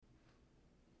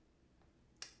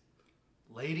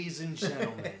Ladies and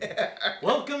gentlemen,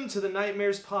 welcome to the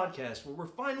Nightmares Podcast, where we're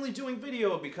finally doing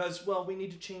video because, well, we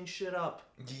need to change shit up.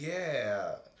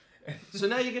 Yeah. So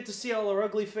now you get to see all our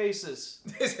ugly faces.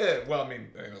 Well, I mean,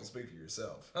 I'll speak for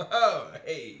yourself. Oh,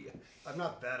 hey. I'm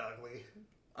not that ugly.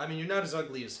 I mean, you're not as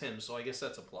ugly as him, so I guess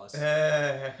that's a plus.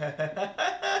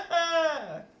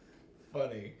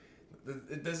 Funny.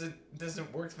 It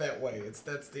doesn't work that way.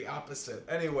 That's the opposite.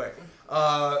 Anyway,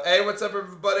 hey, what's up,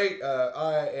 everybody?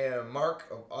 I am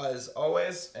Mark, as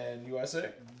always, and USA.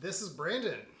 This is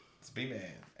Brandon. It's B-Man,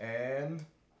 and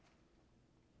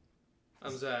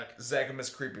I'm Zach.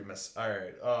 Zachamus Creepymus. All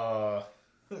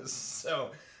right.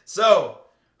 So,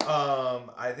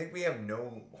 I think we have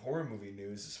no horror movie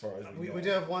news as far as we know. We do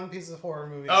have one piece of horror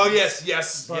movie. Oh news.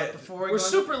 yes. But Yeah. before We're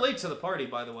super late to the party,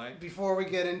 by the way. Before we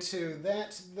get into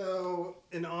that, though,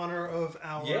 in honor of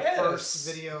our Yes. first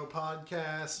video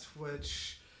podcast,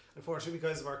 which unfortunately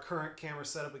because of our current camera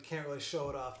setup, we can't really show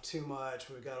it off too much.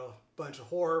 We've got a bunch of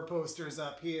horror posters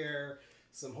up here,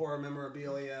 some horror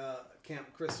memorabilia,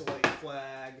 Camp Crystal Lake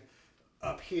flag.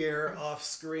 Up here, off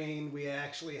screen, we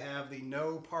actually have the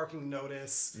no parking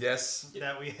notice. Yes.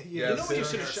 That we Yes. You know what you during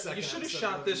should our have second You should have episode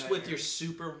shot of this with your Nightmares.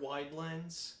 super wide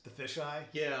lens. The fisheye.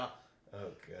 Yeah.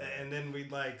 Okay. And then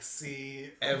we'd like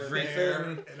see Everything. over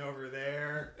there, and over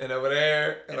there And over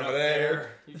there, and and over up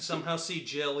there. You'd somehow see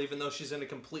Jill, even though she's in a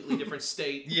completely different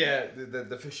state. Yeah,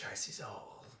 the fisheye sees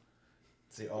all.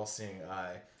 It's the all-seeing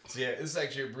eye. So yeah, this is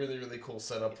actually a really, really cool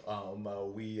setup. I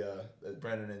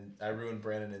ruined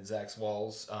Brandon and Zach's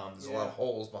walls. There's a lot of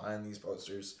holes behind these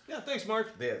posters. Yeah, thanks,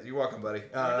 Mark. Yeah, you're welcome, buddy. You're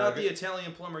not the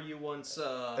Italian plumber you once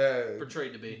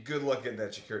portrayed to be. Good luck getting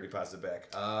that security deposit back.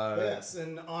 Yes,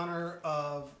 in honor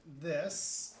of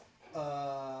this,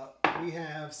 we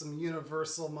have some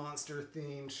Universal Monster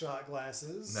themed shot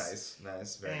glasses.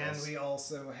 Nice, very And nice. we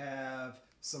also have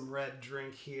some red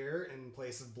drink here in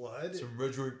place of blood. Some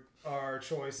red drink. Our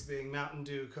choice being Mountain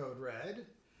Dew Code Red.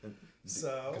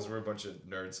 So Because we're a bunch of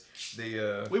nerds.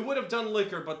 We would have done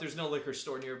liquor, but there's no liquor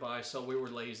store nearby, so we were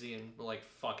lazy and we're like,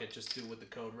 fuck it, just do with the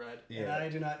code red. and I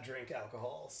do not drink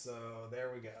alcohol, so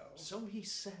there we go. So he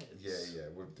says. Yeah,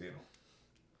 we're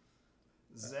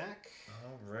Zach,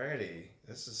 Alrighty,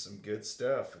 this is some good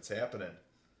stuff. It's happening.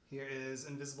 here is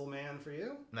Invisible Man for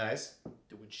you. Nice,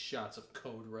 Doing shots of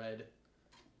code red.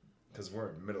 because we're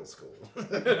in middle school.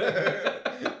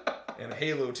 And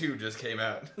Halo 2 just came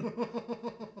out.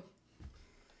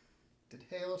 Did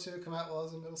Halo 2 come out while I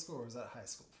was in middle school, or was that high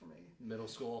school for me? Middle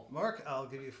school. Mark, I'll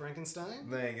give you Frankenstein.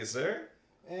 Thank you, sir.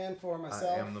 And for I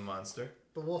myself, am the monster.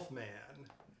 the Wolfman.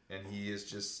 And he is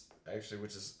just, actually,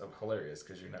 which is hilarious,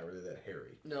 because you're not really that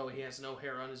hairy. No, he has no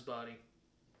hair on his body.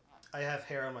 I have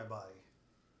hair on my body.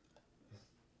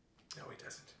 No, he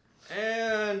doesn't.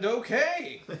 And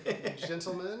okay.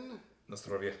 Gentlemen,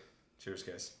 Nostrovia. Cheers,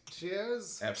 guys.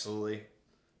 cheers. Absolutely.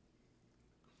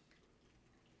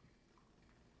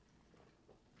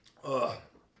 Ugh.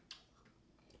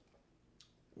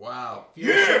 Wow.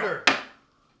 Sugar.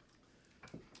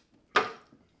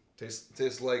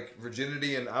 Tastes like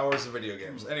virginity and hours of video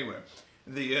games. Anyway,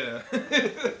 the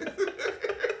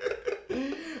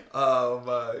all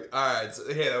right.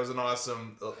 So, hey, that was an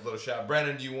awesome little shot.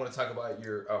 Brandon, do you want to talk about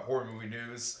your horror movie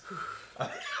news?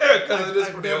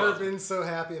 I've never been so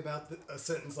happy about a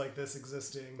sentence like this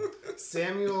existing.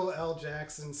 Samuel L.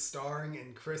 Jackson starring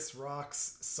in Chris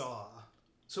Rock's Saw.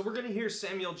 So we're gonna hear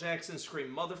Samuel Jackson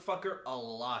scream "motherfucker" a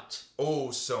lot.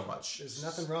 Oh, so much. There's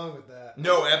nothing wrong with that.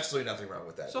 No, absolutely nothing wrong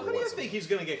with that. So how do you think he's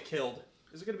gonna get killed?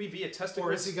 Is it gonna be via testicles?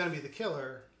 Or is he going to be the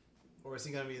killer? Or is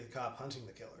he going to be the cop hunting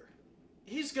the killer?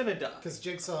 He's gonna die. Because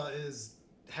Jigsaw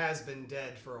has been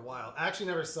dead for a while. I actually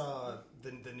never saw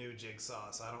the new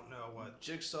Jigsaw, so I don't know what.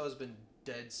 Jigsaw has been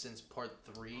dead since part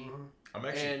 3. Mm-hmm. I'm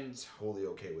actually And- totally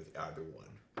okay with either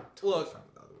one. Look, Fine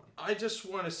with either one. I just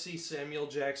want to see Samuel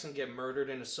Jackson get murdered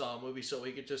in a Saw movie so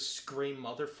he could just scream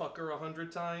 "motherfucker"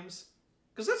 100 times.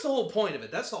 Because that's the whole point of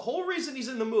it. That's the whole reason he's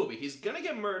in the movie. He's gonna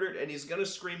get murdered and he's gonna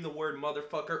scream the word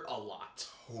 "motherfucker" a lot.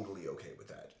 Totally okay with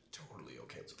that. Totally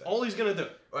okay with that. All he's gonna do.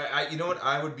 You know what?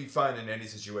 I would be fine in any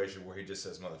situation where he just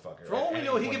says motherfucker. For all we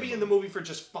know, he could be in the movie for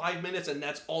just 5 minutes and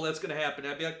that's all that's gonna happen.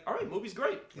 I'd be like, all right, movie's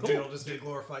great. Dude, Cool. it'll just be a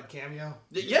glorified cameo.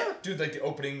 Yeah. Dude, like the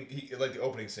opening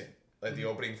scene. Like the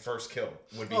opening first kill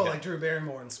would be Oh, him. like Drew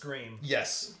Barrymore in Scream.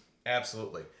 Yes,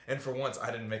 absolutely. And for once, I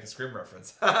didn't make a Scream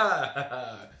reference.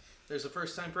 There's a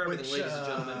first time for everything, ladies and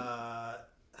gentlemen.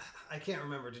 I can't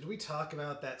remember. Did we talk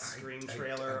about that Scream I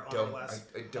trailer on don't- the last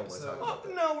I don't want to talk episode? about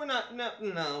Oh, no, we're not.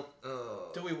 No.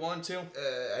 Do we want to?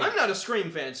 I I'm not a Scream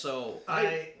fan, so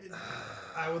I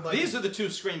I would like. These are the two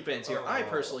Scream fans here. I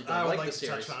personally don't like the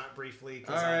series. I would like to touch on it briefly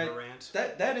because I have a rant.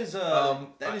 That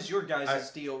is your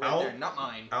guys' deal right there, not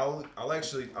mine. I'll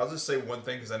just say one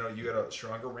thing because I know you got a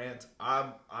stronger rant.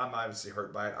 I'm obviously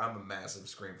hurt by it. I'm a massive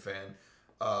Scream fan.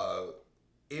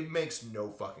 It makes no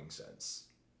fucking sense.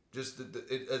 Just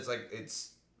it's like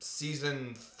it's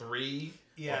season 3.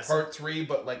 Yes. Part 3,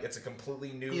 but like it's a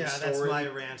completely new story. Yeah, that's my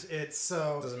rant. It's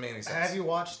so. Doesn't make any sense. Have you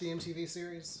watched the MTV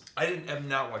series? I have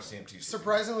not watched the MTV series.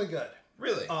 Surprisingly good.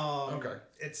 Really? Okay.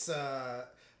 It's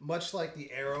much like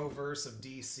the Arrowverse of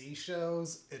DC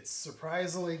shows. It's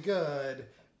surprisingly good,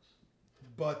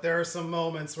 but there are some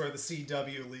moments where the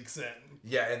CW leaks in.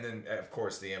 Yeah, and then of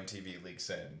course the MTV leaks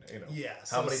in. You know. Yeah.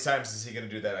 How many times is he going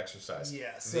to do that exercise?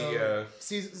 Yeah. So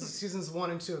seasons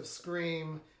 1 and 2 of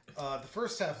Scream. The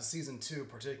first half of season 2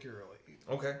 particularly.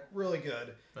 Okay. Really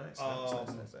good. Nice.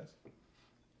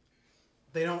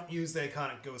 They don't use the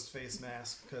iconic ghost face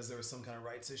mask because there was some kind of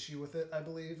rights issue with it, I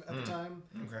believe, at the time.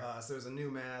 Okay. So there's a new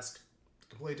mask,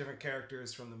 completely different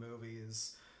characters from the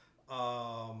movies.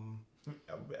 I'll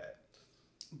bet.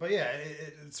 But yeah,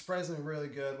 it's surprisingly really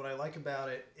good. What I like about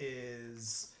it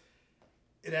is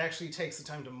it actually takes the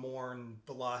time to mourn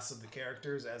the loss of the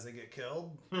characters as they get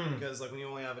killed. Because like when you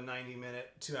only have a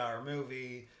 90-minute, 2-hour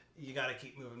movie, you got to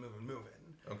keep moving.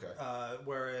 Okay.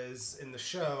 Whereas in the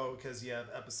show, because you have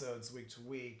episodes week to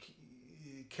week,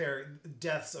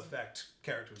 deaths affect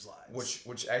characters' lives.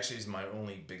 Which actually is my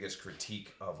only biggest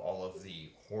critique of all of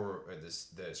the horror or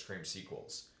the Scream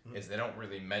sequels is they don't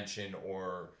really mention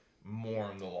or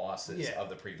mourn the losses of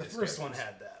the previous. The first characters. one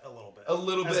had that a little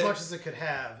bit. As much as it could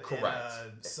have. Correct.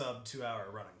 In a sub 2-hour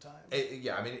running time.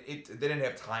 I mean, they didn't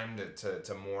have time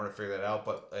to mourn or figure that out.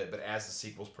 But as the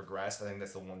sequels progressed, I think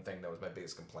that's the one thing that was my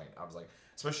biggest complaint. I was like,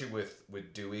 especially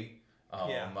with Dewey.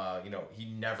 You know, he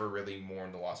never really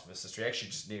mourned the loss of his sister. He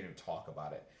actually just didn't even talk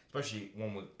about it. Especially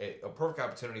when a perfect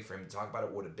opportunity for him to talk about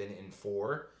it would have been in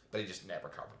 4, but he just never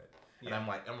covered it. And I'm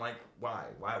like,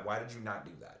 why did you not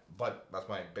do that? But that's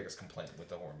my biggest complaint with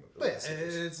the horror movie. But yeah,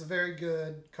 it's a very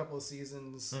good couple of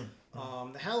seasons.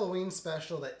 The Halloween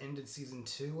special that ended season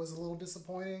 2 was a little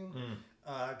disappointing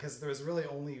because there was really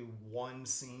only one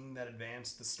scene that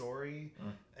advanced the story.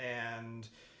 And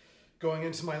going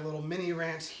into my little mini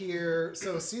rant here,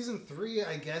 so season 3,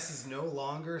 I guess, is no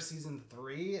longer season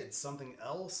 3. It's something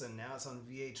else, and now it's on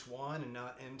VH1 and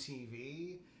not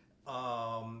MTV.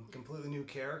 Completely new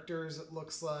characters, it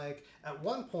looks like. At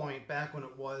one point, back when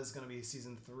it was going to be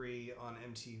season 3 on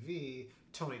MTV,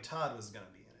 Tony Todd was going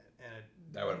to be in it. And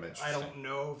that would have been interesting. I don't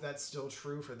know if that's still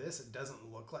true for this. It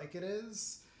doesn't look like it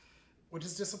is, which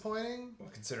is disappointing. Well,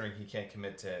 considering he can't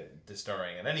commit to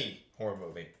starring in any horror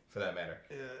movie, for that matter.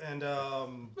 And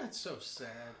that's so sad.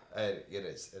 It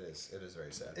is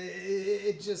very sad.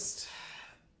 It just...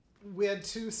 We had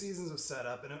 2 seasons of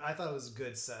setup, and I thought it was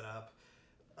good setup.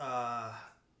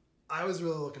 I was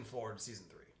really looking forward to season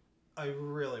 3. I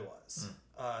really was.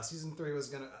 Season 3 was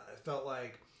gonna. I felt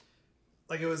like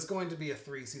it was going to be a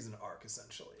 3-season arc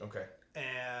essentially. Okay.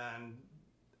 And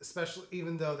especially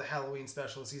even though the Halloween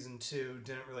special season 2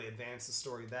 didn't really advance the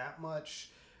story that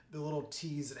much, the little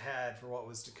tease it had for what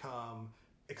was to come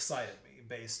excited me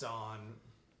based on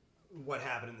what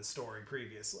happened in the story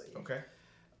previously. Okay.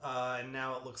 And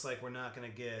now it looks like we're not going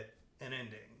to get an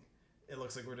ending. It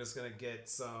looks like we're just going to get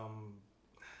some...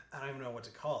 I don't even know what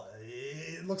to call it.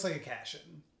 It looks like a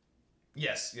cash-in.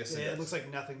 Yes, it looks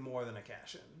like nothing more than a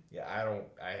cash-in. Yeah,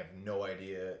 I have no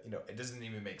idea. You know, it doesn't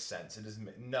even make sense.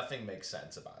 Nothing makes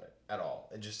sense about it at all.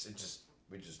 It just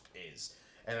is.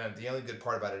 And then the only good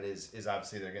part about it is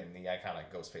obviously they're getting the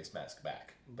iconic ghost face mask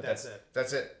back. But that's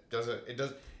it. It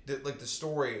does like the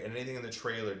story and anything in the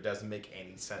trailer doesn't make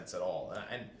any sense at all.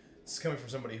 And it's coming from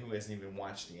somebody who hasn't even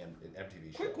watched the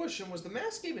MTV show. Quick question: was the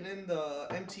mask even in the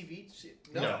MTV?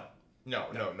 No.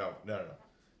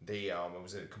 It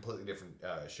was a completely different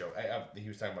show. He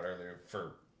was talking about earlier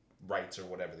for rights or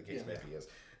whatever the case may be is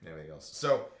and everything else.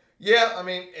 So yeah, I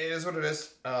mean it is what it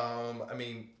is. I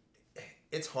mean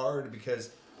it's hard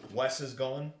because Wes is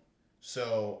gone,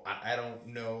 so I don't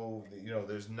know. You know,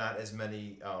 there's not as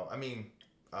many.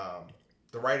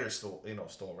 The writer's still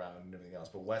around and everything else,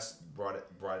 but Wes brought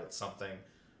it something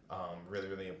really,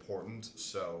 really important.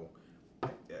 So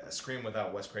Scream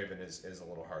without Wes Craven is a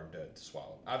little hard to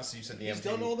swallow. Obviously, you said the He's MTV.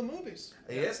 done all the movies.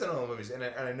 He has done all the movies, and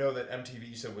I know that MTV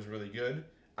you said was really good.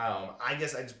 I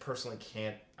guess I just personally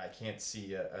can't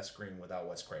see a Scream without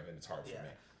Wes Craven. It's hard for me.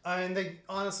 I mean, they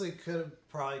honestly could have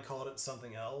probably called it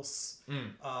something else,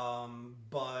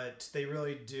 but they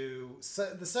really do.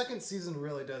 The second season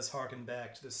really does harken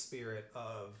back to the spirit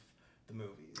of the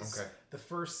movies. Okay. The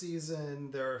first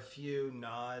season, there are a few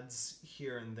nods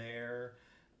here and there.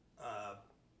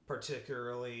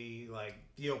 Particularly, like,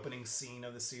 the opening scene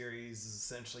of the series is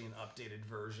essentially an updated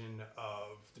version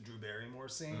of the Drew Barrymore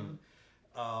scene.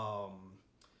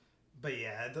 But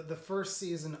yeah, the first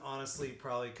season, honestly,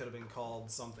 probably could have been called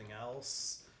something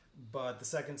else. But the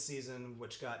second season,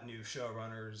 which got new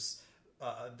showrunners,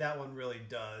 that one really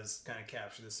does kind of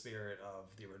capture the spirit of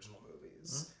the original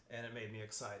movies. And it made me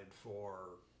excited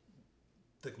for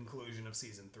the conclusion of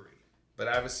season 3. But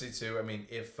obviously, too, I mean,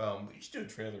 if we should do a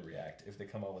trailer react if they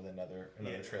come out with another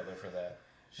trailer for that.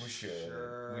 We should.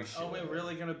 Sure. We should. Are we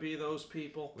really gonna be those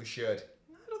people? We should.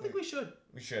 I don't think we should.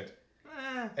 We should.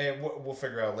 And we'll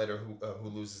figure out later who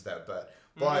loses that bet.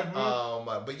 But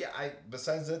but yeah,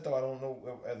 besides that though, I don't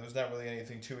know. There's not really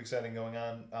anything too exciting going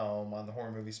on the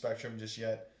horror movie spectrum just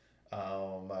yet.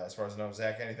 As far as I know,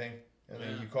 Zach, anything?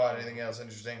 You caught anything else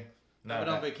interesting? I've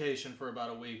been on vacation for about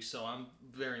a week, so I'm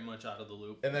very much out of the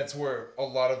loop. And that's where a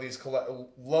lot of these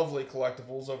lovely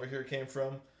collectibles over here came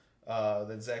from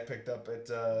that Zach picked up at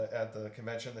the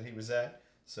convention that he was at.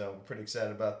 So we're pretty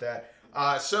excited about that.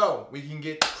 So we can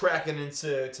get cracking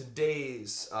into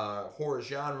today's horror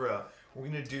genre. We're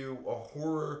going to do a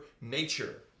horror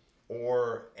nature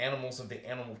or animals of the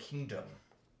animal kingdom,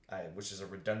 which is a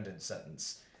redundant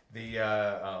sentence.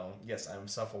 Yes, I'm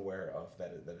self-aware of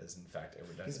that. That is in fact a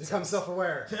redundant. He's become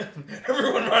self-aware.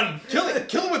 Everyone run! Kill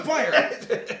him with fire!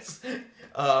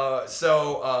 I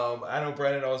know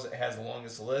Brandon always has the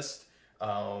longest list.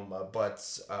 But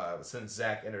since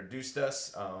Zach introduced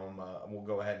us, we'll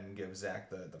go ahead and give Zach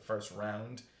the first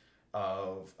round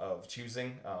of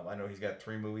choosing. I know he's got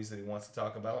 3 movies that he wants to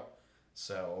talk about.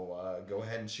 So go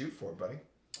ahead and shoot for it, buddy.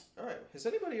 All right. Has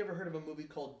anybody ever heard of a movie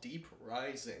called Deep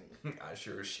Rising? I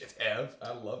sure as shit have.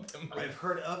 I love him. I've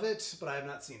heard of it, but I have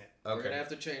not seen it. Okay. We're going to have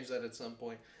to change that at some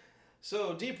point.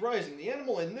 So, Deep Rising. The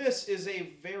animal in this is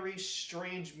a very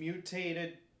strange,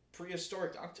 mutated,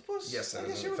 prehistoric octopus? Yes, it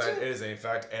is in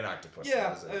fact an octopus.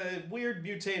 Yeah, a weird,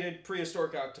 mutated,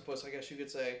 prehistoric octopus, I guess you could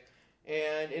say.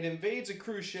 And it invades a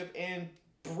cruise ship and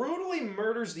brutally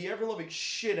murders the ever-loving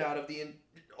shit out of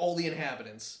all the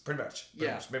inhabitants. Pretty much.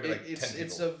 Maybe like 10 people.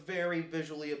 It's a very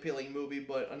visually appealing movie,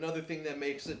 but another thing that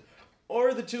makes it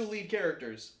are the 2 lead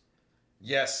characters.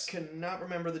 Yes. Cannot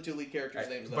remember the 2 lead characters'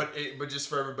 names, though. But just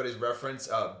for everybody's reference,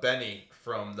 Benny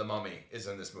from The Mummy is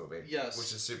in this movie. Yes.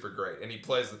 Which is super great. And he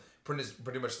plays pretty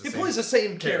much the same. He plays the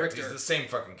same character. He's the same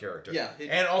fucking character. Yeah.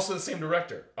 And also the same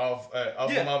director of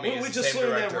The Mummy. We just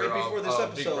learned that right before this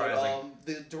episode.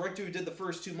 The director who did the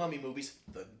first 2 Mummy movies,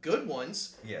 the good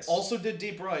ones, also did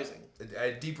Deep Rising.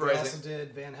 Deep He Rising. also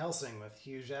did Van Helsing with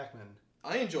Hugh Jackman.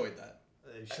 I enjoyed that.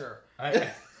 Sure. It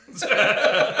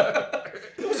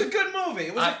was a good movie.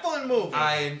 It was a fun movie.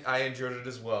 I enjoyed it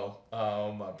as well.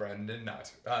 Brandon did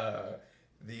not. But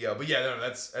yeah, no,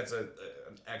 that's an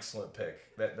excellent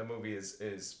pick. That the movie is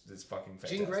fucking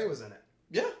fantastic. Jean Grey was in it.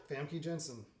 Yeah. Famke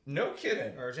Jensen. No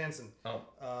kidding. Or Jensen. Oh.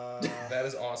 That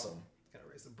is awesome. Gotta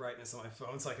raise the brightness on my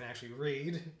phone so I can actually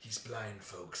read. He's blind,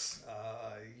 folks.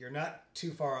 You're not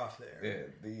too far off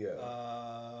there.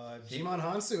 Yeah. Jimon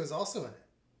Hansu is also in it.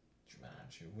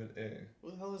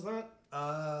 What the hell is that?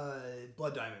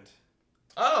 Blood Diamond.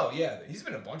 Oh yeah, he's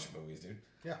been in a bunch of movies, dude.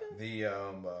 Yeah.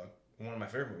 One of my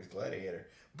favorite movies, Gladiator.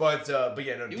 But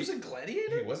yeah, no. He was in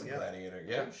Gladiator? He was in Gladiator.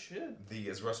 Yeah. Oh shit.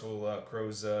 Is Russell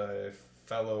Crowe's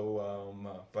fellow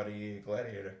buddy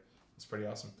Gladiator. It's pretty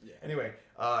awesome. Yeah. Anyway,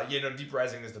 Deep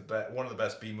Rising is one of the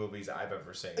best B movies I've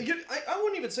ever seen. I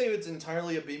wouldn't even say it's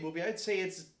entirely a B movie. I'd say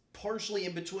it's partially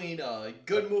in between a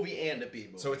good movie and a B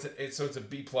movie. So it's a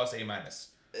B plus A minus.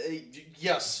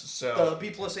 Yes. So B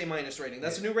plus A minus rating.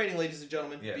 That's a new rating, ladies and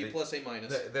gentlemen. Yeah, B plus A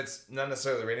minus. That's not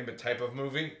necessarily the rating, but type of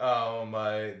movie.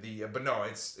 But no,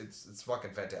 it's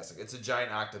fucking fantastic. It's a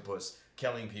giant octopus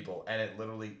killing people, and it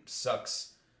literally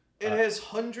sucks. It has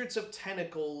hundreds of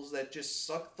tentacles that just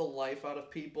suck the life out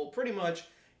of people. Pretty much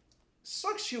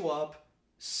sucks you up,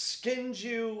 skins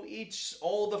you, eats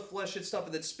all the flesh and stuff,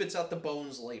 and then spits out the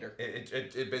bones later.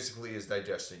 It basically is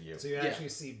digesting you. So you actually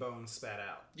see bones spat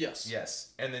out. Yes.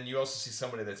 Yes. And then you also see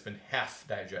somebody that's been half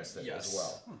digested as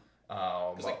well.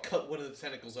 Because I cut one of the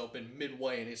tentacles open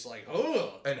midway, and it's like,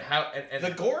 oh. And how? And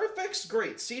the gore effects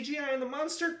great. CGI on the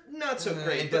monster not so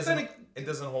great. It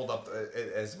doesn't hold up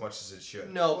as much as it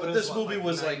should. No, but this movie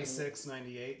was 96,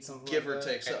 98, something give like or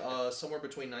that. take, somewhere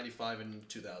between 95 and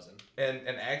 2000. And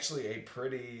actually a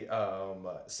pretty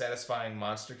satisfying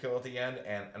monster kill at the end,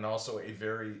 and also a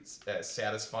very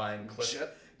satisfying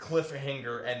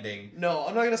cliffhanger ending. No,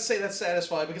 I'm not gonna say that's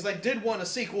satisfying because I did want a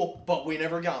sequel, but we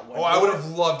never got one. Oh, I would have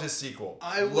loved a sequel.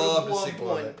 I would have loved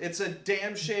one. It's a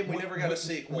damn shame we never got a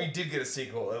sequel. We did get a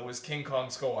sequel. It was King Kong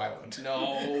Skull Island.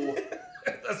 No.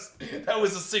 That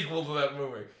was a sequel to that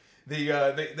movie. They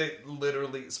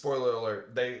literally, spoiler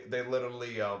alert, they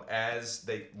literally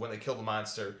when they kill the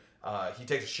monster, he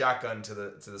takes a shotgun to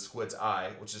the squid's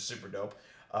eye, which is super dope,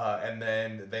 and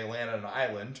then they land on an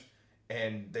island.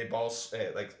 And they all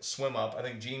like swim up. I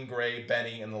think Jean Grey,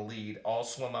 Benny, and the lead all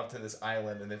swim up to this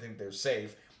island, and they think they're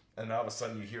safe. And all of a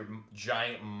sudden, you hear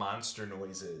giant monster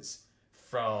noises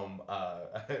from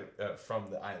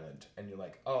the island, and you're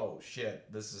like, "Oh shit!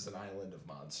 This is an island of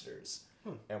monsters,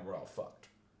 and we're all fucked."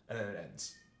 And then it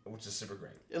ends, which is super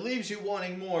great. It leaves you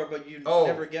wanting more, but you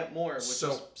never get more, which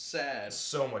is sad.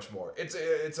 So much more. It's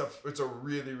a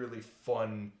really really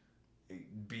fun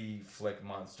B flick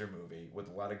monster movie with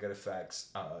a lot of good effects.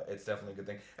 It's definitely a good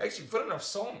thing. Actually, funny enough,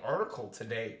 saw an article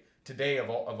today of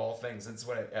all things. It's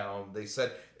when they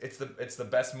said it's the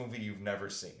best movie you've never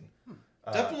seen.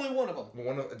 Definitely one of them.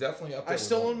 Definitely up there. I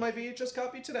still own my VHS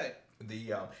copy today.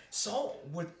 Saw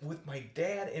with my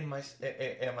dad and my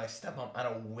stepmom on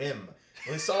a whim.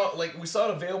 We saw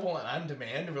it available on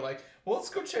demand, and we're like, well, let's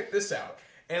go check this out.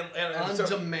 And on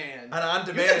demand.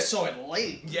 You guys saw it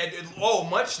late. Yeah,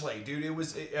 much late, dude. It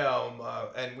was,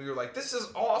 and we were like, "This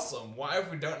is awesome. Why have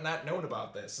we not known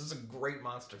about this? This is a great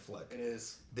monster flick." It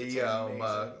is. Any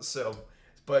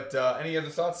other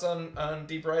thoughts on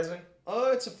Deep Rising?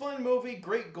 It's a fun movie,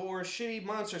 great gore, shitty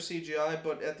monster CGI,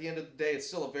 but at the end of the day, it's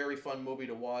still a very fun movie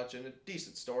to watch and a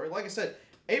decent story. Like I said,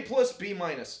 A+, B-.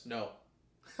 No.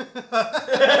 Strike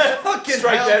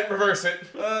that, reverse it.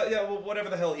 Yeah, well, whatever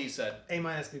the hell he said. A-,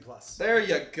 B+. There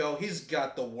you go. He's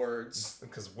got the words.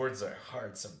 Because words are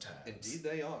hard sometimes. Indeed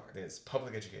they are. It's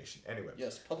public education. Anyway.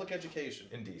 Yes, public education.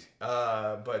 Indeed.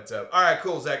 All right,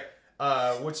 cool, Zach.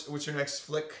 What's your next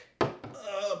flick?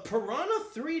 Piranha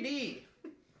 3D.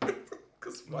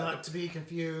 Not to be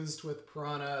confused with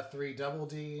Piranha 3 Double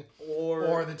D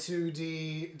or the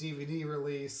 2D DVD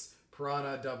release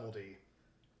Piranha Double D.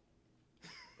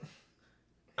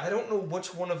 I don't know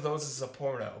which one of those is a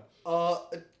porno.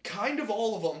 Kind of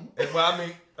all of them. Well, I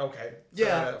mean, okay.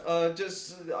 Yeah,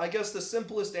 I guess the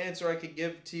simplest answer I could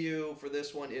give to you for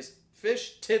this one is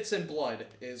fish, tits, and blood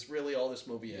is really all this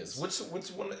movie is. What's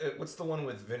the one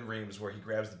with Vin Rhames where he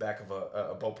grabs the back of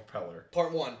a boat propeller?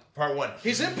 Part 1. Part 1.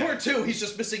 He's in Part 2. He's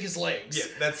just missing his legs. Yeah,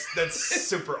 that's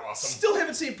super awesome. Still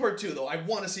haven't seen Part 2 though. I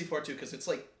want to see Part 2 because it's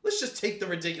like, let's just take the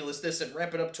ridiculousness and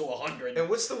ramp it up to 100. And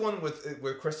what's the one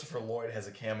where Christopher Lloyd has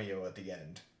a cameo at the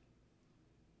end?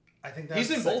 I think that's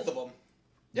he's in both of them.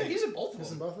 Yeah, he's in both of them.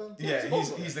 He's in both of them? Yeah,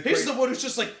 he's the one who's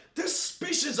just like, this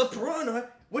species of piranha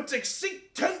was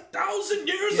extinct 10,000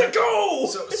 years ago!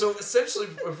 So essentially,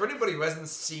 for anybody who hasn't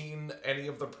seen any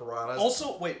of the piranhas...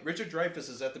 Also, wait, Richard Dreyfuss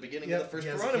is at the beginning of the first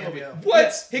Piranha movie.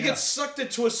 What? He gets sucked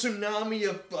into a tsunami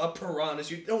of piranhas.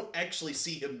 You don't actually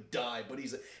see him die, but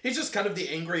he's just kind of the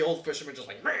angry old fisherman, just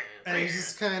like... And he's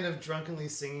just kind of drunkenly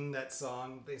singing that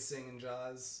song they sing in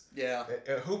Jaws. Yeah.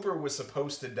 Hooper was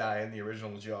supposed to die in the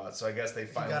original Jaws, so I guess they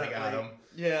finally got him.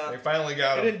 Yeah. They finally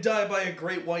got him. He didn't die by a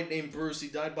great white named Bruce. He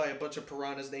died by a bunch of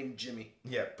piranhas named Jimmy.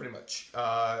 Yeah, pretty much.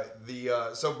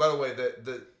 So by the way,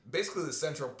 the basically the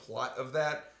central plot of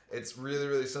that, it's really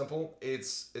really simple.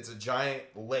 It's a giant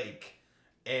lake,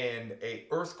 and a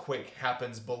earthquake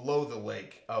happens below the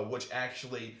lake, which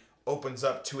actually opens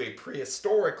up to a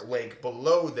prehistoric lake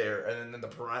below there, and then the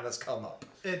piranhas come up.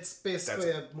 It's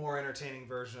basically a more entertaining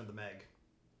version of the Meg.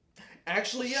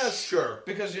 Actually, yes. Sure.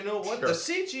 Because you know what? Sure. The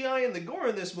CGI and the gore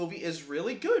in this movie is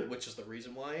really good, which is the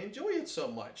reason why I enjoy it so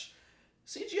much.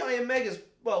 CGI in Meg is,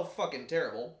 well, fucking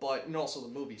terrible, and also the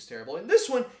movie's terrible. In this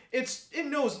one, it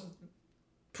knows...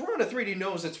 Piranha 3D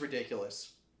knows it's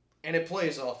ridiculous. And it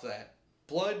plays off that.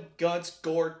 Blood, guts,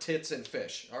 gore, tits, and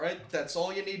fish. Alright? That's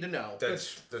all you need to know. That's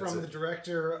from it. the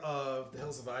director of the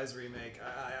Hills Have Eyes remake,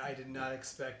 I did not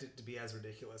expect it to be as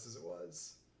ridiculous as it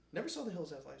was. Never saw the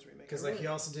Hills Have Eyes remake. Because he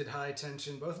also did High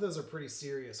Tension. Both of those are pretty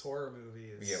serious horror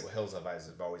movies. Yeah, well, Hills Have Eyes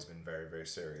have always been very, very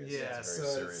serious. Yeah, it's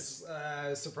very serious.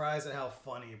 I was surprised at how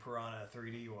funny Piranha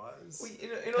 3D was. Well,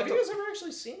 have you guys ever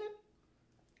actually seen it?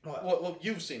 What? Well,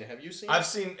 you've seen it. Have you seen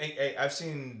it? I've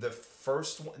seen the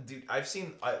first one. Dude, I've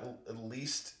seen at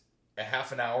least a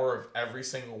half an hour of every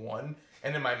single one,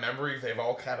 and in my memory, they've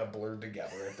all kind of blurred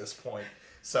together at this point.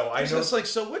 So I know. Just like,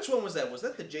 so which one was that? Was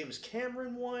that the James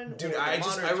Cameron one? Dude, or the I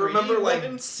modern remember 3D like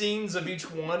one? scenes of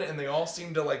each one, and they all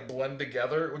seem to like blend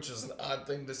together, which is an odd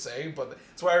thing to say. But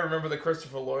that's why I remember the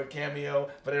Christopher Lloyd cameo,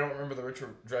 but I don't remember the Richard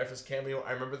Dreyfuss cameo.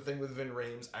 I remember the thing with Vin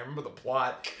Rames. I remember the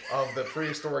plot of the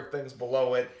prehistoric things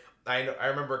below it. I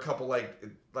remember a couple like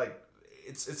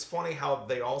it's funny how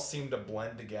they all seem to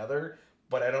blend together,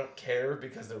 but I don't care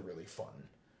because they're really fun.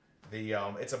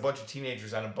 It's a bunch of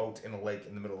teenagers on a boat in a lake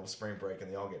in the middle of spring break, and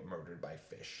they all get murdered by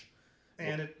fish.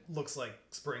 And it looks like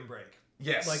Spring Break.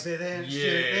 Yes. Like they didn't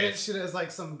shoot it as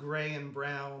like some gray and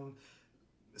brown,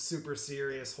 super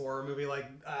serious horror movie. Like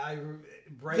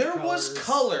bright There colors. was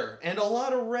color and a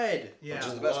lot of red, Yeah. which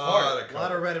is the best part. A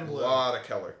lot of red and blue. A lot of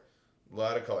color.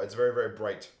 It's very, very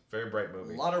bright. Very bright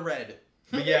movie. A lot of red.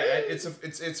 But yeah,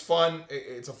 it's fun.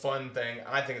 It's a fun thing.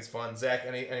 I think it's fun. Zach,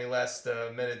 any last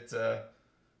minute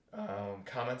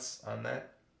comments on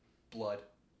that?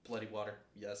 Bloody water.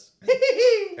 Yes.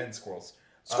 And squirrels.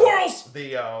 Squirrels.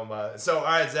 So all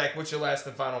right, Zach, what's your last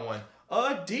and final one?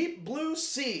 A Deep Blue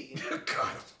Sea.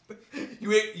 God,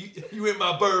 you ate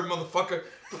my bird, motherfucker.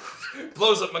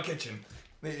 Blows up my kitchen.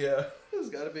 This has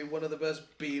got to be one of the best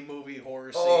B-movie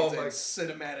horror Oh scenes my- in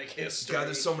cinematic history. God,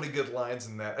 there's so many good lines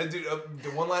in that. Dude, the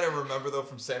one line I remember though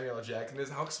from Samuel L. Jackson is,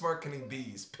 "How smart can he be?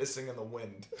 He's pissing in the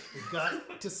wind." We've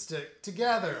got to stick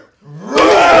together.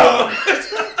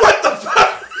 What the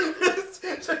fuck?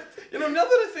 You know, now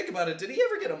that I think about it, did he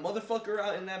ever get a motherfucker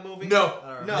out in that movie? No,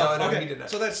 No, no, okay. he did not.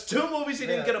 So that's 2 movies he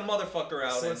didn't Yeah. get a motherfucker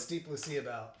out So in. what's Deep Blue Sea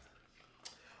about?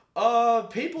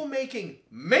 People making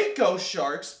Mako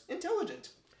sharks intelligent.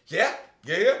 Yeah.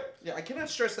 Yeah, I cannot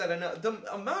stress that enough. The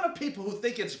amount of people who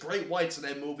think it's great whites in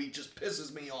that movie just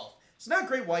pisses me off. It's not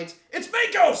great whites, it's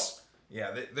Makos!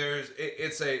 Yeah,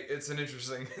 it's an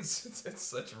interesting, it's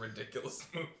such a ridiculous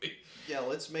movie. Yeah,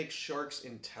 let's make sharks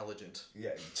intelligent.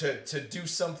 Yeah, to do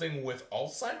something with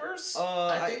Alzheimer's. I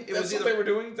I think think it that's was what either- they were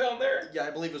doing down there. Yeah,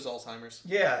 I believe it was Alzheimer's.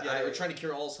 Yeah, Yeah, they were trying to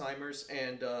cure Alzheimer's,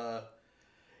 and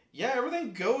yeah,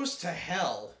 everything goes to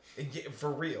hell. Yeah,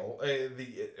 for real.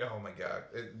 Oh my god,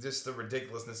 just the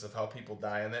ridiculousness of how people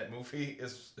die in that movie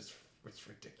is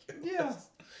ridiculous. Yeah.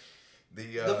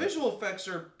 The The visual effects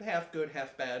are half good,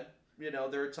 half bad. You know,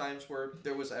 there are times where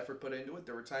there was effort put into it.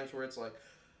 There were times where it's like,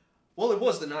 well, it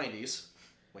was the 90s.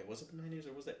 Wait, was it the 90s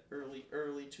or was that early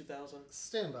 2000s?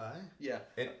 Stand by. Yeah.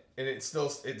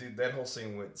 dude, that whole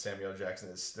scene with Samuel L. Jackson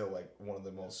is still like one of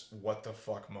the most what the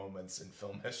fuck moments in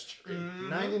film history.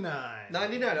 99.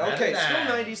 99. Okay,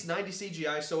 99. still 90s, 90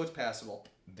 CGI, so it's passable.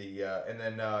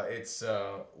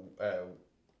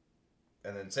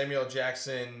 And then Samuel L.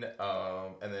 Jackson,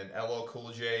 and then LL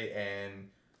Cool J and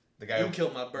the guy You who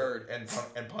killed my bird. and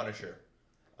Punisher.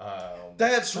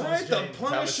 That's Thomas right, the Jane.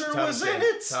 Punisher Thomas was in Jane.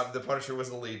 it! The Punisher was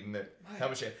the lead in it. Right.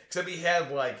 Thomas Jane. Except he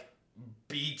had like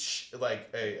beach,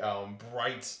 like a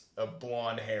bright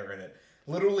blonde hair in it.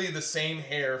 Literally the same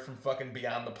hair from fucking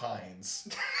Beyond the Pines.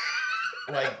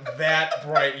 Like that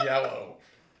bright yellow.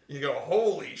 You go,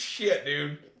 holy shit,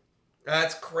 dude.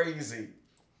 That's crazy.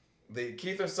 The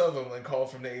Keith Sutherland call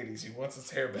from the 80s. He wants his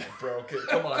hair back, bro. Okay,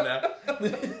 come on now.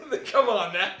 Come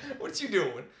on now. What you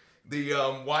doing?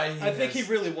 Why he I think he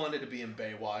really wanted to be in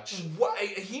Baywatch. Why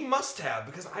he must have,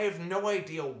 because I have no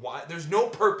idea why. There's no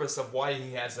purpose of why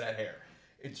he has that hair.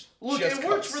 It's Look, just it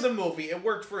worked 'cause. for the movie. It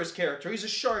worked for his character. He's a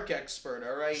shark expert,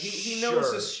 all right? He knows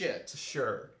Sure. his shit.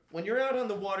 Sure. When you're out on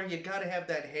the water, you gotta have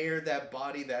that hair, that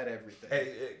body, that everything.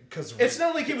 Because It's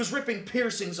not like he was ripping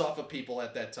piercings off of people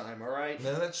at that time, all right?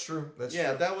 No, that's true. That's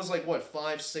Yeah, true. that was like, what,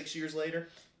 5-6 years later?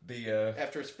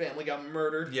 After his family got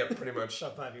murdered? Yeah, pretty much.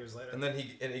 About 5 years later. And then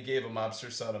he gave a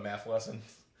mobster son a math lesson.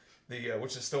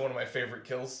 Which is still one of my favorite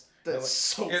kills. That's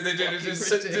so yeah, they fucking just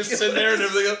ridiculous. sit there and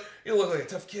everything else. You look like a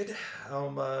tough kid.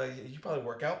 You probably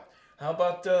work out. How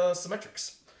about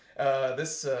symmetrics?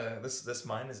 This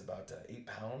mine is about 8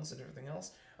 pounds and everything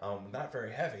else. Not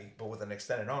very heavy, but with an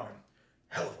extended arm.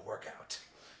 Hell of a workout.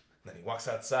 And then he walks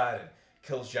outside and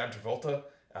kills John Travolta,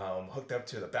 hooked up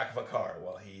to the back of a car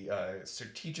while he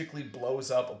strategically blows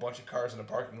up a bunch of cars in a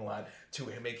parking lot to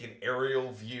make an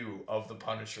aerial view of the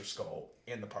Punisher skull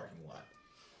in the parking lot.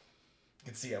 You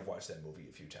can see I've watched that movie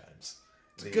a few times.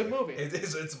 It's a good movie.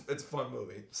 It's a fun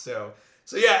movie. So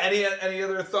yeah. Any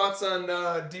other thoughts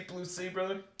on Deep Blue Sea,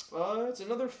 brother? It's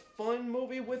another fun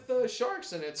movie with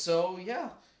sharks in it, so yeah,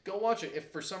 go watch it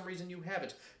if for some reason you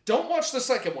haven't. Don't watch the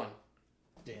second one.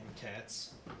 Damn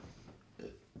cats.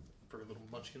 For little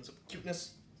munchkins of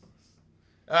cuteness.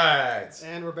 All right.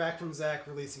 And we're back from Zach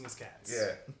releasing his cats.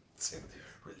 Yeah.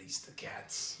 Release the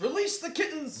cats. Release the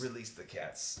kittens! Release the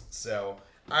cats. So,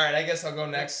 all right. I guess I'll go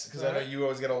next because I know you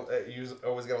always got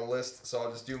a list. So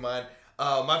I'll just do mine.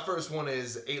 My first one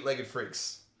is Eight-Legged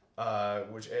Freaks.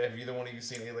 Which have either one of you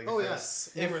seen Eight-Legged Freaks? Yes.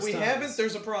 If numerous we times. haven't,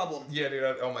 there's a problem. Yeah, dude.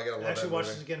 Oh my god, I love I actually that watched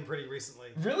movie. it again pretty recently.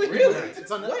 Really?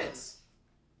 It's on When? Netflix.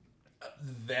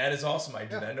 That is awesome. I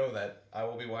did not know that. I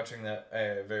will be watching that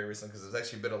very recently because it's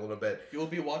actually been a little bit. You will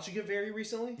be watching it very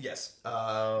recently? Yes.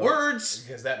 Words!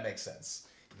 Because that makes sense.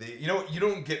 You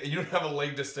don't have a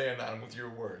leg to stand on with your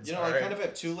words. You know, I kind of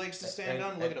have two legs to stand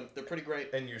on. Look at them. They're pretty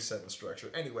great. And your sentence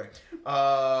structure. Anyway,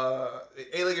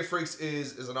 Eight-Legged Freaks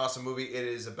is an awesome movie. It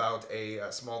is about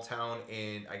a small town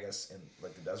in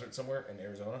like the desert somewhere in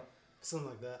Arizona. Something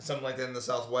like that. Something like that in the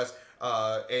Southwest.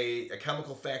 A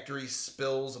chemical factory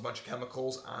spills a bunch of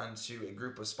chemicals onto a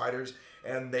group of spiders,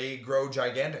 and they grow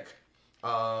gigantic.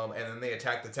 And then they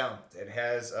attack the town. It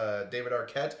has David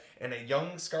Arquette and a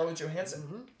young Scarlett Johansson.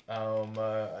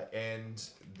 And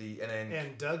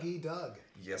Dougie Doug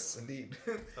yes, indeed.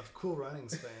 of Cool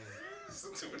Runnings fame.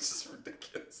 Which is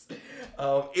ridiculous.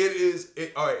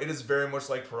 It is very much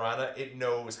like Piranha. It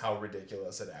knows how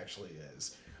ridiculous it actually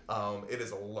is. It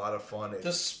is a lot of fun.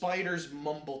 The spiders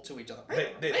mumble to each other.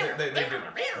 They do.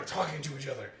 They're talking to each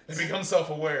other. They become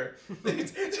self-aware.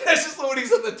 That's just when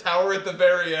he's on the tower at the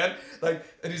very end,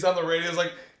 and he's on the radio. It's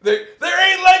like they're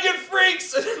eight-legged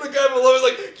freaks, and then the guy below is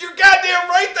like, "You're goddamn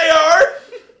right they are."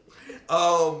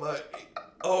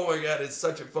 Oh my god, it's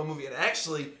such a fun movie, and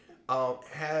actually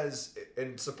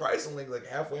surprisingly, like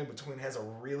halfway in between, has a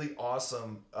really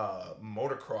awesome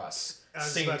motocross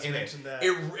scene in it.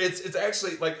 It's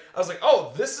actually like I was like,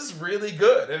 oh, this is really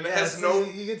good, and it has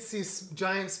You can see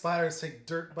giant spiders take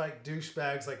dirt bike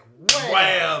douchebags like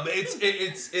wham!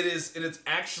 It is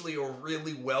actually a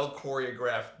really well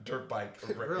choreographed dirt bike.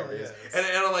 It really is. And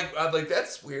I'm like,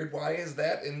 that's weird. Why is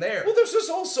that in there? Well, there's just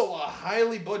also a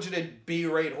highly budgeted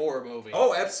B-rate horror movie.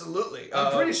 Oh, absolutely.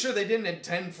 I'm pretty sure they didn't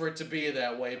intend for it to be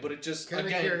that way, but it just kind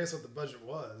of curious what the budget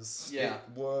was. Yeah. It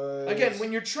was Again,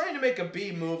 when you're trying to make a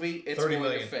B movie, it's 30 going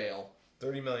million. to fail.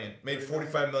 30 million. Made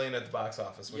 45 million at the box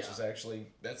office, which is actually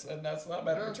that's not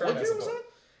bad return. What year was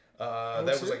that?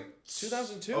 That was like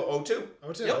 2002. 02.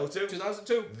 02. Yep, 02.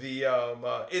 2002.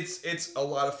 The it's a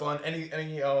lot of fun.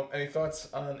 Any thoughts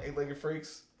on Eight-Legged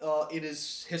Freaks? It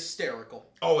is hysterical.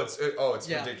 It's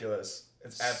Yeah. ridiculous.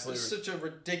 It's absolutely such a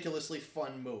ridiculously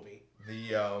fun movie.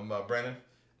 the Brandon.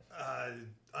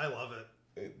 I love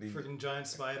it. The Freaking giant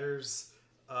spiders.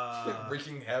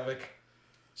 wreaking havoc.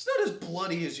 It's not as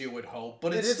bloody as you would hope,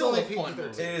 but it's is still a only fun PG-13.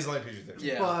 movie. It is only PG-13.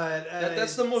 Yeah, But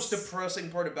that's the most depressing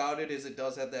part about it is it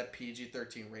does have that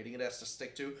PG-13 rating it has to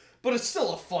stick to, but it's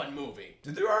still a fun movie.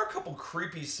 There are a couple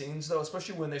creepy scenes though,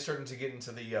 especially when they're starting to get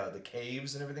into the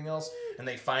caves and everything else, and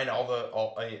they find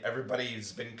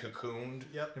everybody's been cocooned.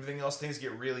 Yep. Everything else, things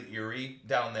get really eerie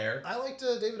down there. I liked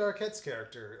David Arquette's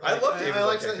character. I love David I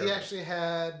liked Arquette's that he character. actually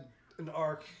had an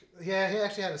arc. Yeah, he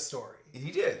actually had a story. He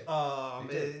did.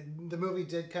 The movie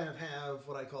did kind of have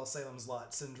what I call Salem's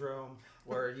Lot syndrome,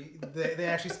 where they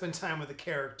actually spend time with the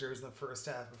characters in the first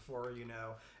half before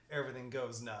everything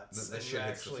goes nuts, The and shit you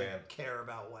hits the actually fan. care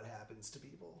about what happens to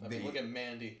people. I mean, look at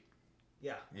Mandy.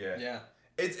 Yeah. Yeah.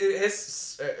 It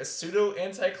has a pseudo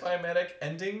anticlimactic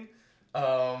ending.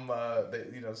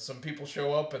 Some people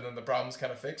show up and then the problem's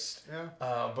kind of fixed. Yeah.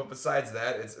 But besides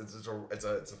that, it's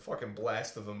a fucking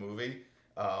blast of a movie.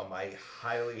 I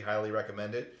highly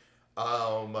recommend it.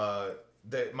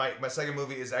 My second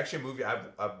movie is actually a movie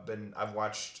I've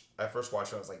watched. I first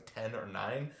watched it when I was like 10 or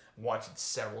 9. Watched it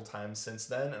several times since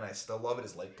then, and I still love it.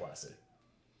 Is Lake Placid.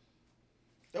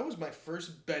 That was my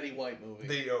first Betty White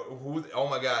movie. Oh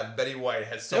my god, Betty White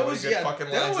has so many good fucking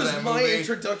lines that was in that my movie.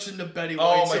 introduction to Betty Oh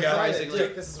White. my God. surprisingly.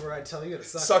 Jake, this is where I tell you to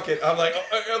Suck it. I'm like,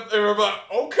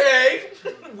 okay.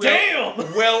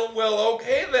 Damn. Well,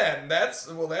 okay then. That's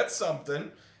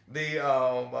something.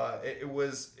 It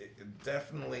was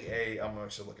definitely I'm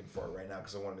actually looking for it right now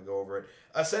because I wanted to go over it.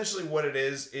 Essentially, what it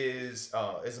is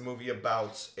a movie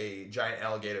about a giant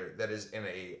alligator that is in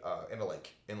a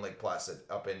lake in Lake Placid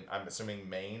up in, I'm assuming,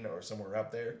 Maine or somewhere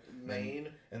up there. Maine.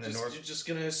 In the north. You're just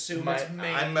gonna assume it's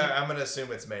Maine. I'm gonna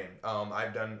assume it's Maine.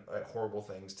 I've done horrible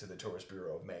things to the Tourist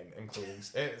Bureau of Maine, including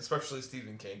especially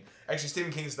Stephen King. Actually,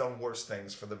 Stephen King's done worse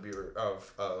things for the Bureau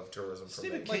of Tourism for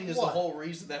Stephen Maine. King is what? the whole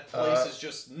reason that place is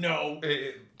just no.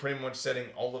 Pretty much setting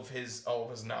all of his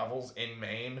novels in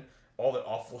Maine. All the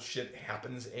awful shit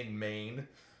happens in Maine.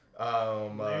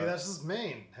 Maybe that's just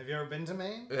Maine. Have you ever been to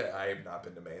Maine? I have not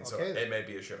been to Maine, so Okay, then. it may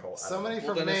be a shithole. Somebody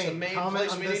Well, from then it's the Maine, main comment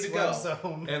place on we this need to web go.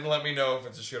 zone. And let me know if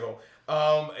it's a shithole.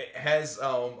 It has,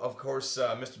 of course,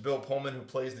 Mr. Bill Pullman, who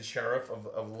plays the sheriff of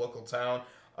the local town,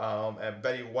 and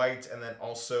Betty White, and then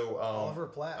also Oliver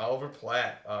Platt.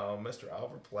 Mr.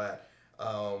 Oliver Platt.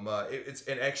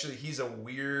 And actually he's a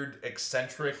weird,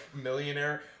 eccentric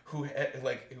millionaire who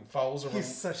follows a.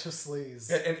 He's such a sleaze.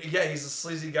 And yeah, he's a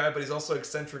sleazy guy, but he's also an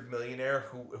eccentric millionaire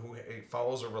who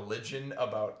follows a religion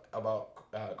about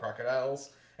crocodiles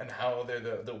and how they're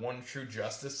the one true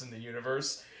justice in the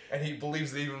universe. And he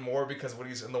believes it even more because when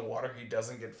he's in the water, he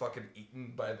doesn't get fucking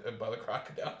eaten by the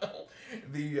crocodile.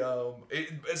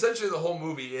 Essentially, the whole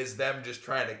movie is them just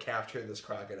trying to capture this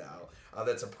crocodile.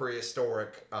 That's a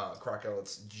prehistoric crocodile.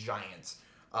 It's giant.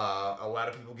 A lot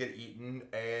of people get eaten,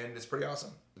 and it's pretty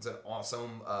awesome. It's an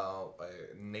awesome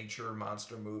nature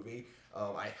monster movie.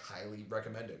 I highly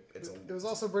recommend it. It was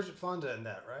also Bridget Fonda in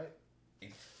that, right? I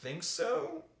think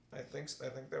so. I think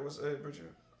that was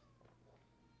Bridget.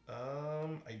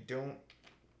 I don't.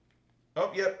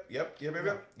 Oh, yep. Yeah,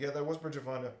 that was Bridget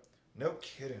Fonda. No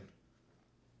kidding.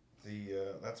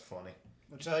 That's funny.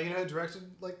 Which you know who directed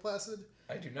Lake Placid?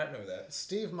 I do not know that.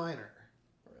 Steve Miner.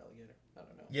 Or Alligator. I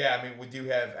don't know. Yeah, I mean, we do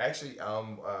have actually.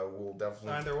 We'll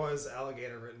definitely. And there was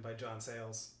Alligator written by John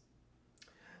Sayles.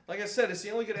 Like I said, it's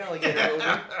the only good Alligator movie.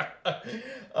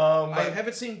 I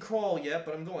haven't seen Crawl yet,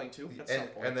 but I'm going to at some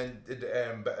point. And then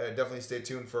definitely stay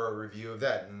tuned for a review of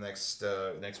that in the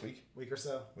next week. Week or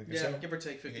so. Yeah, give or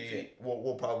take 50 feet.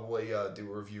 We'll probably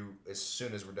do a review as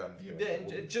soon as we're done viewing.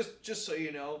 And just so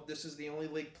you know, this is the only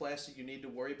Lake Placid you need to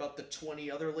worry about. The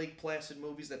 20 other Lake Placid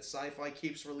movies that Sci-Fi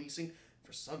keeps releasing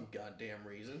for some goddamn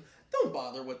reason. Don't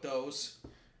bother with those.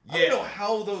 Yeah. I don't know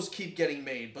how those keep getting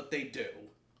made, but they do.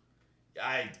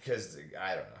 Because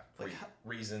I don't know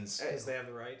reasons. Because they have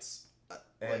the rights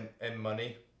and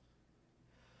money.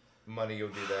 Money will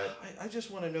do that. I just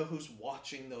want to know who's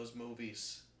watching those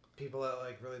movies. People that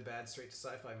like really bad straight to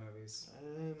sci-fi movies.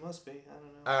 It must be. I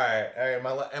don't know.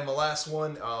 All right. My last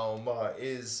one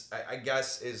is I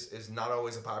guess is not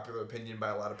always a popular opinion by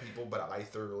a lot of people, but I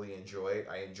thoroughly enjoy it.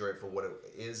 I enjoy it for what it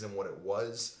is and what it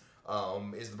was.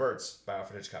 Is The Birds by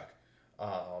Alfred Hitchcock.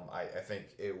 I think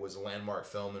it was a landmark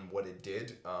film in what it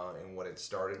did and what it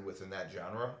started within that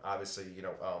genre. Obviously,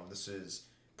 this is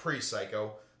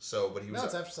pre-Psycho, but he was... No,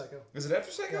 it's after Psycho. Is it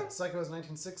after Psycho? Yeah, Psycho is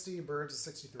 1960, Birds is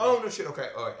 63. Oh, no shit, okay.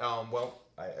 All right. Well,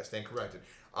 I stand corrected.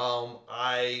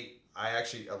 I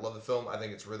love the film. I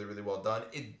think it's really, really well done.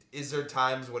 Is there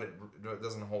times when it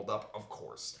doesn't hold up? Of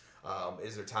course.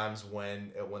 Is there times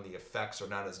when the effects are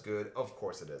not as good? Of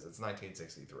course it is. It's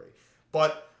 1963.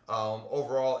 But...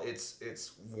 overall,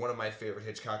 it's one of my favorite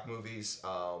Hitchcock movies.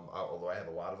 Although I have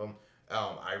a lot of them,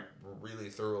 I really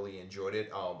thoroughly enjoyed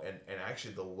it. And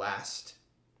actually, the last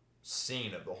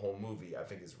scene of the whole movie, I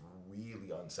think, is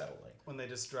really unsettling. When they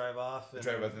just drive off. And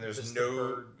there's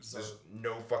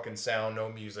no fucking sound, no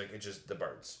music. It's just the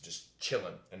birds just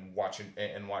chilling and watching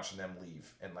them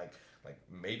leave. And like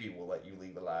maybe we'll let you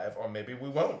leave alive, or maybe we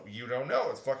won't. You don't know.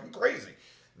 It's fucking crazy.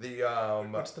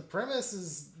 Which the premise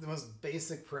is the most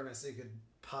basic premise you could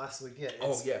possibly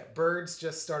get. Birds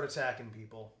just start attacking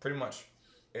people. Pretty much.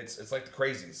 It's like the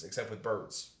Crazies, except with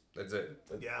birds. That's it.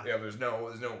 Yeah. There's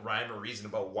no rhyme or reason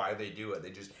about why they do it.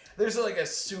 There's like a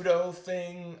pseudo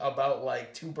thing about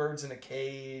like two birds in a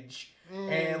cage,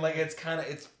 and like it's kind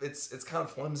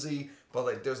of flimsy. But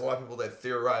like there's a lot of people that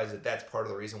theorize that that's part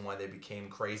of the reason why they became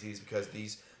crazies, because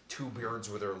these two birds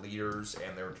were their leaders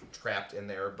and they're trapped in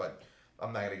there. But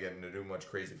I'm not gonna get into too much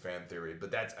crazy fan theory, but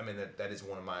that is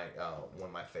one of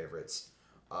my favorites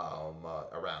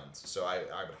around. So I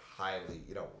would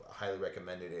highly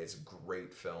recommend it. It's a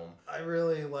great film. I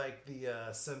really like the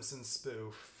Simpsons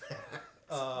spoof.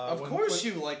 Of course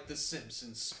you like the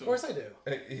Simpsons spoof. Of course I do.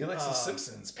 He likes the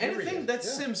Simpsons. Period. Anything that's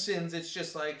Simpsons, it's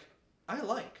just like I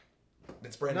like.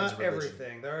 It's Brandon's religion. Not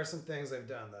everything. There are some things they've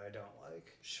done that I don't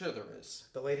like. Sure, there is.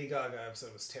 The Lady Gaga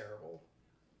episode was terrible.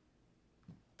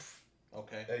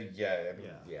 Okay. It's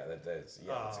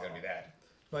gonna be that.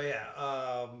 But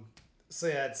yeah,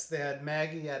 they had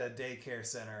Maggie at a daycare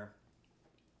center,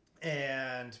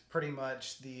 and pretty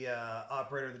much the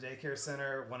operator of the daycare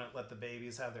center wouldn't let the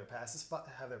babies have their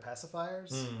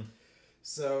pacifiers.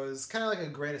 So it was kind of like a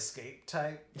Great Escape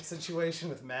type situation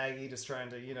with Maggie just trying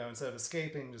to, instead of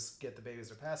escaping, just get the babies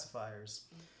their pacifiers.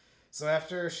 So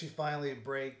after she finally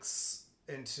breaks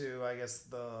into, I guess,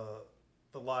 the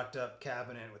locked up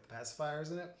cabinet with the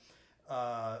pacifiers in it,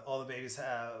 all the babies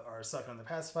are sucking on the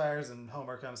pacifiers, and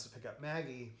Homer comes to pick up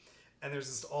Maggie, and there's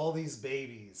just all these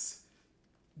babies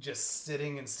just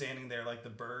sitting and standing there like the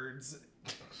birds,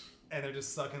 and they're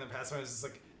just sucking the pacifiers. It's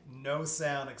like no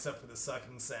sound except for the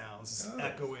sucking sounds just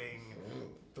echoing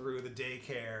through the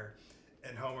daycare,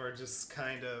 and Homer just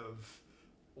kind of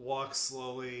walks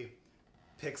slowly,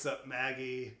 picks up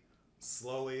Maggie,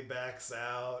 slowly backs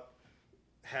out,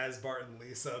 has Bart and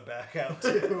Lisa back out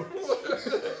too.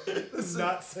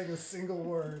 not saying a single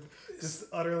word, just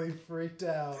utterly freaked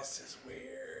out. This is weird.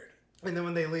 And then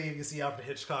when they leave, you see Alfred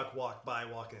Hitchcock walk by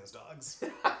walking his dogs.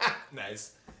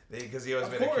 Nice. Because he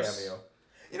always Of made course. a cameo.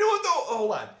 You know what though?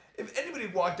 Hold on. If anybody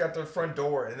walked out their front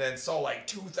door and then saw like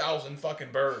 2,000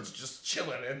 fucking birds just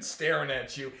chilling and staring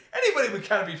at you, anybody would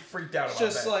kind of be freaked out It's about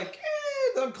just that. like,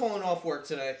 I'm calling off work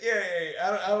today.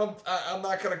 Yeah, I'm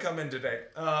not gonna come in today.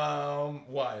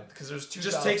 Why? Because there's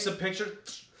 2,000. Just takes a picture.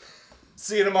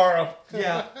 See you tomorrow.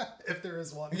 Yeah. If there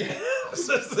is one. Yeah.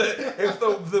 If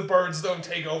the birds don't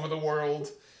take over the world,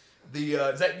 did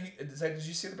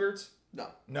you see the birds? No.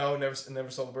 No, never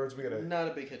saw the birds. We gotta. Not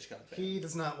a big Hitchcock fan. He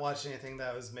does not watch anything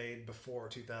that was made before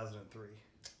 2003.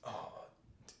 Oh,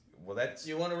 well, that's.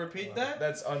 You want to repeat that?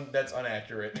 That's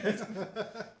inaccurate.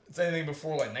 It's anything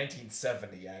before like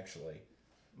 1970, actually.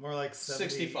 More like 70.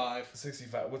 65.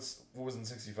 65. What was in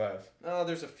 65? Oh,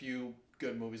 there's a few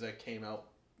good movies that came out.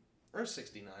 Or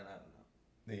 69, I don't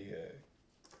know.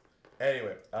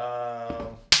 Anyway,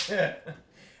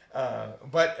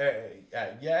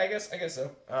 yeah, I guess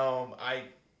so.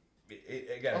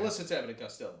 Again. Unless it's Abbott and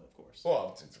Costello, of course.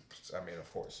 Well, I mean, of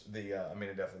course. I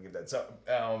definitely give that. So,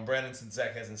 Brandon, since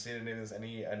Zach hasn't seen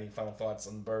any final thoughts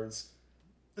on Birds?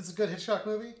 It's a good Hitchcock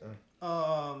movie.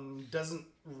 Doesn't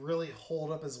really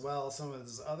hold up as well as some of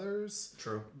his others.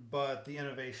 True. But the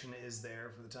innovation is there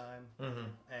for the time. Mm-hmm.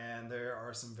 And there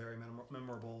are some very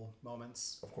memorable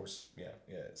moments. Of course, yeah,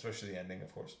 especially the ending,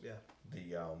 of course. Yeah.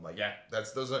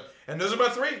 Those are my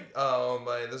three.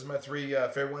 Those are my three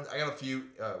favorite ones. I got a few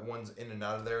ones in and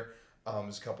out of there.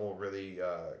 There's a couple of really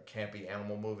campy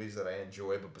animal movies that I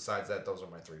enjoy, but besides that, those are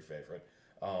my three favorite.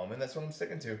 And that's what I'm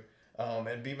sticking to.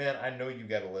 And B-Man, I know you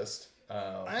got a list.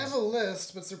 I have a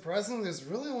list, but surprisingly, there's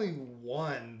really only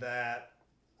one that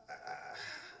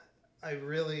I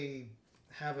really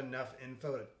have enough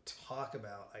info to talk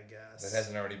about, I guess. That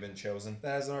hasn't already been chosen?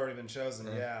 That hasn't already been chosen,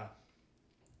 yeah.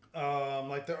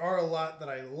 There are a lot that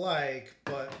I like,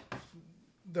 but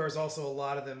there's also a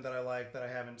lot of them that I like that I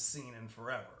haven't seen in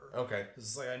forever. Okay.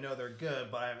 It's like I know they're good,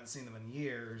 but I haven't seen them in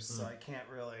years, so I can't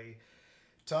really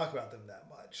talk about them that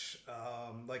much.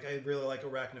 I really like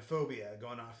Arachnophobia,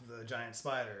 going off of the giant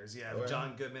spiders. Yeah,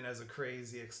 John Goodman as a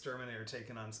crazy exterminator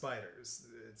taking on spiders.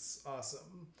 It's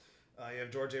awesome. You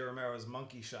have George A. Romero's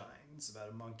Monkey Shines, about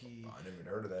a monkey. Oh, I never even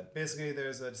heard of that. Basically,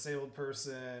 there's a disabled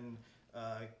person,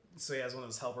 so he has one of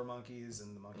those helper monkeys,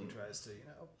 and the monkey tries to,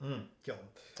 kill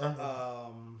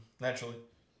him. Naturally.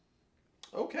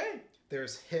 Okay.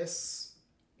 There's Hiss,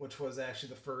 which was actually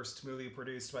the first movie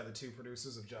produced by the two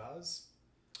producers of Jaws.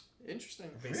 Interesting.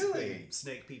 Basically, Really?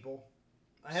 snake people.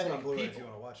 I have it on Snake Blu-ray if people. you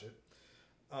want to watch it.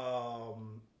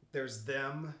 There's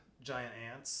Them, Giant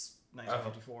Ants,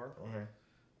 1954. Okay.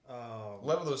 A A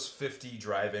lot of those 50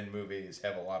 drive-in movies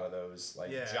have a lot of those,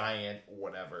 Yeah. giant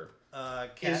whatever.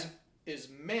 Cat Is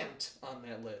Mant on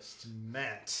that list?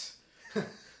 Mant.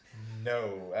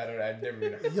 No, I've never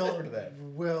even heard of that.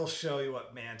 We'll show you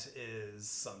what Mant is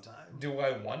sometime. Do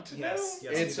I want to Yes,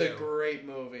 know? yes. It's you a do. great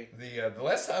movie. The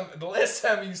last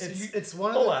time you see It's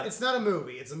one hold of on. it's not a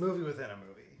movie. It's a movie within a movie.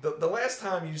 The last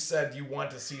time you said you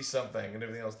want to see something and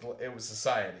everything else, it was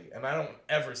Society, and I don't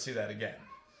ever see that again.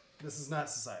 This is not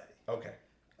Society. Okay.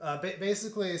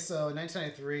 Basically, so in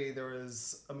 1993, there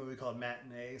was a movie called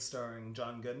Matinee starring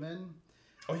John Goodman.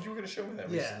 Oh, you were gonna show me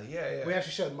that recently. Yeah. We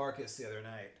actually showed Marcus the other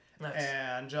night. Nice.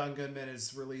 And John Goodman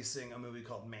is releasing a movie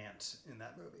called Mant in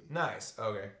that movie. Nice.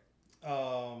 Okay.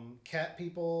 Cat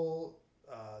People,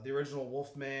 the original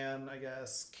Wolfman, I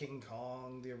guess. King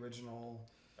Kong, the original.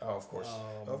 Oh, of course.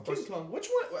 Of course. King Kong. Which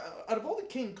one, out of all the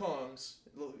King Kongs,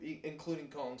 including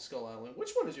Kong Skull Island,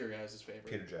 which one is your guys' favorite?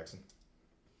 Peter Jackson.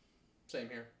 Same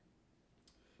here.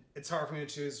 It's hard for me to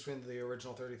choose between the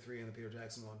original 33 and the Peter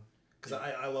Jackson one. Because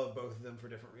I love both of them for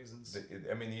different reasons.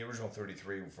 The original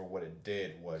 33 for what it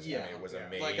did was, it was yeah.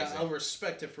 amazing. Like, I'll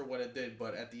respect it for what it did,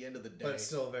 but at the end of the day... But it's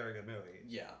still a very good movie.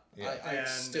 Yeah. Yeah. I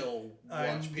still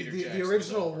watch Peter Jackson. The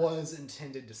original was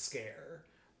intended to scare,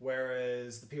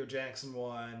 whereas the Peter Jackson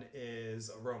one is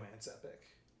a romance epic.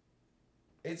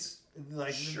 It's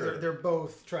Like, sure. they're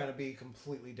both trying to be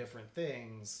completely different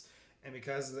things, and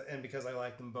because I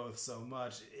like them both so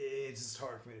much, it's just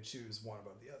hard for me to choose one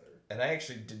above the other. And I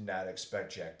actually did not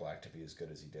expect Jack Black to be as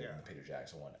good as he did in the Peter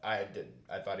Jackson one. I didn't.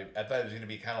 I thought it was going to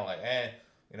be kind of like,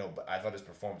 but I thought his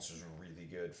performance was really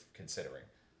good considering.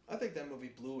 I think that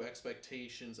movie blew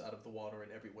expectations out of the water in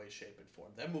every way, shape, and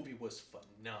form. That movie was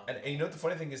phenomenal. And you know what the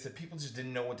funny thing is that people just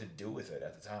didn't know what to do with it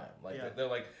at the time. Like they're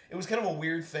like, it was kind of a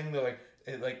weird thing. They're like,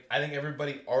 I think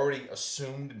everybody already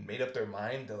assumed and made up their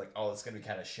mind. They're like, oh, it's gonna be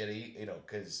kind of shitty,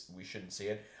 because we shouldn't see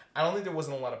it. I don't think there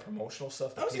wasn't a lot of promotional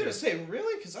stuff. That I was gonna say,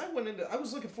 really, because I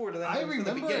was looking forward to that I movie from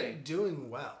the remember beginning. it doing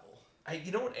well.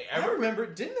 You know what? I remember,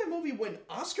 didn't that movie win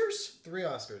Oscars? 3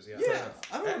 Oscars, yeah. Yeah,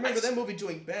 I don't remember that movie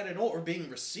doing bad at all or being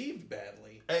received badly.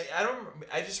 I don't.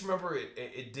 I just remember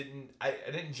it didn't. I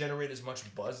didn't generate as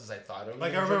much buzz as I thought it was.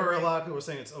 Like I remember a lot of people were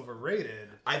saying it's overrated.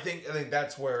 I think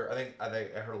that's where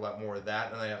I heard a lot more of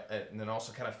that, and then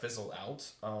also kind of fizzled out.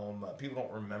 People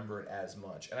don't remember it as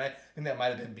much, and I think that might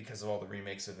have been because of all the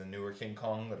remakes of the newer King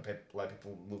Kong that a lot of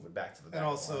people move it back to the back. And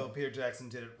also, Peter Jackson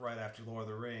did it right after Lord of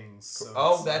the Rings.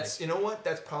 So that's you know what?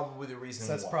 That's probably the reason.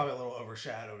 So that's why. probably a little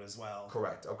overshadowed as well.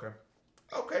 Correct.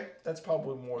 Okay, that's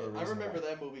probably more the reason. I remember why.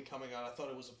 that movie coming out. I thought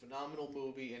it was a phenomenal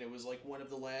movie, and it was like one of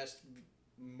the last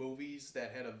movies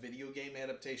that had a video game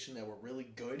adaptation that were really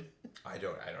good. I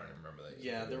don't remember that.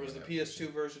 Yeah, there was the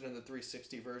PS2 version and the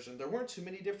 360 version. There weren't too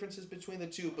many differences between the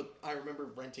two, but I remember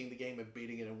renting the game and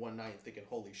beating it in one night and thinking,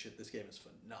 holy shit, this game is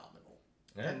phenomenal.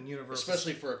 Yeah. And Universal,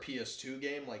 especially for a PS2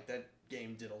 game, like that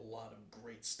game did a lot of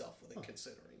great stuff with it,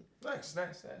 considering. Nice.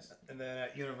 And then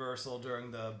at Universal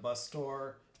during the bus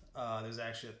tour, there's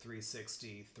actually a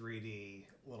 360 3D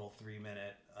little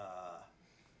 3-minute,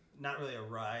 not really a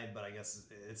ride, but I guess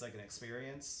it's like an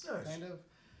experience, kind of.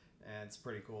 And it's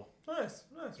pretty cool. Nice.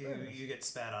 You get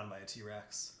spat on by a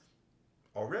T-Rex.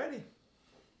 Already.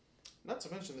 Not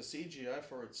to mention the CGI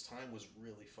for its time was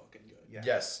really fucking good. Yeah.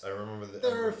 Yes, I remember that.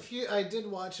 There are a few. I did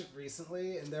watch it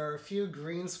recently, and there are a few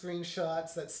green screen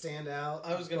shots that stand out.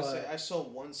 I was gonna say I saw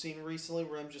one scene recently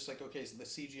where I'm just like, okay, so the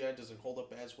CGI doesn't hold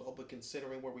up as well, but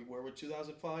considering where we were with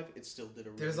 2005, it still did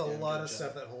a really there's a damn lot good of job.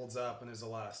 stuff that holds up, and there's a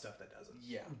lot of stuff that doesn't.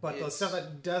 Yeah, But the stuff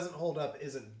that doesn't hold up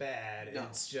isn't bad. No.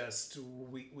 It's just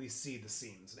we see the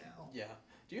scenes now. Yeah.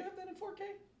 Do you have that in 4K?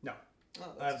 No. Oh,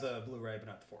 I have the Blu-ray, but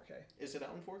not the 4K. Is it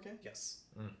out in 4K? Yes.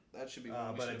 That should be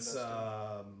one we but should it's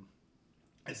invest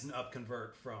it's an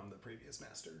upconvert from the previous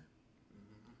master.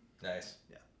 Nice.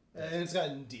 Yeah, and it's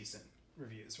gotten decent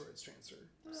reviews for its transfer.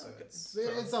 So okay.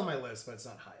 it's on my list, but it's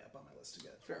not high up on my list to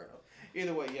get. in. Fair enough.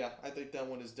 Either way, yeah, I think that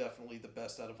one is definitely the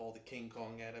best out of all the King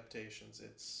Kong adaptations.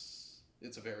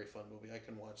 It's a very fun movie. I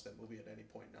can watch that movie at any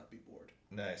point and not be bored.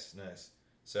 Nice.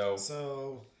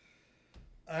 So,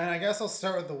 and I guess I'll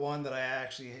start with the one that I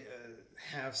actually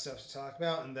have stuff to talk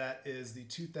about, and that is the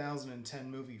 2010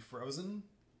 movie Frozen.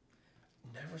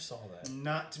 never saw that.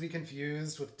 Not to be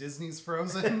confused with Disney's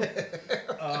Frozen.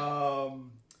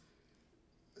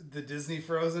 The Disney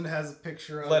Frozen has a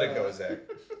picture of... Let it go, Zach.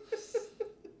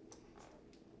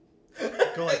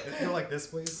 Go like this,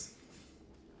 please.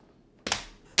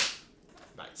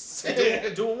 Nice. Do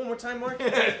it one more time, Mark.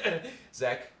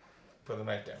 Zach, put the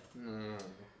knife down.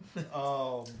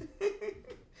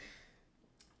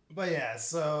 But yeah,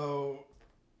 so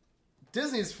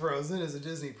Disney's Frozen is a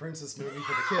Disney princess movie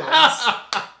for the kids,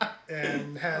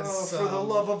 and has for the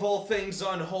love of all things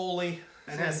unholy,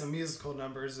 and has some musical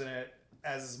numbers in it,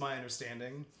 as is my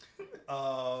understanding.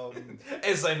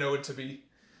 As I know it to be.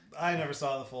 I never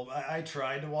saw the full. I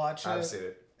tried to watch it. I've seen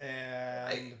it.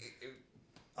 And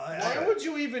why would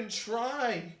you even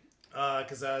try?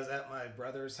 Because I was at my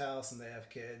brother's house and they have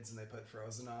kids and they put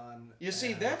Frozen on. You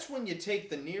see, that's when you take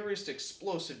the nearest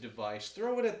explosive device,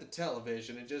 throw it at the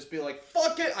television, and just be like,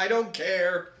 fuck it, I don't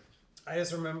care. I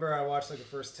just remember I watched like the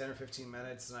first 10 or 15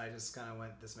 minutes and I just kind of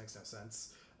went, this makes no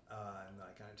sense. And then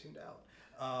I kind of tuned out.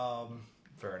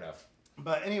 Fair enough.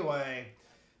 But anyway,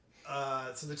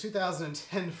 so the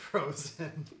 2010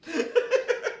 Frozen.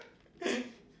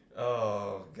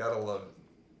 Oh, gotta love it.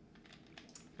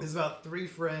 It's about 3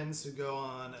 friends who go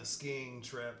on a skiing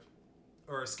trip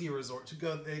or a ski resort.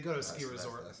 They go to a ski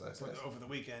resort over the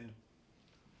weekend.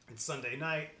 It's Sunday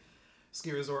night.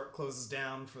 Ski resort closes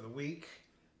down for the week,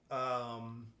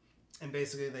 and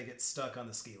basically they get stuck on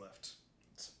the ski lift.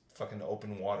 It's fucking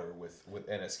open water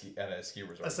and a ski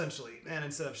resort. Essentially, and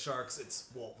instead of sharks, it's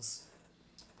wolves.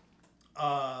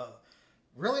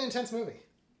 Really intense movie.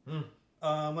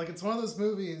 Like it's one of those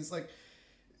movies like.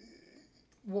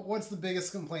 What's the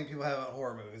biggest complaint people have about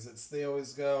horror movies? They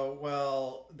always go,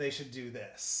 well, they should do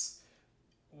this.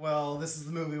 Well, this is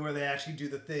the movie where they actually do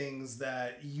the things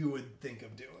that you would think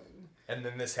of doing. And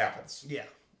then this happens. Yeah.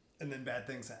 And then bad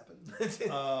things happen.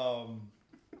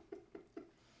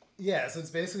 Yeah, so it's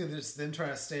basically just them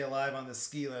trying to stay alive on the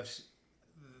ski lift.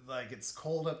 Like, it's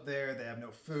cold up there. They have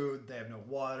no food. They have no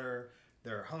water.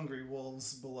 There are hungry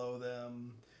wolves below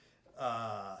them.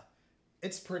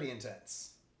 It's pretty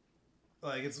intense.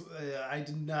 Like, I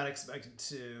did not expect it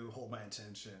to hold my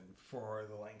attention for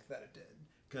the length that it did.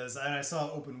 Because I saw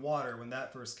Open Water when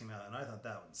that first came out, and I thought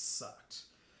that one sucked.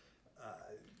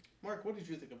 Mark, what did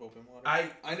you think of Open Water?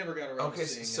 I never got around to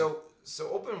seeing it. So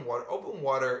Open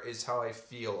Water is how I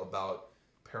feel about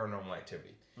Paranormal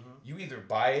Activity. You either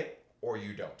buy it or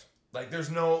you don't. Like,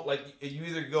 there's no, like, you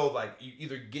either go, like, you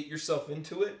either get yourself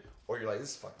into it or you're like, this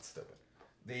is fucking stupid.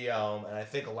 And I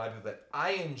think a lot of people that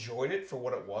I enjoyed it for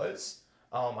what it was.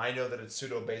 I know that it's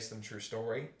pseudo based on true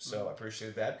story, so I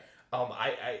appreciate that.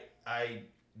 I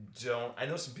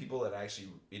know some people that actually,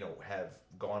 have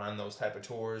gone on those type of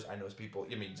tours. I know some people,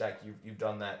 Zach, you've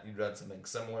done that. You've done something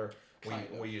similar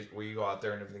where you go out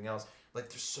there and everything else. Like,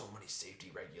 there's so many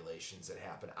safety regulations that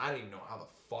happen. I don't even know how the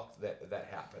fuck that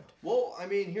happened. Well, I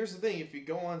mean, here's the thing. If you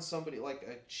go on somebody like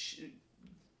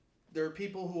there are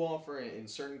people who offer in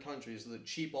certain countries the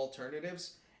cheap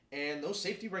alternatives, and those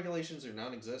safety regulations are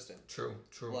non-existent. True.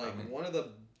 Like, one of the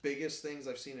biggest things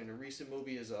I've seen in a recent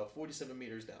movie is 47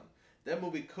 Meters Down. That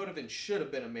movie could have and should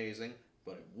have been amazing,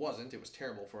 but it wasn't. It was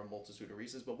terrible for a multitude of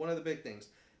reasons. But one of the big things,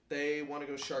 they want to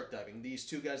go shark diving. These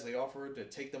two guys, they offer to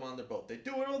take them on their boat. They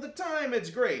do it all the time. It's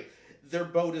great. Their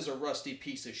boat is a rusty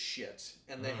piece of shit.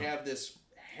 And they have this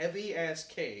heavy-ass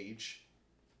cage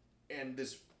and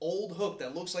this old hook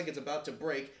that looks like it's about to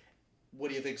break. What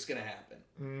do you think's going to happen?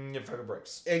 It fucking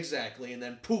breaks. Exactly. And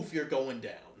then poof, you're going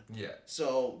down. Yeah.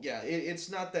 So, yeah, it's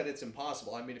not that it's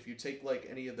impossible. I mean, if you take, like,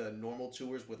 any of the normal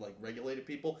tours with, like, regulated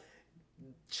people,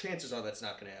 chances are that's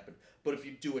not going to happen. But if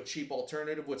you do a cheap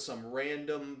alternative with some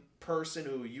random person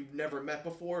who you've never met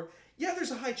before, yeah,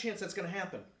 there's a high chance that's going to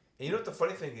happen. And you know what the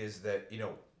funny thing is that,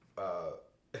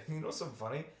 something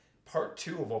funny? Part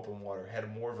 2 of Open Water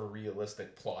had more of a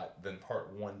realistic plot than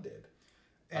Part 1 did.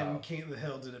 And King of the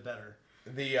Hill did it better.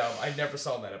 I never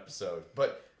saw that episode,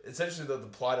 but essentially the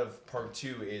plot of Part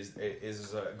 2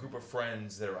 is a group of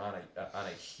friends that are on a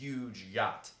huge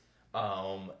yacht,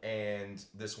 and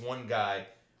this one guy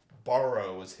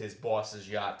borrows his boss's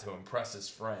yacht to impress his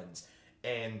friends,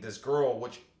 and this girl,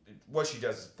 what she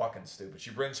does is fucking stupid. She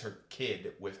brings her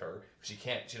kid with her. She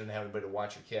doesn't have anybody to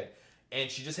watch her kid, and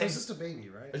she just hangs. It's just a baby,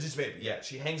 right? It's just a baby. Yeah,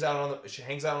 she hangs out on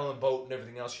the boat and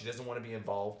everything else. She doesn't want to be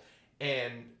involved,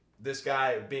 and this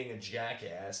guy, being a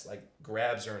jackass, like,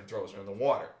 grabs her and throws her in the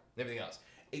water and everything else.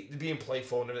 Being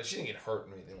playful and everything. She didn't get hurt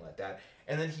or anything like that.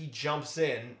 And then he jumps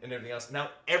in and everything else.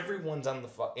 Now everyone's in the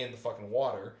fucking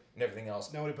water and everything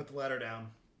else. Nobody put the ladder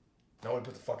down. Nobody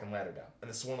put the fucking ladder down.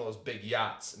 And this is one of those big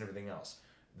yachts and everything else.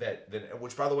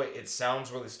 Which, by the way, it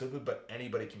sounds really stupid, but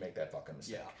anybody can make that fucking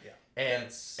mistake. Yeah. And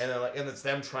it's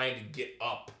them trying to get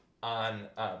up on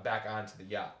back onto the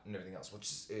yacht and everything else.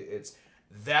 Which it's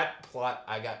that plot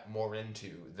I got more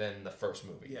into than the first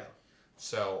movie. Yeah.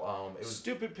 So it was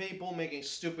stupid people making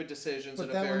stupid decisions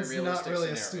but in a very realistic not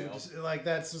really scenario. a stupid. Like,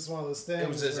 that's just one of those things. It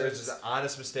was just an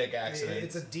honest mistake accident.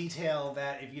 It's a detail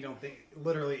that if you don't think,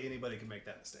 literally anybody can make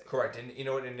that mistake. Correct, and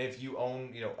and if you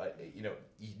own, you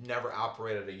never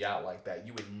operated a yacht like that,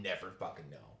 you would never fucking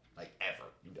know, like, ever.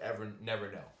 You'd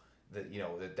never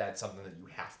know that that's something that you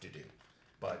have to do.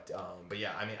 But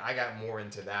yeah, I mean, I got more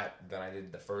into that than I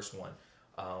did the first one.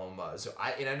 So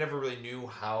I never really knew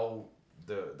how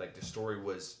the story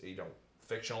was,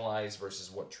 fictionalized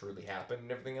versus what truly happened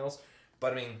and everything else.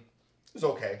 But I mean, it was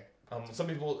okay. Some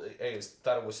people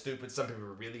thought it was stupid. Some people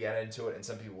really got into it, and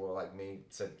some people were like me,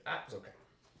 said, it was okay.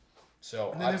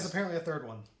 So and then there's apparently a third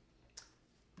one.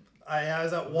 I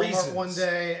was at Walmart one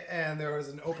day, and there was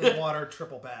an Open Water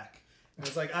triple pack. And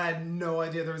it's like, I had no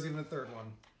idea there was even a third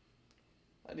one.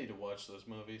 I need to watch those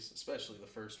movies, especially the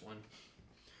first one.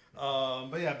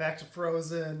 But yeah, back to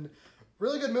Frozen.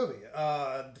 Really good movie.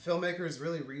 The filmmakers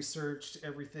really researched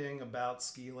everything about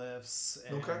ski lifts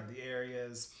and the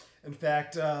areas. In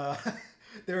fact,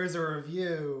 there is a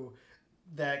review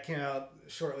that came out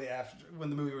shortly after when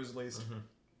the movie was released.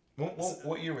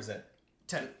 What year was that?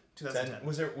 2010.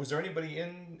 Was there anybody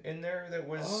in there that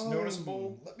was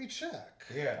noticeable? Let me check.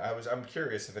 Yeah, I'm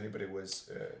curious if anybody was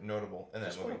notable in that I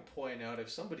just movie. want to point out, if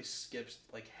somebody skips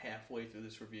like halfway through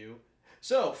this review.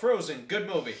 So, Frozen, good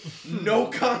movie. No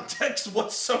context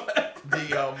whatsoever.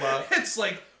 It's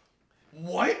like,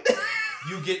 what?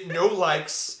 You get no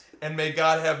likes, and may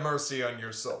God have mercy on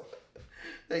your soul.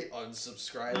 They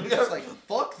unsubscribe. It's like,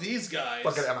 fuck these guys.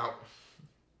 Fuck it, I'm out.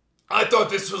 I thought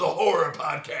this was a horror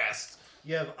podcast.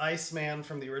 You have Iceman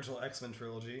from the original X-Men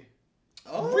trilogy.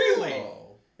 Oh. Really?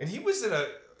 And he was in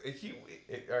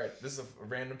alright, this is a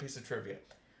random piece of trivia.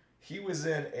 He was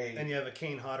in a... And you have a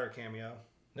Kane Hodder cameo.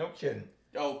 No kidding.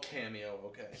 Oh, cameo,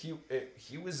 okay.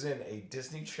 He was in a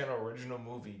Disney Channel original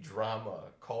movie drama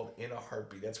called In a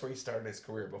Heartbeat. That's where he started his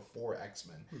career before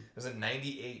X-Men. It was in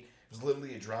 '98. It was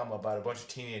literally a drama about a bunch of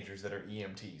teenagers that are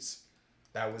EMTs.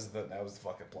 That was the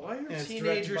fucking plot. Why are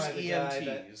teenagers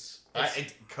EMTs?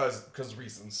 Because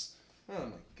reasons. Oh my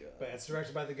god. But it's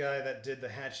directed by the guy that did the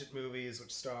Hatchet movies,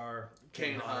 which star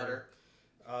Kane Hodder.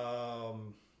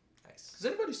 Nice. Has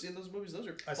anybody seen those movies? Those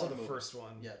are I saw fun the movies. first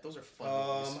one. Yeah, those are fun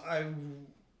movies.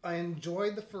 I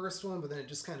enjoyed the first one, but then it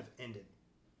just kind of ended.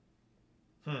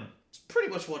 It's pretty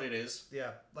much what it is.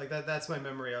 Yeah, like that's my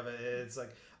memory of it. It's like,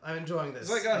 I'm enjoying this.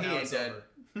 It's like, oh, he now ain't it's dead. over.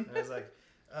 And I was like,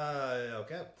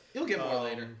 okay. You'll get more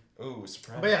later. Ooh,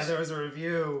 surprise. But yeah, there was a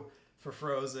review for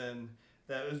Frozen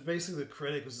that was basically the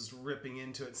critic was just ripping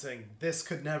into it, saying this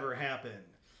could never happen,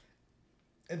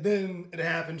 and then it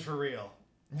happened for real.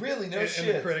 Really? No and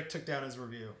shit. the critic took down his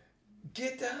review.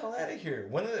 Get the hell out of here.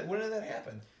 When did that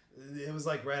happen? It was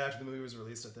like right after the movie was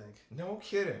released, I think. No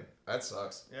kidding. That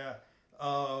sucks. Yeah.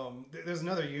 There's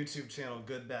another YouTube channel,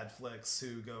 Good Bad Flicks,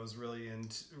 who goes really in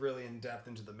depth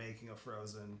into the making of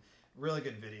Frozen. Really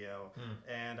good video,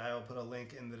 and I will put a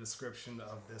link in the description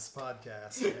of this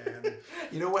podcast. And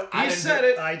You know what? He said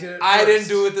it. I did it. I didn't first.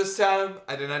 do it this time.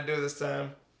 I did not do it this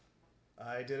time.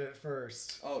 I did it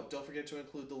first. Oh, don't forget to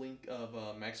include the link of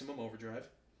Maximum Overdrive.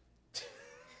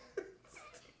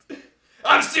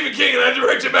 I'm Stephen King and I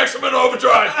directed Maximum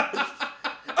Overdrive.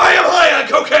 I am high on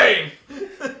cocaine.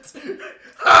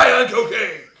 High on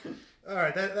cocaine. All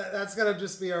right, that's gonna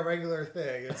just be our regular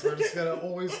thing. We're just gonna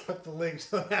always put the link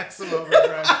to the Maximum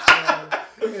Overdrive channel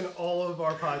in all of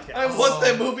our podcasts. I want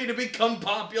that movie to become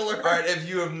popular. All right, if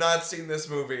you have not seen this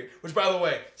movie, which by the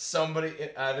way, somebody,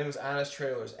 I think it was Honest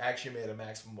Trailers, actually made a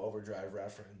Maximum Overdrive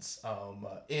reference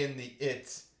in the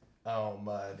It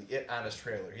Honest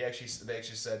trailer. They actually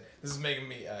said this is making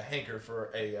me hanker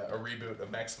for a reboot of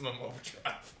Maximum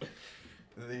Overdrive.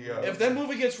 If that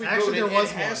movie gets rebooted, Actually, there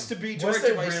was it has one. to be Was directed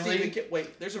there by really? Stephen King.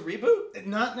 Wait, there's a reboot?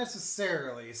 Not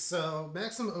necessarily. So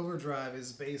Maximum Overdrive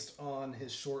is based on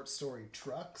his short story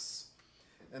Trucks.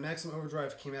 And Maximum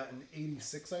Overdrive came out in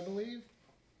 '86, I believe.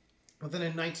 But then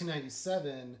in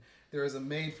 1997, there was a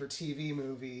made-for-TV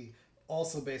movie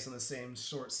also based on the same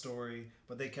short story,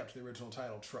 but they kept the original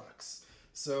title Trucks.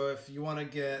 So if you want to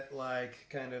get like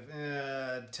kind of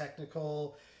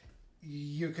technical,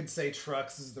 you could say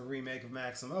Trucks is the remake of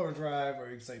Maximum Overdrive, or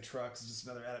you could say Trucks is just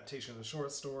another adaptation of the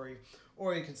short story,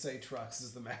 or you could say Trucks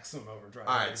is the Maximum Overdrive.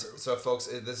 All right, so folks,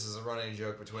 this is a running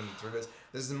joke between the three of us.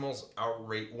 This is the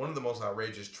one of the most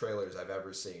outrageous trailers I've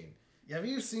ever seen. Have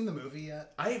you seen the movie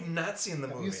yet? I have not seen the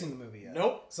movie. Have you seen the movie yet?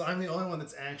 Nope. So I'm the only one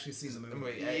that's actually seen the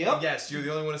movie. Yep. Yes, you're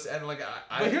the only one that's and But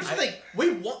here's the thing: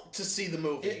 we want to see the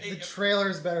movie. The trailer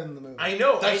is better than the movie. I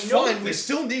know. That's I know fine. We this.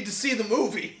 still need to see the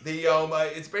movie.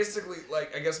 It's basically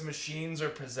like I guess machines are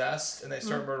possessed and they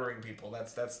start murdering people.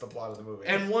 That's the plot of the movie.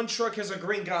 And one truck has a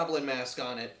Green Goblin mask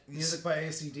on it. Music by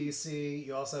AC/DC.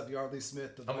 You also have Yardley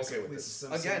Smith, the I'm voice okay of with Lisa this.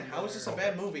 Simpson. Again, how is this a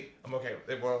bad movie? I'm okay with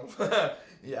it. Well,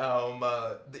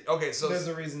 yeah. Okay, so There's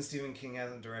a reason Stephen King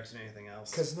hasn't directed anything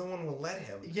else. because no one will let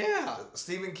him. Yeah.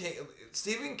 Stephen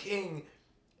King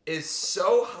is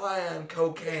so high on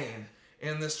cocaine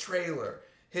in this trailer.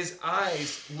 His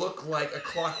eyes look like a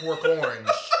Clockwork Orange.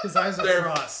 His eyes are They're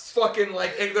crossed. fucking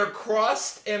like, and they're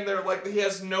crossed, and they're like, he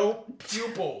has no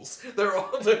pupils. They're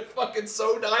fucking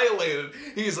so dilated.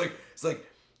 It's like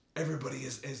everybody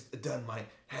hasn't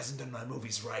done my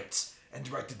movies right and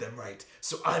directed them right,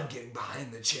 so I'm getting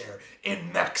behind the chair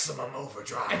in Maximum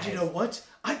Overdrive. And you know what?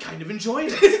 I kind of enjoyed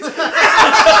it. And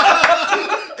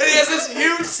he has this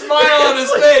huge smile on his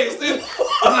face, dude.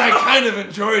 And I kind of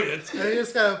enjoyed it. And he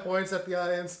just kind of points at the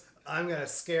audience. I'm gonna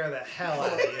scare the hell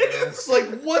out of you. It's like,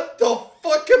 what the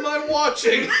fuck am I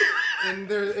watching? And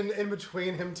there, in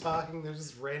between him talking, there's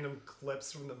just random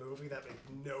clips from the movie that make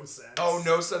no sense. Oh,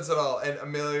 no sense at all. And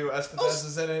Emilio Estevez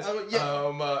is in it.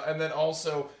 yeah. And then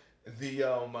also the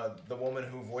woman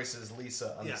who voices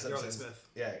Lisa on The Yardley Simpsons. Smith.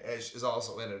 Yeah, is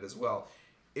also in it as well.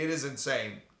 It is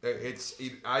insane.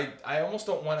 I almost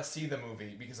don't want to see the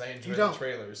movie because I enjoy the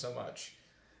trailer so much.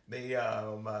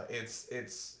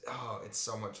 It's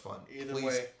so much fun. Either Please,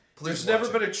 way, please there's never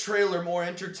watch been it. a trailer more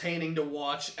entertaining to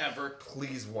watch ever.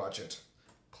 Please watch it.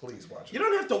 Please watch it. You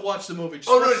don't have to watch the movie. Just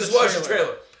Just watch the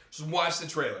trailer. Just watch the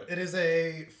trailer. It is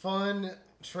a fun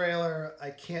trailer. I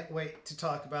can't wait to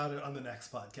talk about it on the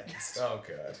next podcast. Oh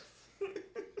god.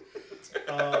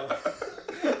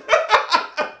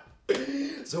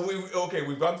 So we've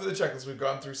gone through the checklist. We've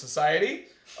gone through Society.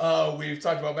 We've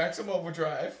talked about Maximum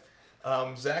Overdrive.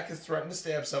 Zach has threatened to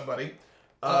stab somebody.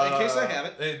 In case I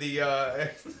haven't.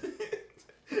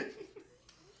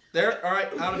 There. All right.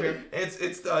 Out of here.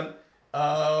 It's done.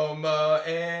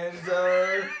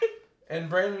 And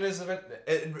Brandon is the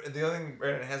only thing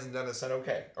Brandon hasn't done is said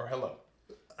okay or hello.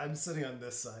 I'm sitting on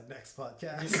this side. Next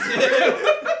podcast.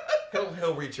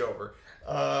 He'll reach over.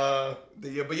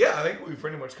 But yeah, I think we've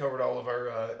pretty much covered all of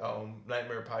our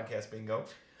Nightmare Podcast bingo.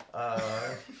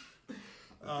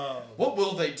 What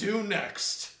will they do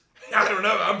next? I don't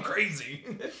know. I'm crazy.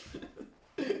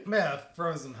 Yeah,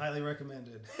 Frozen, highly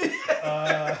recommended.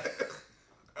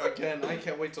 Again, I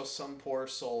can't wait till some poor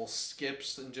soul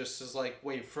skips and just is like,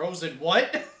 wait, Frozen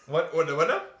what? What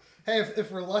up? Hey,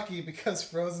 if we're lucky, because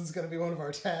Frozen's going to be one of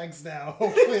our tags now,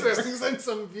 hopefully it's losing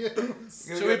some views.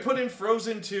 Should we put in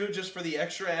Frozen 2 just for the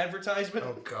extra advertisement?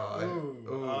 Oh, God.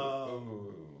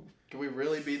 Ooh. Can we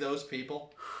really be those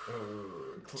people?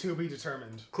 To be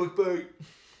determined. Clickbait.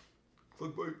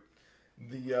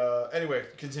 Anyway,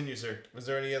 continue, sir. Was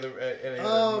there any other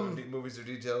movies or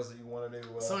details that you wanted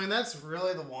to? So, I mean, that's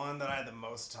really the one that I had the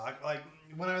most talk. Like,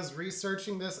 when I was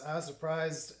researching this, I was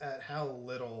surprised at how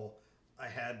little I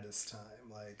had this time.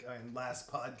 Like, I mean,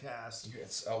 last podcast,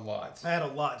 It's a lot. I had a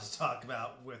lot to talk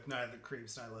about with Night of the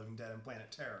Creeps, Night of the Living Dead, and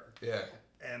Planet Terror. Yeah.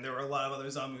 And there were a lot of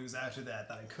other zombie movies after that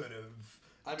I could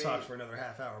have talked for another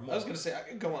half hour more. I was going to say, I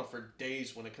could go on for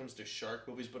days when it comes to shark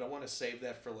movies, but I want to save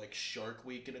that for, like, Shark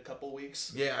Week in a couple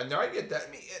weeks. Yeah, no, I get that.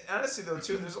 I mean, honestly, though,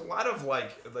 too, there's a lot of,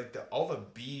 all the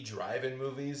B drive-in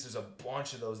movies. There's a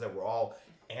bunch of those that were all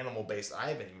animal-based I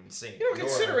haven't even seen. You know,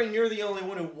 considering you're the only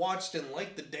one who watched and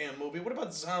liked the damn movie, what about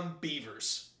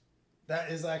Zombievers?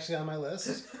 That is actually on my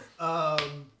list.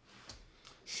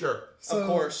 Sure. So of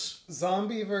course.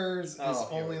 Zombievers is Oh,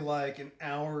 only like an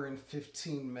hour and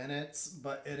 15 minutes,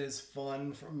 but it is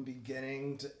fun from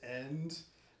beginning to end.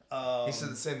 He said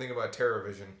the same thing about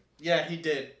TerrorVision. Yeah, he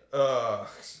did.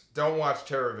 Don't watch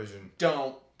TerrorVision.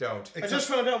 Don't. Don't. I just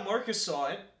found out Marcus saw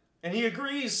it, and he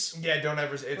agrees. Yeah, don't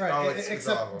ever. It's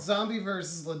Except awful. Zombievers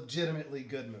is a legitimately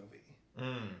good movie.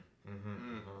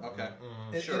 Okay.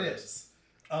 It Sure is.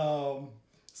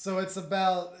 So it's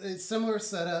about a similar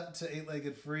setup to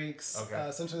Eight-Legged Freaks. Okay.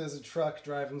 Essentially, there's a truck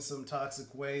driving some toxic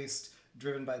waste,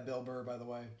 driven by Bill Burr, by the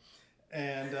way.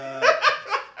 And, Damn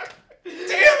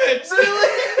it!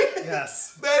 Really?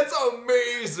 yes. That's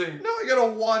amazing. Now I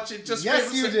gotta watch it just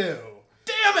Yes, you do.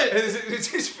 Damn it!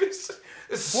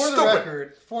 It's For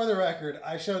the record,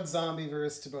 I showed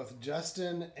Zombieverse to both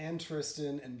Justin and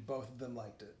Tristan, and both of them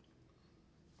liked it.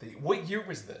 What year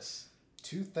was this?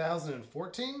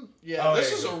 2014? Yeah,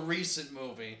 this is a recent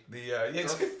movie.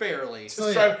 It's fairly.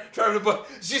 So, driving the bus.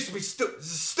 It used to be stupid. This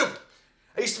is stupid.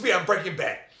 I used to be on Breaking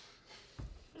Bad.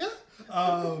 Yeah.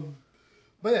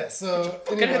 But yeah, so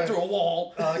Fucking head through a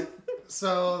wall.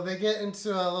 So they get into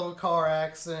a little car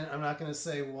accident. I'm not going to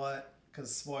say what,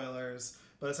 because spoilers.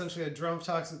 But essentially, a drum of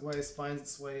toxic waste finds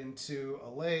its way into a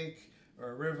lake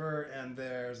or a river, and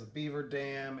there's a beaver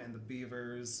dam, and the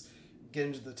beavers get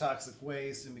into the toxic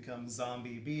waste and become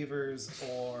zombie beavers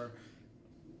or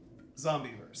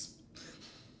zombievers.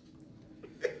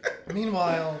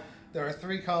 Meanwhile, there are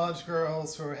 3 college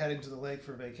girls who are heading to the lake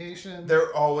for vacation.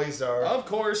 There always are. Of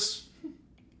course.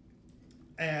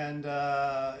 And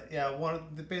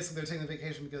basically they're taking the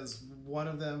vacation because one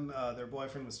of them, their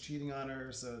boyfriend was cheating on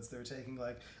her, so they're taking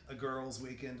like a girls'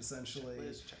 weekend essentially.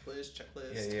 Checklist.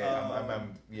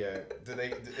 Yeah.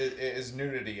 Is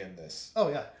nudity in this? Oh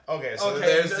yeah. Okay, so Okay,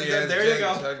 there's there you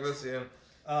go. Checklist, yeah.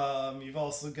 You've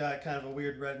also got kind of a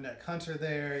weird redneck hunter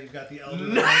there. You've got the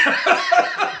elderly.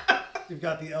 You've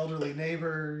got the elderly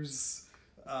neighbors.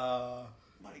 My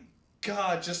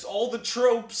God, just all the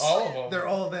tropes. All of them. They're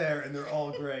all there and they're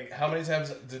all great. How many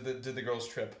times did the girls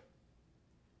trip?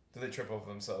 Did they trip over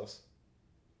themselves?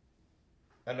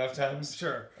 Enough times?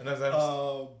 Sure. Enough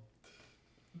times?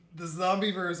 The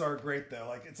Zombievers are great though.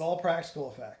 Like, it's all practical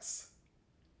effects.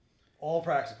 All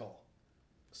practical.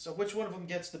 So which one of them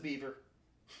gets the beaver?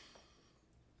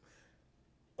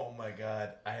 Oh my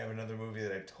God! I have another movie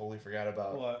that I totally forgot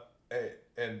about. What?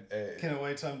 Can it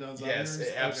wait till I'm done Zombievers? Yes,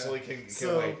 it absolutely Okay.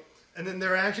 can wait. And then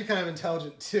they're actually kind of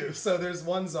intelligent too. So there's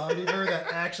one Zombiever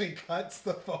that actually cuts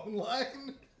the phone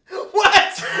line.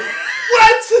 What?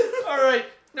 What? All right.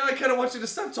 Now I kind of want you to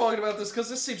stop talking about this because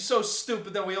this seems so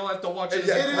stupid that we all have to watch it.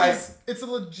 It's a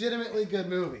legitimately good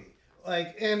movie.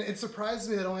 Like, and it surprised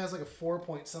me that it only has like a 4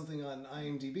 point something on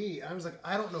IMDb. I was like,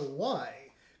 I don't know why.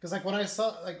 Because like when I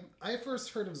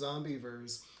first heard of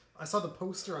Zombievers, I saw the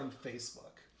poster on Facebook.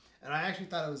 And I actually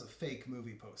thought it was a fake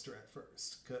movie poster at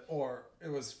first. Or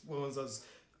it was one of those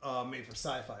made for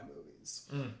sci-fi movies.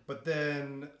 But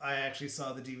then I actually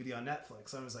saw the DVD on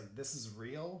Netflix. I was like, this is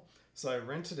real? So I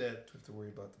rented it. Do you have to worry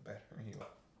about the battery?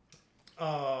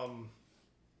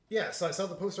 So I saw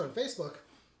the poster on Facebook.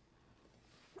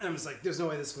 And I was like, there's no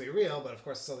way this can be real. But of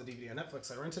course I saw the DVD on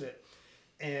Netflix. I rented it.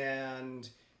 And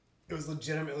it was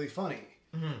legitimately funny.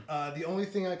 The only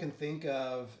thing I can think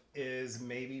of is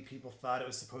maybe people thought it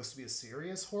was supposed to be a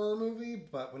serious horror movie,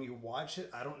 but when you watch it,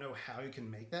 I don't know how you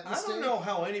can make that mistake. I don't know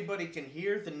how anybody can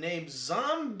hear the name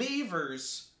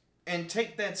Zombievers and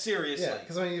take that seriously. Yeah,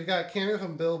 because I mean, you've got cameo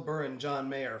from Bill Burr and John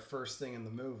Mayer first thing in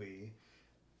the movie.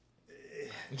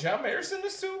 John Mayer's in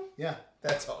this too? Yeah.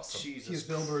 That's awesome. Jesus. He's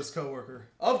Bill Burr's coworker.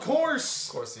 Of course.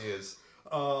 Of course he is.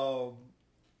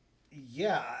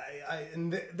 Yeah,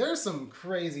 and there's some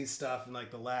crazy stuff in like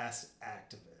the last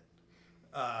act of it.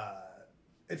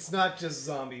 It's not just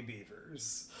zombie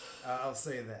beavers. I'll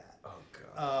say that. Oh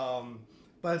god.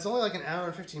 But it's only like an hour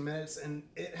and 15 minutes, and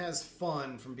it has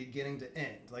fun from beginning to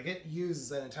end. Like it uses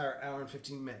that entire hour and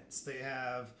 15 minutes. They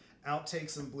have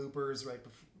outtakes and bloopers right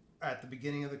at the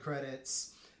beginning of the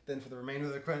credits. Then for the remainder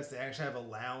of the credits, they actually have a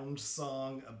lounge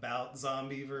song about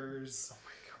zombievers.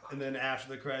 And then after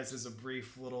the credits, there's a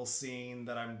brief little scene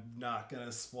that I'm not going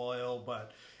to spoil.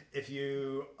 But if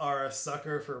you are a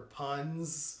sucker for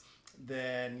puns,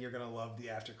 then you're going to love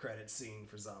the after credits scene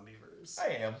for Zombievers.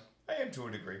 I am to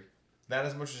a degree. Not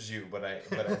as much as you, but I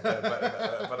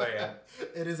am.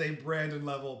 It is a Brandon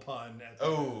level pun.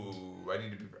 I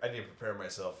need to prepare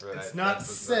myself for that. It's not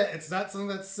said. It's not something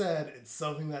that's said. It's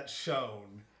something that's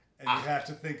shown, and you have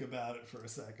to think about it for a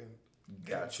second.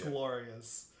 Gotcha. It's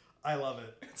glorious. I love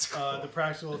it. It's cool. The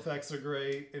practical effects are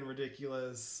great and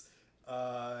ridiculous.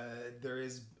 There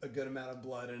is a good amount of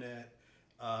blood in it.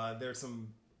 There's some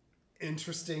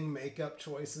interesting makeup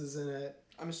choices in it.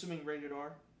 I'm assuming rated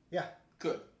R? Yeah.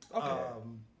 Good. Okay.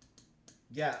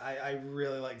 Yeah, I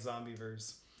really like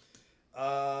Zombievers.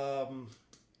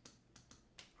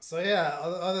 So yeah,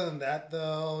 other than that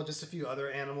though, just a few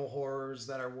other animal horrors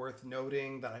that are worth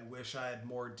noting that I wish I had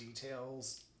more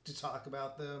details to talk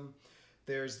about them.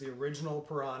 There's the original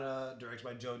Piranha, directed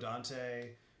by Joe Dante,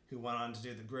 who went on to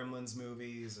do the Gremlins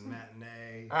movies and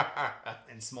Matinee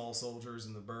and Small Soldiers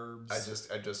and The Burbs.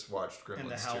 I just watched Gremlins and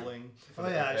The 2. Howling. Oh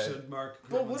yeah, I should mark.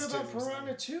 But Gremlins what about 2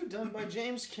 Piranha 2, done by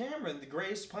James Cameron, the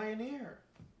greatest pioneer?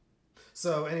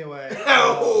 So anyway,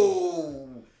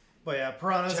 but yeah,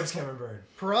 Piranha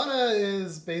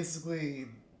is basically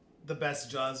the best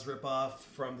Jaws ripoff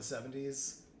from the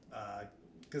 70s.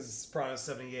 Because Piranha's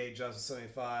 78, Jaws was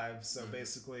 75, so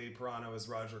basically Piranha was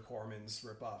Roger Corman's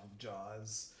ripoff of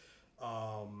Jaws.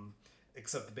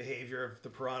 Except the behavior of the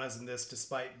piranhas in this,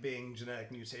 despite being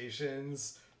genetic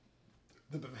mutations,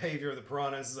 the behavior of the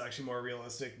piranhas is actually more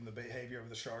realistic than the behavior of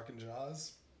the shark in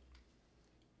Jaws.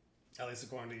 At least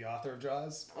according to the author of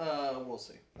Jaws. We'll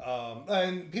see.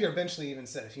 And Peter Benchley even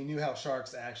said if he knew how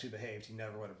sharks actually behaved, he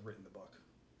never would have written the book.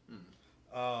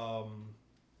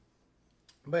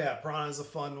 But yeah, Piranha's a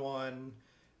fun one.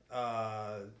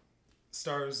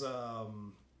 Stars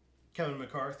Kevin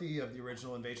McCarthy of the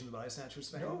original Invasion of the Body Snatchers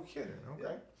fame. No kidding.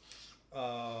 Okay.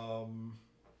 Yeah.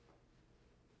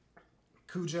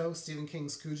 Cujo, Stephen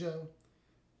King's Cujo.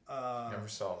 Never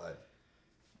saw that.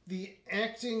 The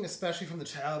acting, especially from the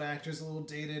child actors, is a little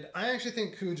dated. I actually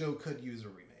think Cujo could use a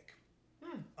remake.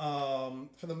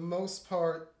 For the most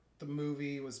part, the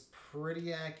movie was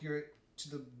pretty accurate to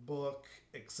the book,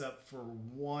 except for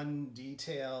one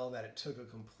detail that it took a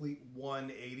complete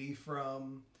 180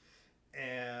 from.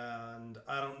 And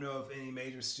I don't know if any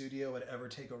major studio would ever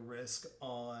take a risk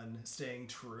on staying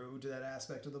true to that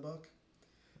aspect of the book.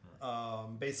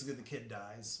 Basically, the kid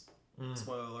dies.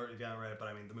 Spoiler alert if you haven't read it, but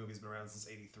I mean, the movie's been around since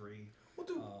 '83. Well,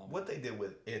 dude, what they did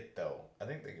with it, though, I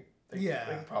think they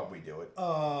could probably do it.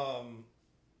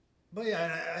 But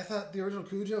yeah, I thought the original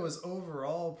Cujo was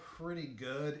overall pretty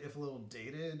good, if a little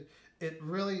dated. It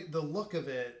really, the look of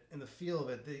it and the feel of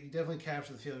it, you definitely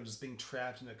capture the feeling of just being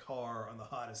trapped in a car on the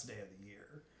hottest day of the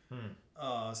year.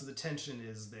 So the tension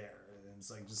is there. And it's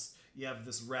like just, you have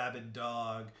this rabid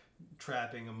dog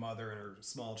trapping a mother and her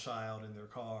small child in their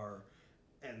car,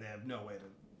 and they have no way to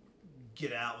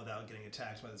get out without getting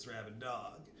attacked by this rabid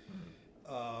dog.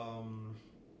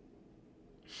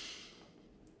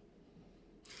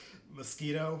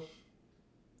 Mosquito.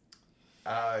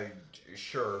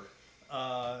 Sure.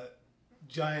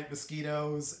 Giant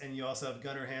mosquitoes, and you also have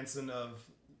Gunnar Hansen of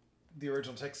the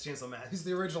original Texas Chainsaw Massacre. He's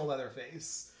the original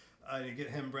Leatherface. You get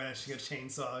him brandishing a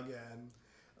chainsaw again.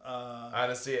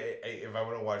 Honestly, if I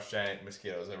want to watch giant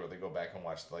mosquitoes, I'd rather go back and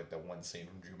watch like the one scene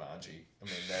from Jumanji. I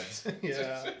mean, that's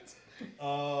yeah.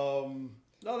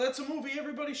 No, that's a movie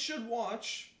everybody should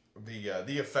watch.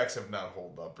 The effects have not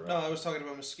held up, right? No, I was talking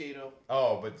about Mosquito.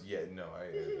 Oh, but yeah, no,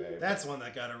 that's one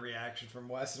that got a reaction from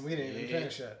Wes, and we didn't even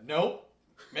finish it. Nope.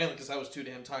 Mainly because I was too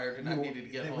damn tired and I needed to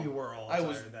get home. We were all I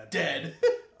was that dead.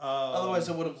 Otherwise,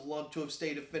 I would have loved to have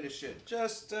stayed to finish it.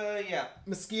 Just, yeah.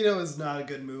 Mosquito is not a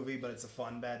good movie, but it's a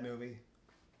fun, bad movie.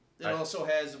 It also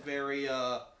has very,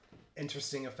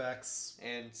 interesting effects.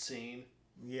 And scene.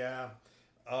 Yeah.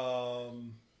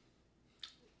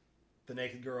 The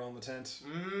naked girl in the tent.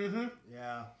 Mm-hmm.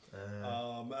 Yeah.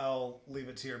 I'll leave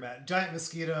it to your giant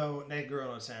mosquito, naked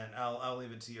girl in a tent. I'll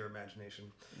leave it to your imagination.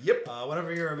 Yep.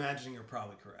 Whatever you're imagining, you're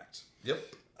probably correct. Yep.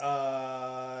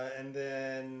 And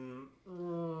then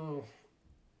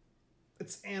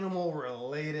it's animal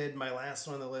related. My last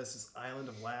one on the list is Island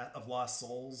of Lost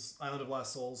Souls. Island of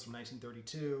Lost Souls from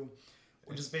 1932,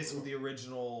 which is basically the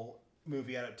original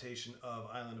movie adaptation of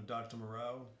Island of Dr.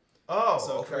 Moreau. Oh,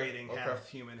 So okay. creating half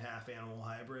human, half animal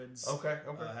hybrids. Okay.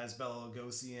 Has Bela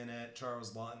Lugosi in it,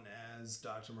 Charles Lawton as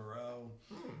Dr. Moreau.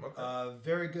 Okay.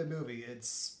 Very good movie.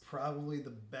 It's probably the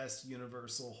best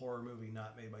Universal horror movie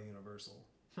not made by Universal.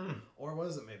 Or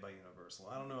was it made by Universal?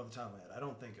 I don't know off the top of my head. I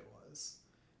don't think it was.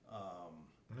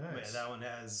 But yeah, that one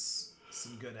has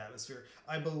some good atmosphere.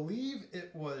 I believe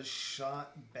it was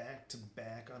shot back to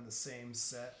back on the same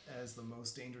set as The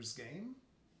Most Dangerous Game.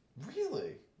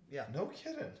 Really? Yeah. No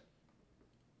kidding.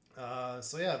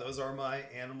 So yeah, those are my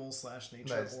animal/nature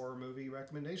Nice. horror movie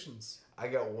recommendations. I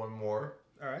got one more.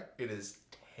 All right. It is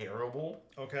terrible,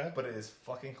 Okay. but it is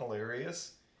fucking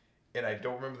hilarious. And I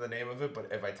don't remember the name of it,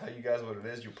 but if I tell you guys what it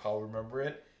is, you'll probably remember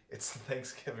it. It's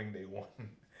Thanksgiving Day one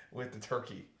with the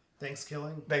turkey.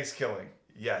 Thanksgiving. Thanksgiving.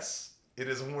 Yes. It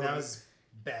is one That of was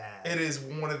bad. It is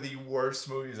one of the worst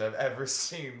movies I've ever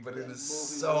seen, but it is movie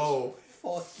so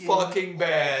was fucking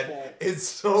bad. awful. It's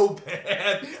so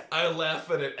bad. I laugh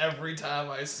at it every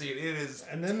time I see it. It is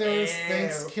And then there was terrible.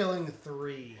 Thanksgiving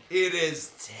 3. It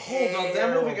is Hold terrible. on,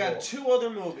 that movie got 2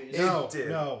 other movies.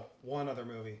 No, one other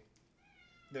movie.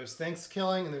 There's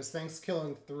Thanksgiving and there's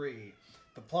Thanksgiving 3.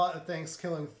 The plot of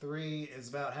Thanksgiving 3 is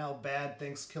about how bad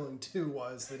Thanksgiving 2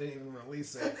 was. They didn't even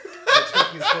release it. The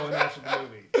turkey's going after the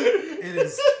movie. It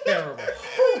is terrible.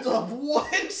 Hold up,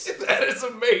 what? That is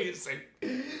amazing.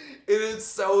 It is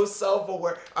so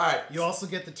self-aware. All right. You also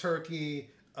get the turkey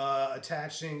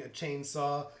attaching a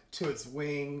chainsaw to its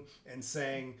wing and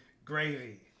saying,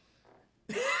 gravy.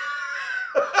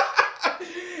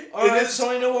 Alright, so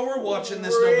I know what we're watching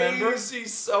this November. Crazy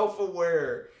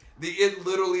self-aware. It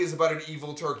literally is about an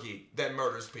evil turkey that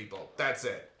murders people. That's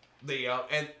it.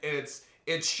 And it's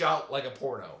shot like a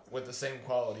porno with the same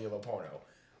quality of a porno.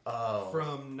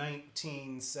 From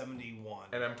 1971.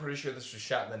 And I'm pretty sure this was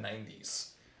shot in the 90s.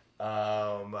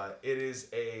 It is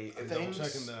a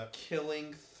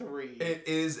Killing 3. It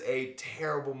is a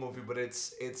terrible movie, but it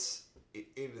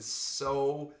is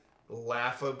so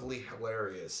laughably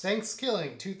hilarious.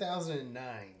 Thanksgiving 2009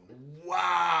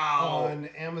 Wow. on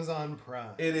Amazon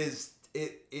Prime. It is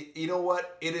you know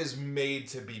what? It is made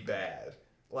to be bad.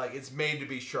 Like it's made to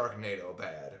be Sharknado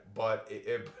bad, but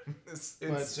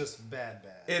it's just bad.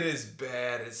 It is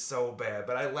bad. It's so bad,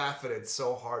 but I laugh at it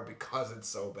so hard because it's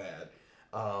so bad.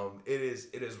 It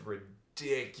is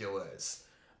ridiculous.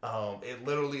 It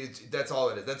literally that's all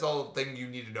it is. That's all the thing you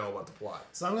need to know about the plot.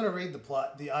 So I'm gonna read the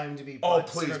plot, the IMDb Oh, plot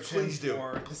please description do.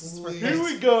 for this is for Here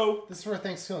we go. This is for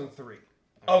Thanksgiving 3.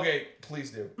 Okay, please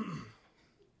do.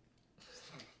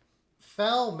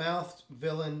 Foul-mouthed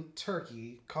villain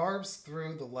Turkey carves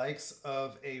through the likes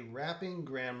of a rapping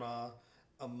grandma,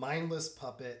 a mindless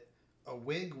puppet, a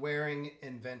wig-wearing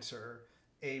inventor,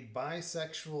 a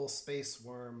bisexual space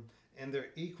worm, and their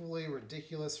equally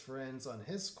ridiculous friends on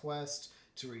his quest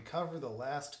to recover the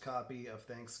last copy of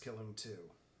Thanksgiving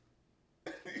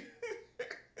 2.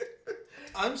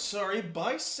 I'm sorry,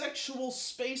 bisexual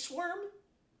space worm?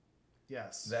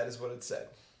 Yes. That is what it said.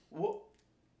 What?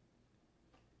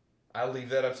 I'll leave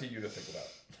that up to you to think about.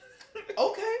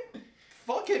 Okay.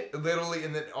 Fuck it. Literally,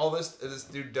 and then all this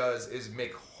dude does is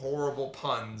make horrible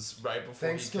puns right before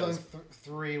Thanksgiving he kills.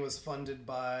 3 was funded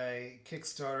by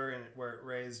Kickstarter, and where it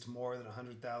raised more than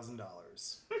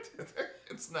 $100,000,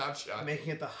 It's not shocking. making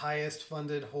it the highest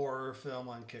funded horror film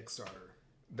on Kickstarter.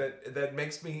 That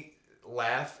makes me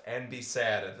laugh and be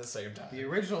sad at the same time. The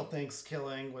original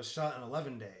Thanksgiving was shot in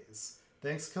 11 days.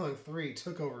 Thanksgiving 3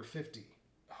 took over 50.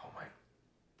 Oh my.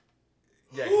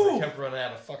 Yeah, because they kept running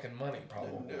out of fucking money,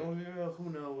 probably. Oh, yeah,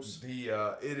 who knows?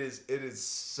 It is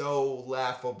so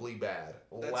laughably bad.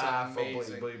 That's laughably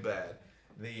amazing. bad.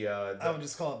 I would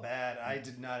just call it bad. I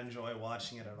did not enjoy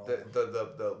watching it at all.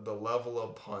 The level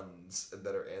of puns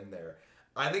that are in there.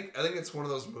 I think it's one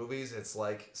of those movies. It's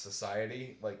like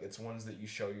Society. Like it's ones that you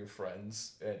show your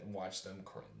friends and watch them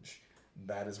cringe.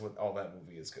 That is what all that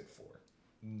movie is good for.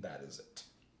 That is it.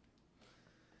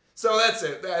 So that's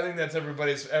it. I think that's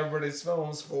everybody's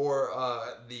films for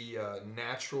the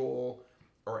natural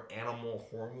or animal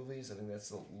horror movies. I think that's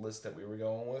the list that we were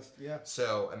going with. Yeah.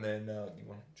 So and then you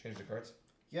want to change the cards?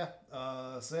 Yeah.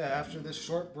 So yeah, after this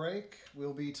short break,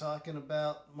 we'll be talking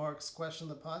about Mark's Question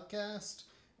of the Podcast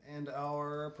and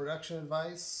our production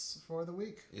advice for the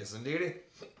week. Yes, indeedy.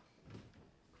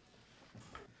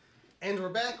 And we're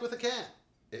back with a cat.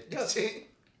 Yes.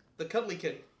 The cuddly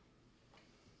kid.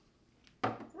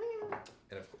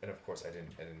 And of course, I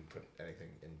didn't put anything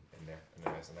in there. And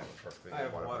then I have a perfectly I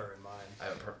have water water bottle. in mine. I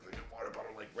have a perfectly good water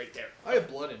bottle, like right there. I have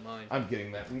blood in mine. I'm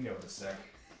getting that. We know the sec.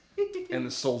 And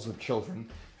the souls of children.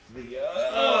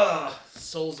 The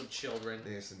Souls of children.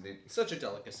 Yes, indeed. Such a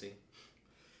delicacy.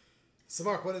 So,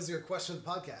 Mark, what is your question of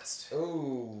the podcast?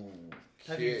 Oh.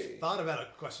 Have you thought about a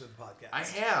question of the podcast? I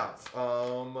have.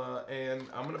 And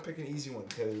I'm gonna pick an easy one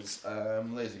because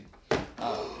I'm lazy.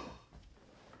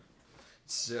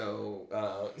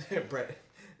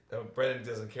 Brennan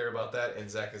doesn't care about that,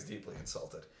 and Zach is deeply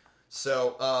insulted.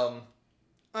 So,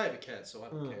 I have a cat, so I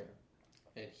don't care.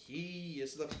 And he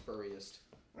is the furriest.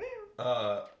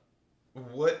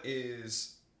 what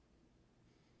is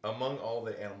among all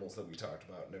the animals that we talked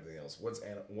about and everything else? What's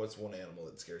one animal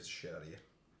that scares the shit out of you?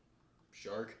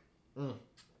 Shark.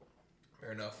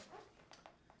 Fair enough.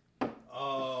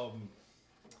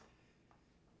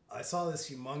 I saw this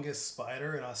humongous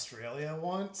spider in Australia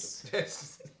once.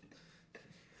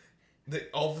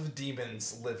 All the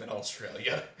demons live in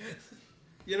Australia.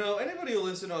 You know, anybody who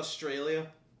lives in Australia,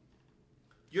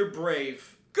 you're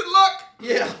brave. Good luck.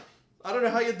 Yeah. I don't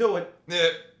know how you do it. Yeah.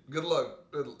 Good luck.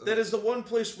 That is the one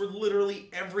place where literally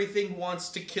everything wants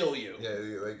to kill you. Yeah,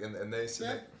 like and they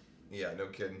say, yeah, no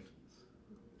kidding.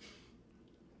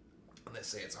 And they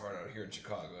say it's hard out here in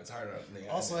Chicago. It's hard out in the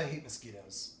Also, I hate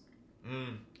mosquitoes.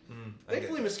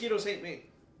 Thankfully, mosquitoes hate me.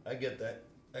 I get that.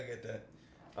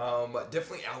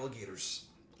 Definitely alligators.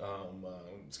 I'm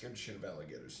scared to shit of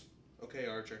alligators. Okay,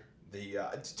 Archer.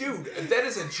 Dude, that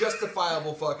is a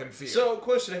justifiable fucking fear. So,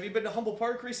 question: have you been to Humble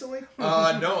Park recently?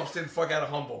 No, I'm staying the fuck out of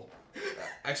Humble.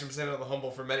 Actually, I'm staying out of the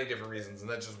Humble for many different reasons, and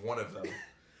that's just one of them.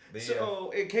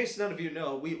 So, in case none of you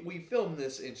know, we filmed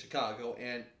this in Chicago,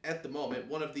 and at the moment,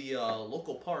 one of the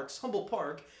local parks, Humble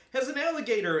Park, has an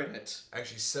alligator in it.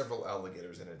 Actually, several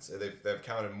alligators in it. So they've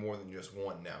counted more than just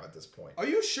one now at this point. Are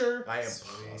you sure? I am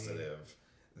positive.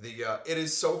 It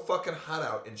is so fucking hot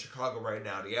out in Chicago right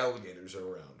now. The alligators are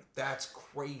around. That's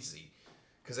crazy,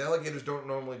 because alligators don't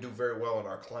normally do very well in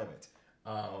our climate.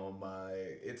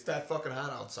 It's that fucking hot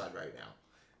outside right now.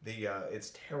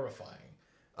 It's terrifying.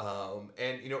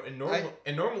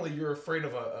 And normally you're afraid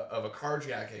of a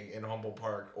carjacking in Humble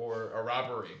Park or a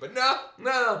robbery, but no,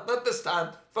 not this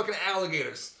time. Fucking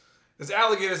alligators. There's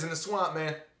alligators in the swamp,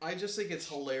 man. I just think it's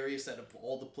hilarious that of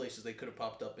all the places they could have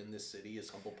popped up in this city is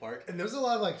Humble Park. And there's a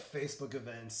lot of Facebook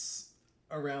events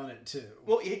around it too.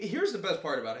 Well, here's the best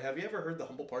part about it. Have you ever heard the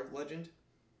Humble Park legend?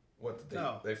 What did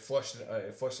No. They flushed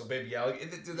a baby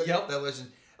alligator. Yep. That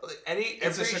legend.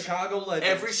 It's a Chicago legend.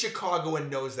 Every Chicagoan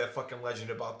knows that fucking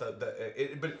legend about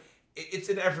but it's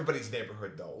in everybody's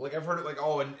neighborhood though. Like I've heard it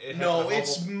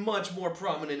it's much more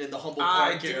prominent in the Humble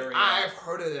Park area. I've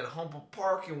heard it in Humble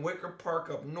Park and Wicker Park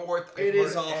up north. It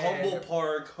is a Humble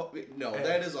Park. No,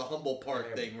 that is a Humble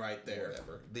Park thing right there.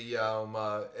 Whatever.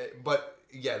 But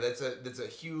yeah, that's a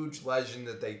huge legend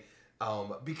that they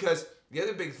because the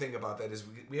other big thing about that is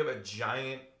we have a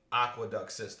giant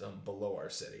aqueduct system below our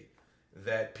city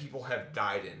that people have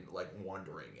died in, like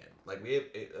wandering in. Like we have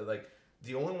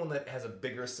the only one that has a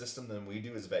bigger system than we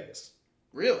do is Vegas.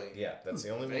 Really? Yeah, that's the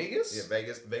only Vegas? one. Yeah,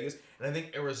 Vegas, and I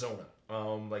think Arizona,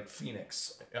 like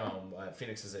Phoenix.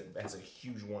 Phoenix has a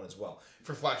huge one as well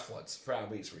for flash floods for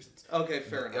obvious reasons. Okay,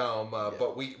 fair enough.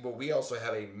 But we also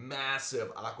have a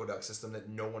massive aqueduct system that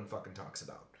no one fucking talks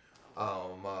about.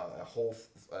 A whole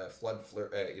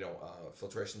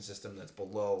filtration system that's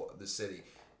below the city,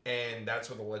 and that's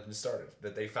where the legend started.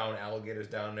 That they found alligators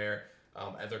down there,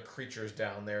 other creatures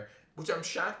down there, which I'm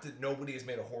shocked that nobody has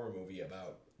made a horror movie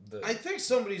about. I think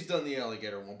somebody's done the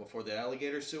alligator one before, the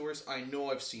alligator sewers. I know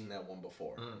I've seen that one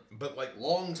before. But like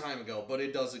long time ago, but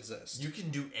it does exist. You can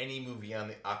do any movie on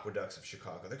the aqueducts of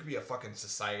Chicago. There could be a fucking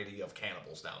society of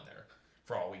cannibals down there,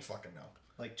 for all we fucking know.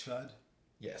 Like Chud?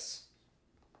 Yes.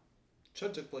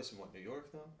 Chud took place in what, New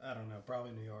York though? I don't know,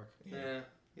 probably New York. Yeah.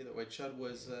 Either way, Chud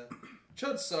was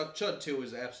Chud sucked. Chud 2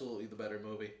 is absolutely the better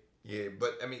movie. Yeah,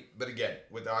 but again,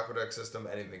 with the aqueduct system,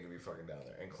 anything could be fucking down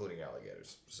there, including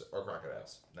alligators or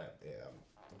crocodiles.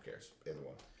 Who cares? Either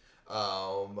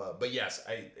one. But yes,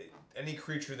 any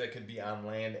creature that could be on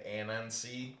land and on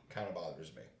sea kind of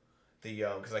bothers me.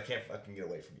 Because I can't fucking get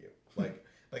away from you.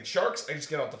 Like sharks, I just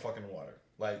get out the fucking water.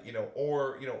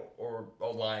 Or a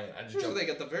lion. I just jump.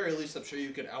 At the very least, I'm sure you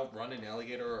could outrun an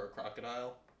alligator or a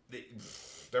crocodile.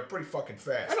 They're pretty fucking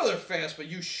fast. I know they're fast, but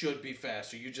you should be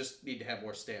faster. You just need to have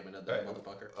more stamina than a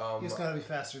motherfucker. You just gotta be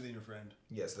faster than your friend.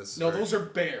 Yes, this is those are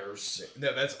bears.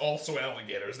 No, that's also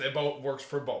alligators. They both works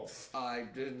for both. I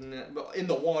didn't. In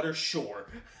the water, sure.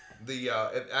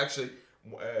 Actually,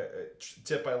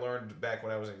 tip I learned back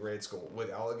when I was in grade school.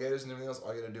 With alligators and everything else,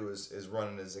 all you gotta do is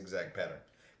run in a zigzag pattern.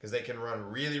 Because they can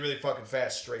run really, really fucking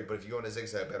fast straight, but if you go in a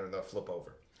zigzag pattern, they'll flip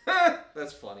over.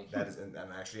 That's funny. That is and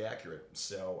actually accurate.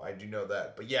 So I do know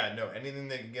that. But yeah, no, anything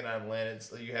that can get on land,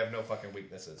 you have no fucking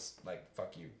weaknesses. Like,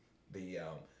 fuck you. The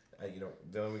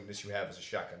the only weakness you have is a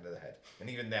shotgun to the head, and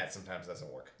even that sometimes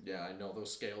doesn't work. Yeah, I know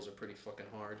those scales are pretty fucking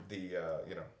hard.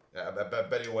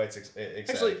 Betty White's excited.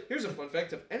 Actually, here's a fun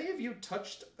fact: have any of you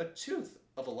touched a tooth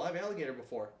of a live alligator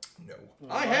before? No.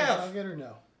 I have. Alligator,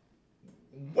 no.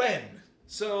 When?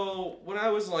 So when I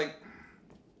was like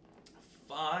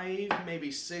 5,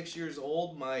 maybe 6 years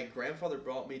old, my grandfather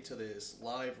brought me to this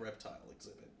live reptile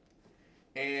exhibit.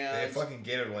 And they have fucking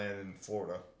Gatorland in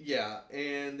Florida. Yeah,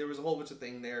 and there was a whole bunch of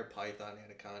things there, python,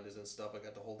 anacondas and stuff. I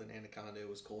got to hold an anaconda. It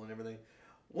was cool and everything.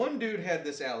 One dude had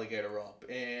this alligator up,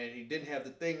 and he didn't have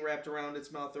the thing wrapped around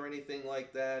its mouth or anything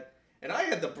like that. And I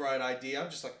had the bright idea. I'm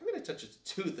just like, I'm going to touch its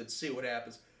tooth and see what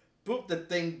happens. Boop, the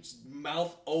thing's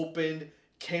mouth opened,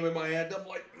 came in my hand. I'm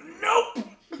like, nope!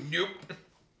 Nope.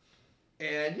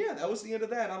 And yeah, that was the end of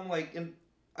that. I'm like, and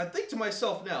I think to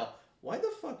myself now, why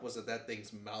the fuck was it that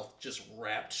thing's mouth just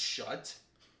wrapped shut?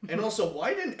 And also,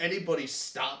 why didn't anybody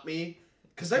stop me?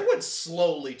 Because I went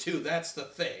slowly too, that's the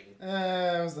thing.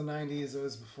 It was the 90s. It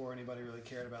was before anybody really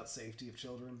cared about safety of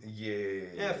children.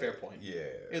 Yeah, fair point. Yeah.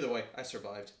 Either way, I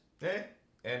survived. Yeah,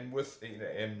 and with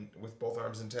both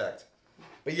arms intact.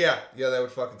 But yeah, that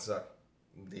would fucking suck.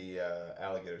 The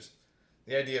alligators.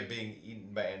 The idea of being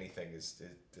eaten by anything is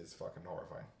fucking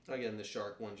horrifying. Again, the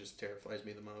shark one just terrifies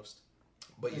me the most.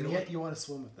 But and yet you want to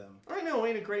swim with them. I know,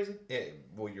 ain't it crazy? Yeah,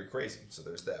 well, you're crazy, so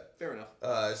there's that. Fair enough.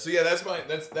 So yeah,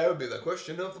 that would be the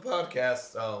question of the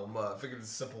podcast. I figured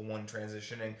it's a simple one,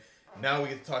 transitioning. Now we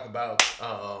get to talk about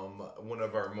one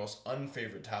of our most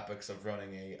unfavorite topics of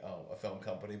running a film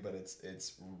company, but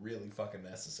it's really fucking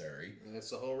necessary. And that's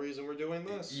the whole reason we're doing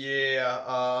this.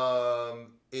 Yeah,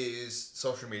 is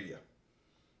social media.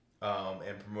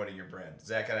 And promoting your brand.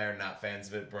 Zach and I are not fans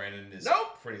of it. Brandon is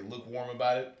pretty lukewarm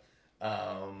about it.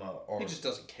 Or he just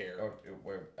doesn't care.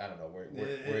 Or I don't know where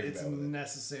it's a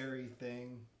necessary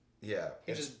thing. Yeah,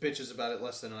 he just bitches about it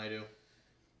less than I do.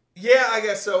 Yeah, I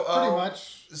guess so. Pretty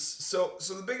much. So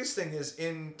the biggest thing is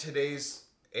in today's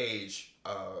age,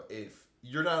 if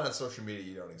you're not on social media,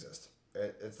 you don't exist.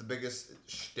 It's the biggest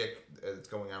shtick that's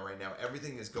going on right now.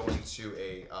 Everything is going to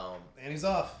a and he's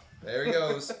off. There he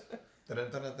goes. And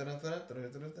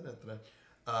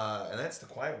that's the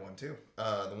quiet one too,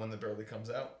 the one that barely comes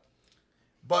out.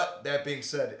 But that being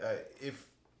said, if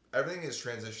everything is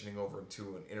transitioning over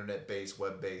to an internet-based,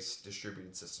 web-based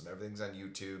distributed system, everything's on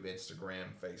YouTube,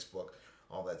 Instagram, Facebook,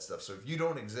 all that stuff. So if you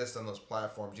don't exist on those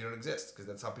platforms, you don't exist, because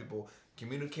that's how people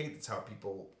communicate. That's how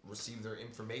people receive their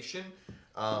information,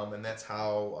 and that's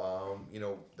how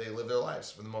they live their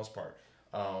lives for the most part.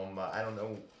 I don't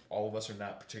know. All of us are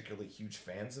not particularly huge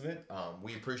fans of it.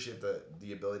 We appreciate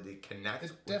the ability to connect.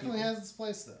 It definitely has its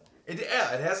place, though. It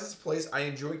has its place. I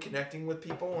enjoy connecting with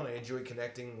people, and I enjoy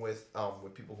connecting with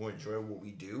people who enjoy what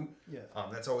we do. Yeah.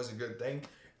 That's always a good thing.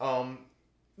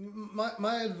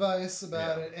 My advice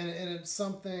about it, and it's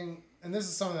something, and this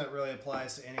is something that really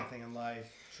applies to anything in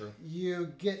life. True.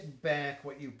 You get back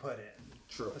what you put in.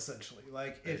 True. Essentially,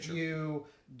 like if you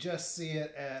just see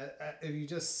it if you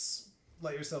just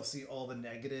let yourself see all the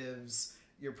negatives,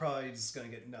 you're probably just going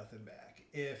to get nothing back.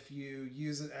 If you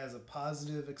use it as a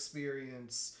positive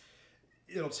experience,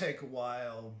 it'll take a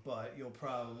while, but you'll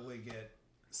probably get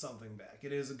something back.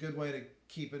 It is a good way to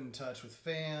keep in touch with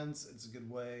fans. It's a good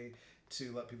way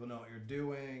to let people know what you're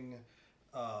doing.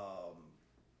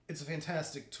 It's a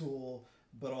fantastic tool,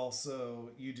 but also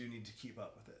you do need to keep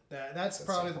up with it. That's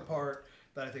probably the part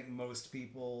that I think most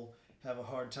people have a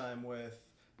hard time with.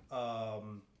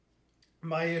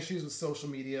 My issues with social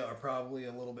media are probably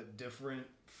a little bit different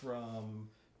from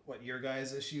what your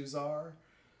guys' issues are.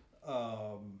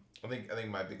 I think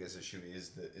my biggest issue is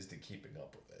the keeping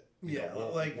up with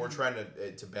it. We're trying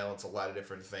to balance a lot of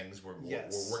different things. We're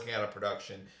working out a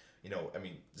production.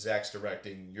 Zach's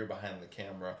directing. You're behind the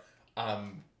camera.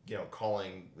 I'm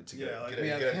calling to get we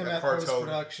have him a at car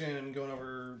post-production, going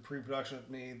over pre-production with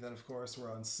me. Then of course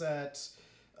we're on set.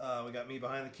 We got me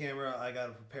behind the camera. I got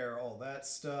to prepare all that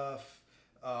stuff.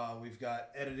 We've got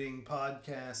editing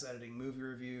podcasts, editing movie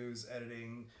reviews,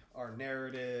 editing our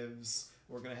narratives.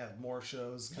 We're going to have more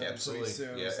shows coming pretty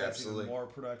soon. Yeah, so that's absolutely. even more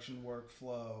production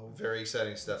workflow. Very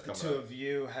exciting stuff coming up. The two of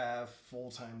you have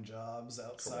full-time jobs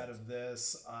outside of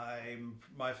this.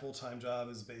 My full-time job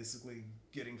is basically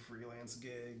getting freelance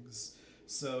gigs.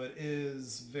 So it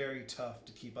is very tough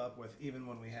to keep up with, even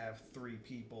when we have 3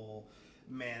 people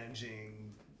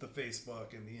managing the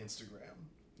Facebook and the Instagram.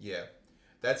 Yeah,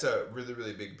 that's a really,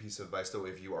 really big piece of advice, though.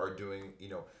 If you are doing,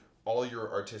 all your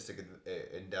artistic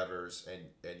endeavors and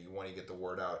you want to get the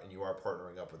word out and you are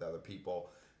partnering up with other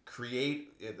people,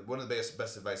 one of the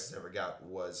best advice I ever got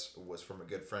was from a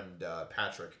good friend,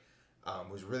 Patrick,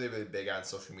 who's really, really big on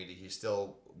social media. He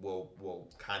still will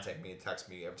contact me and text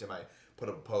me every time I put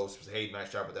up a post. Say, hey,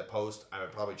 nice job with that post. I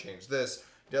would probably change this.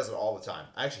 He does it all the time.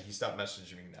 Actually, he stopped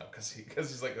messaging me now because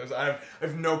he's like, I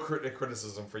have no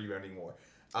criticism for you anymore.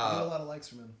 I get a lot of likes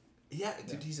from him. Yeah,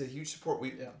 dude, he's a huge support.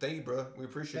 Thank you, brother. We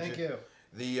appreciate Thank you. you.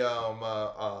 The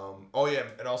oh yeah,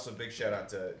 and also a big shout out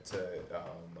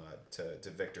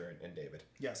to Victor and David.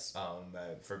 Yes.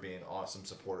 For being awesome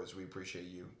supporters. We appreciate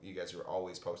you. You guys are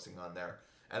always posting on there,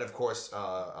 and of course,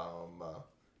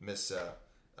 Miss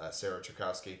Sarah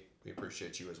Tchaikovsky. We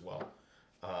appreciate you as well,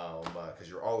 because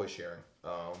you're always sharing.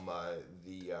 But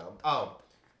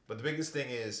the biggest thing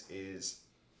is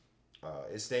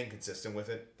staying consistent with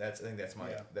it. I think that's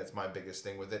my biggest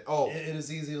thing with it. It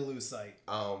is easy to lose sight.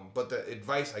 But the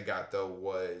advice I got though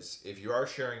was if you are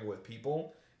sharing with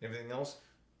people and everything else,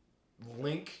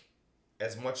 link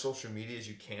as much social media as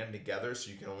you can together so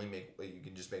you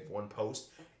can just make one post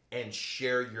and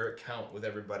share your account with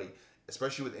everybody.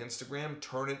 Especially with Instagram,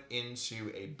 turn it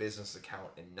into a business account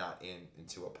and not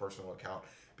into a personal account,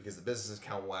 because the business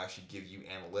account will actually give you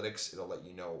analytics. It'll let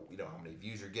you know how many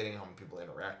views you're getting, how many people are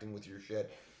interacting with your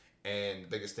shit. And the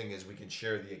biggest thing is we can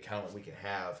share the account and we can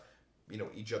have,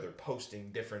 each other posting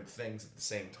different things at the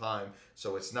same time.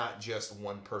 So it's not just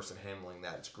one person handling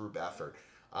that, it's group effort.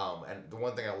 And the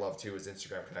one thing I love too is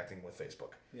Instagram connecting with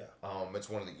Facebook. Yeah. It's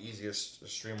one of the easiest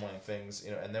streamlined things,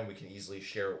 and then we can easily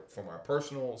share from our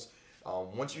personals.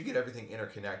 Once you get everything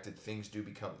interconnected, things do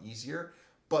become easier.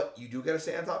 But you do got to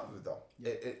stay on top of it, though.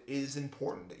 Yeah. It is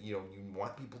important that, you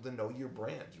want people to know your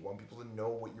brand. You want people to know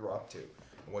what you're up to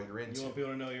and what you're into. You want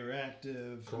people to know you're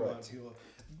active. Correct.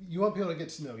 You want people to get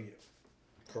to know you.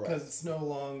 Correct. Because it's no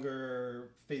longer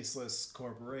faceless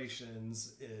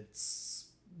corporations. It's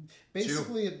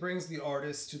basically it brings the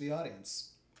artist to the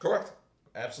audience. Correct.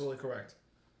 Absolutely correct.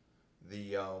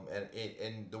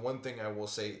 And the one thing I will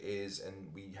say is, and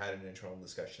we had an internal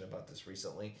discussion about this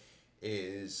recently,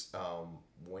 is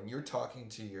when you're talking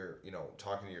to your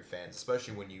fans,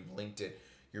 especially when you linked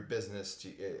your business to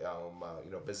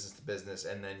business to business,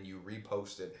 and then you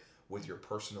repost it with your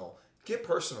personal, get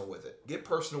personal with it. Get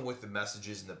personal with the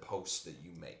messages and the posts that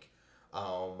you make,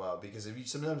 because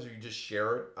sometimes if you just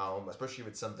share it, especially if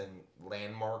it's something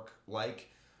landmark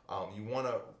like, you want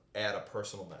to add a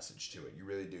personal message to it. You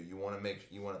really do. You want to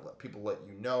let people let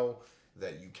you know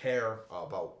that you care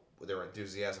about their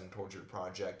enthusiasm towards your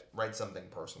project. Write something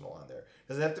personal on there.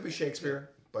 Doesn't have to be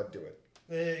Shakespeare, but do it.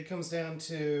 It comes down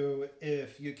to,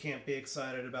 if you can't be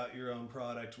excited about your own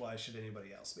product, why should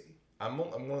anybody else be? I'm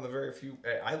one of the very few.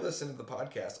 I listen to the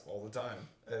podcast all the time.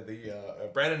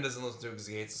 Brandon doesn't listen to it because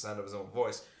he hates the sound of his own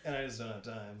voice. And I just don't have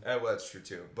time. Well, that's true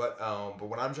too. But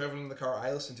when I'm driving in the car,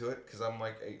 I listen to it because I'm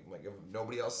like, hey, if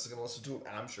nobody else is gonna listen to it,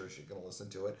 I'm sure she's gonna listen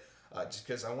to it. Just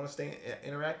because I want to stay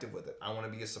interactive with it. I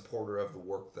want to be a supporter of the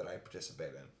work that I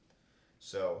participate in.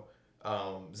 So,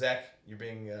 Zach, you're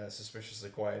being suspiciously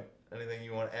quiet. Anything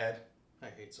you want to add? I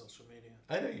hate social media.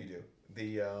 I know you do.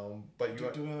 But do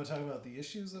we want to talk about the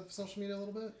issues of social media a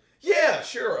little bit? Yeah,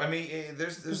 sure. I mean,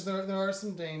 there are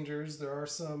some dangers. There are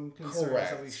some concerns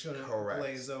that we shouldn't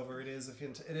glaze over. It is a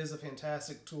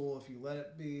fantastic tool if you let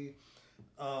it be.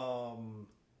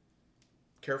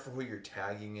 Careful who you're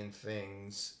tagging in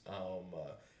things.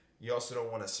 You also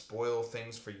don't want to spoil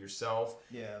things for yourself.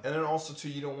 Yeah. And then also too,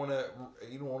 you don't want to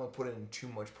put in too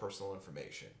much personal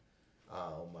information.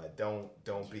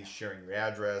 Don't be sharing your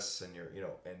address and your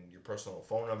personal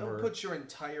phone number. Don't put your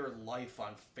entire life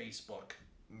on Facebook.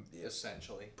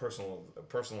 Essentially. Personal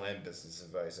and business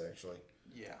advice, actually.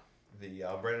 Yeah.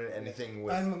 Brendan, anything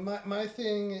with my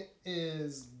thing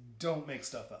is, don't make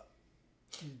stuff up.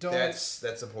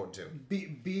 That's important too.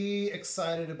 Be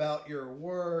excited about your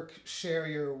work, share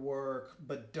your work,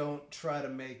 but don't try to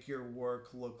make your work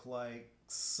look like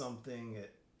something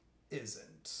it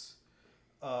isn't.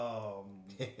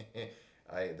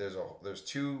 There's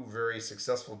two very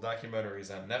successful documentaries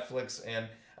on Netflix and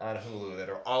on Hulu that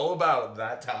are all about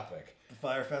that topic. The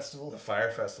Fire Festival? The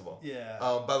Fire Festival. Yeah.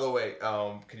 By the way,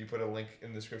 could you put a link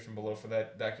in the description below for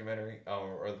that documentary,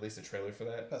 or at least a trailer for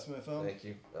that? Pass me my phone. Thank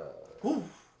you.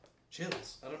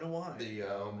 Chills. I don't know why.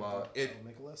 I'll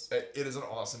make a list. It is an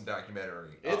awesome documentary.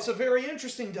 It's a very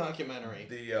interesting documentary.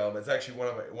 It's actually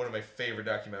one of my favorite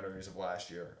documentaries of last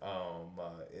year.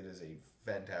 It is a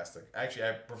fantastic. Actually,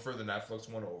 I prefer the Netflix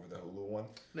one over the Hulu one.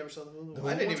 Never saw the Hulu The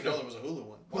one. I Hulu didn't one's even know good. there was a Hulu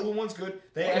one. Hulu one's good.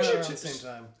 They They around actually at the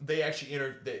same time. they actually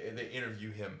they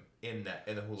interview him in the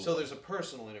Hulu. So one. there's a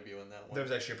personal interview in that one. There's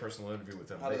actually a personal interview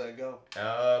with him. How did that go?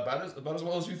 About as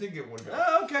well as you think it would go.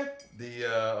 Oh, okay.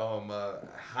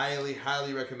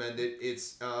 Highly recommend it.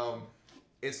 It's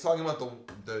talking about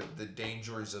the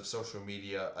dangers of social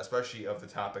media, especially of the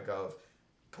topic of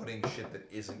putting shit that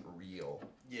isn't real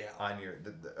Yeah. on your.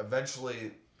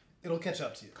 Eventually, It'll catch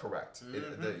up to you. correct.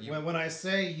 When I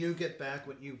say you get back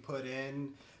what you put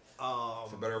in,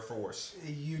 For better or for worse.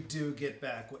 you do get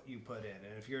back what you put in.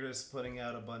 And if you're just putting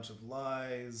out a bunch of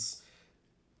lies,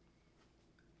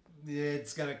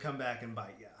 it's going to come back and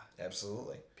bite you.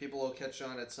 Absolutely. People will catch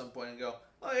on at some point and go,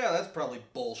 "Oh yeah, that's probably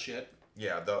bullshit."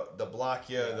 Yeah, they'll block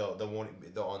you. They'll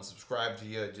unsubscribe to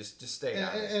you. Just stay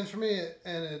honest. And for me,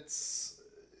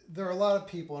 there are a lot of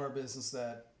people in our business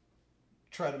that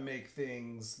try to make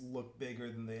things look bigger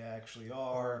than they actually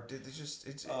are.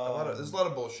 There's a lot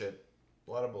of bullshit.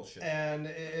 A lot of bullshit. And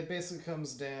it basically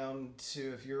comes down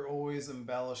to, if you're always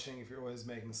embellishing, if you're always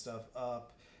making stuff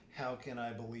up, how can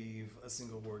I believe a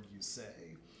single word you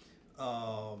say?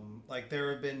 Like,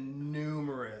 there have been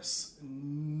numerous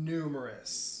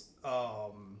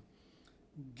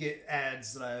get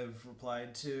ads that I've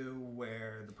replied to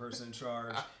where the person in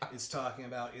charge is talking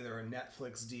about either a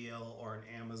Netflix deal or an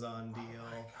Amazon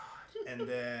deal. And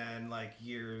then, like,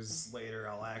 years later,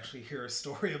 I'll actually hear a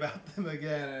story about them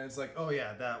again, and it's like, oh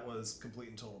yeah, that was complete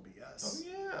and total BS. Oh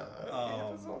yeah, it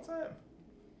happens all the time.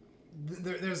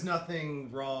 There's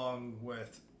nothing wrong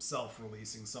with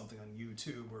self-releasing something on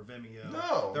YouTube or Vimeo.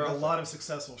 No, there are a nothing. lot of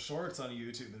successful shorts on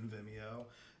YouTube and Vimeo.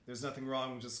 There's nothing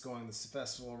wrong with just going this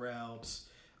festival route.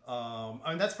 I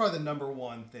mean, that's probably the number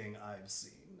one thing I've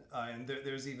seen. And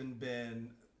there's even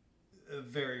been a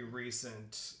very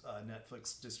recent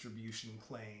Netflix distribution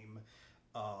claim,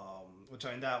 which,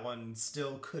 I mean, that one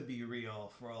still could be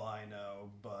real for all I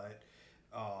know, but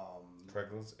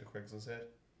Craigslist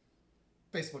hit?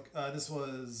 Facebook. This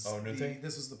was new thing?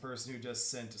 This was the person who just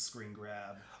sent a screen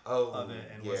grab of of it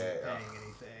and wasn't paying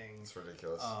anything. It's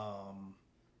ridiculous.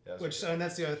 And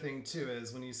that's the other thing too,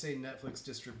 is when you say Netflix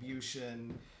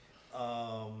distribution,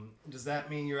 does that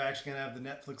mean you're actually gonna have the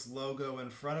Netflix logo in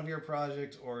front of your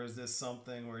project, or is this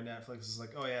something where Netflix is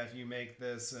like, oh yeah, if you make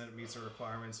this and it meets the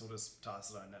requirements, we'll just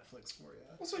toss it on Netflix for you?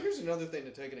 Well, so here's another thing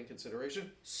to take into consideration,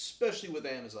 especially with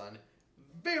Amazon.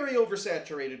 Very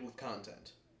oversaturated with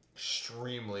content.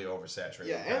 Extremely oversaturated.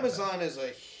 Yeah, content. Amazon is a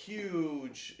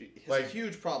huge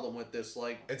problem with this.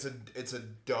 Like, it's a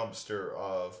dumpster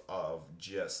of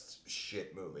just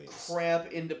shit movies.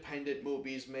 Crap independent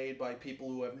movies made by people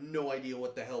who have no idea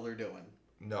what the hell they're doing.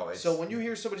 No, it's... So when you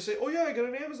hear somebody say, "Oh yeah, I got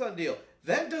an Amazon deal,"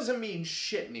 that doesn't mean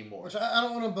shit anymore. Which I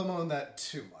don't want to bemoan that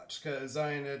too much, because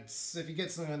I mean, it's, if you get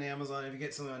something on Amazon, if you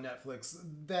get something on Netflix,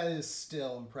 that is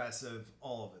still impressive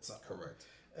all of its own. Correct.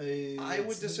 I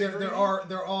would disagree.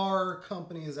 There are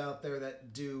companies out there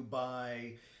that do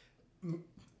buy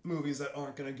movies that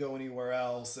aren't going to go anywhere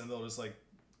else, and they'll just like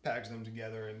package them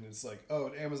together, and it's like, oh,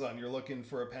 at Amazon, you're looking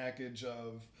for a package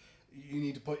of,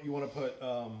 you want to put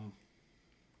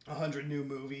 100 new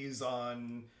movies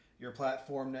on your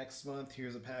platform next month.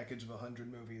 Here's a package of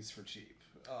 100 movies for cheap.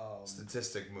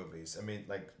 Statistic movies. I mean,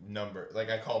 I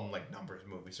call them like numbers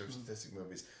movies or statistic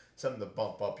movies. Something to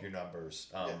bump up your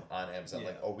numbers on Amazon. Yeah.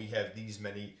 Like, oh, we have these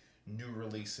many new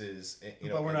releases.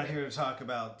 But we're not here to talk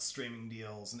about streaming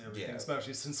deals and everything, Yeah.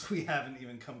 especially since we haven't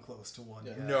even come close to one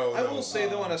yet. No, I will say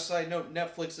though, on a side note,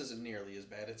 Netflix isn't nearly as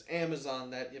bad. It's Amazon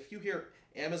that, if you hear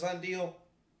Amazon deal,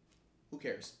 who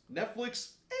cares?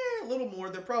 Netflix, a little more.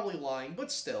 They're probably lying,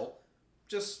 but still,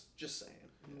 just saying.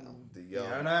 You know?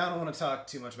 And I don't want to talk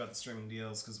too much about the streaming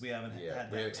deals because we haven't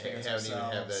had that experience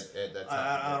ourselves.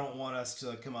 I don't want us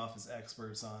to come off as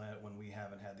experts on it when we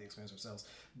haven't had the experience ourselves.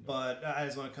 But I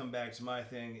just want to come back to my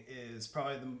thing, is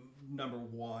probably the number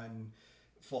one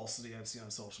falsity I've seen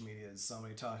on social media is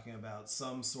somebody talking about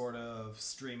some sort of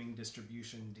streaming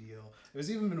distribution deal.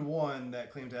 There's even been one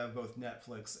that claimed to have both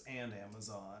Netflix and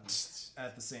Amazon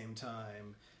at the same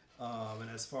time. And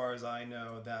as far as I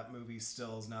know, that movie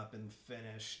still has not been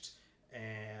finished.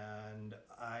 And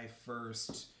I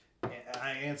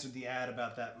answered the ad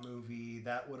about that movie.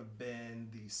 That would have been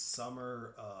the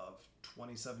summer of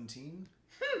 2017.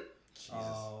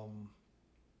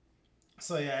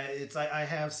 So yeah, I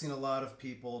have seen a lot of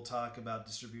people talk about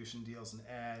distribution deals and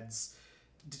ads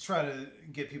to try to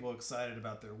get people excited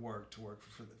about their work, to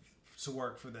to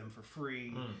work for them for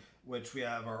free, which we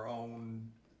have our own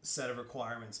set of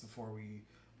requirements before we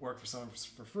work for someone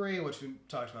for free, which we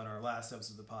talked about in our last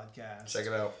episode of the podcast. Check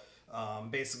it out.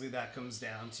 Basically, that comes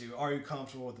down to, are you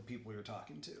comfortable with the people you're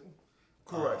talking to?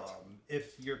 Correct.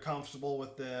 If you're comfortable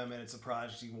with them and it's a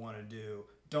project you want to do,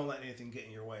 don't let anything get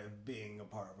in your way of being a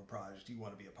part of a project you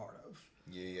want to be a part of.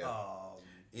 Yeah.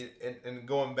 And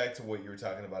going back to what you were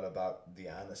talking about the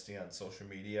honesty on social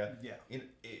media. Yeah.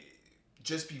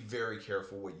 Just be very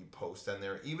careful what you post on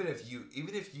there. Even if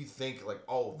you think like,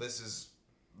 oh, this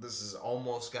is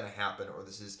almost gonna happen, or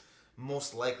this is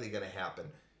most likely gonna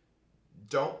happen,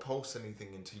 don't post anything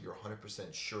until you're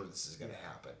 100% sure this is gonna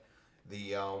happen.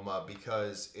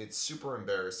 Because it's super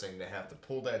embarrassing to have to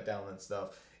pull that down and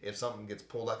stuff if something gets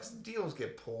pulled out, because deals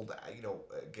get pulled,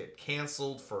 get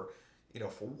canceled for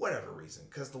whatever reason,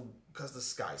 because the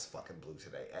sky's fucking blue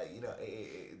today.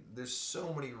 There's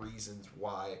so many reasons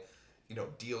why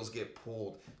deals get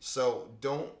pulled. So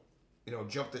don't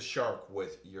jump the shark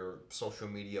with your social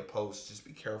media posts. Just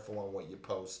be careful on what you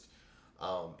post,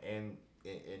 and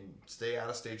stay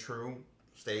honest, stay true.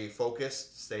 Stay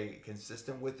focused, stay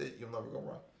consistent with it. You'll never go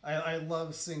wrong. I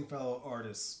love seeing fellow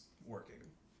artists working.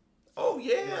 Oh,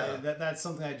 yeah. That's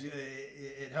something I do.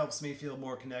 It helps me feel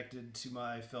more connected to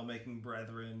my filmmaking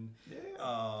brethren.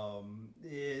 Yeah.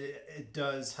 It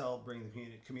does help bring the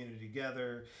community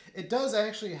together. It does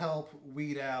actually help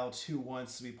weed out who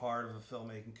wants to be part of a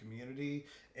filmmaking community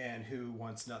and who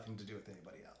wants nothing to do with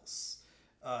anybody else.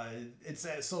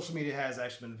 Social media has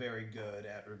actually been very good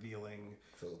at revealing,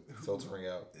 filtering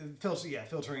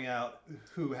out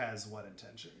who has what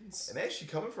intentions. And actually,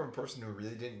 coming from a person who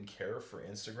really didn't care for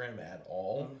Instagram at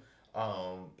all,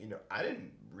 I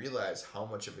didn't realize how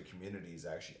much of a community is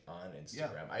actually on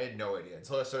Instagram. Yeah. I had no idea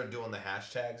until I started doing the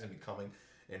hashtags and becoming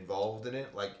involved in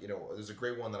it. Like, there's a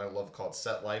great one that I love called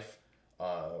Set Life.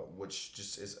 Which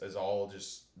just is all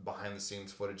just behind the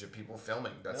scenes footage of people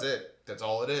filming. That's it. That's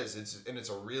all it is. It's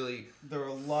a really there are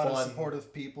a lot of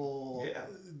supportive people. Yeah.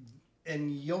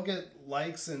 And you'll get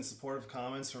likes and supportive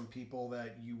comments from people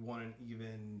that you wouldn't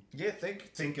even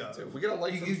think of. We get a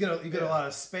like. You get a lot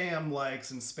of spam likes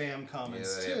and spam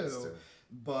comments too.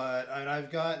 But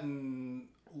I've gotten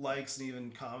likes and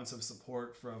even comments of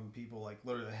support from people like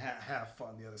literally half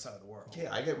on the other side of the world.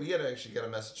 Yeah, we actually got a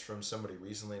message from somebody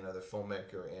recently, another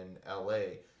filmmaker in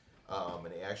LA,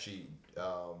 and he actually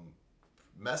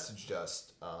messaged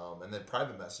us and then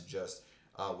private messaged us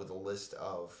with a list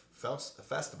of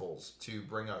festivals to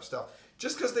bring our stuff,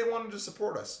 just because they wanted to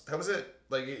support us. That was it.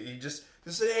 Like, he just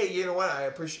said, hey, you know what? I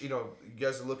appreciate you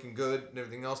guys are looking good and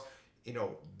everything else.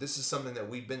 This is something that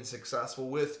we've been successful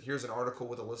with. Here's an article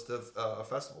with a list of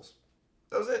festivals.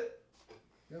 That was it.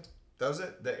 Yeah. That was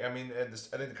it. I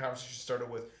think the conversation started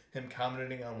with him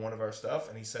commenting on one of our stuff,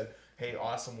 and he said, hey,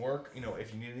 awesome work.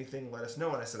 If you need anything, let us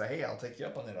know. And I said, hey, I'll take you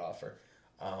up on that offer.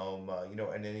 And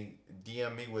then he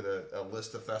DM'd me with a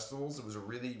list of festivals. It was a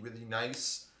really, really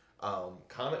nice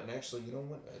comment. And actually, you know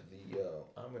what?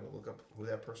 I'm going to look up who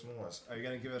that person was. Are you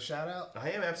going to give it a shout out?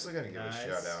 I am absolutely going to give it a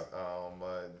shout out.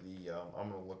 I'm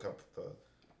going to look up the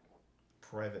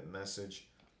private message.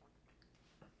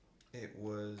 It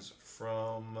was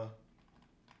from.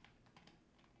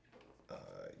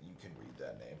 You can read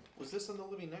that name. Was this on the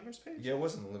Living Nightmares page? Yeah, it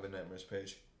was on the Living Nightmares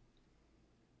page.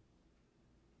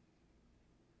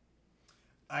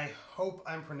 I hope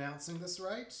I'm pronouncing this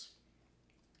right.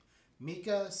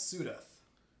 Mika Sudath.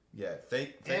 Yeah,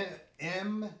 MICH_SUDDUTH.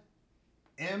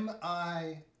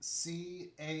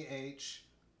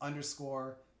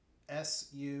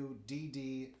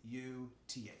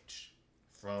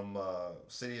 From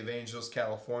City of Angels,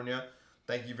 California.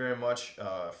 Thank you very much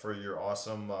for your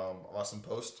awesome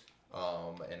post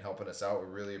and helping us out. We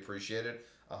really appreciate it.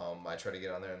 I try to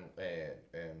get on there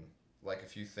and like a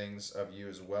few things of you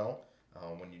as well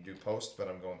when you do post, but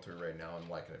I'm going through right now and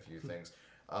liking a few things.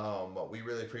 We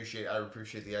really appreciate. I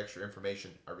appreciate the extra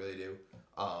information. I really do.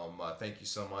 Thank you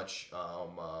so much.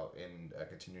 And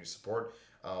continue to support.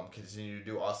 Continue to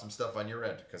do awesome stuff on your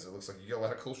end, because it looks like you got a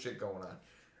lot of cool shit going on.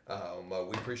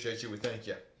 We appreciate you. We thank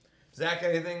you. Zach,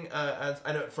 anything? I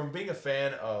know from being a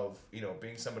fan of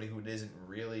being somebody who isn't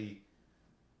really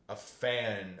a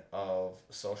fan of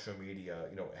social media.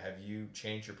 Have you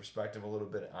changed your perspective a little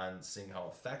bit on seeing how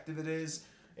effective it is?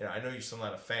 I know you're still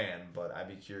not a fan, but I'd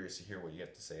be curious to hear what you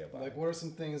have to say about it. Like, what are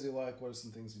some things you like? What are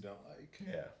some things you don't like?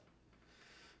 Yeah.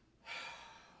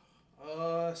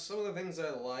 Some of the things I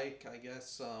like, I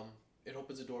guess, it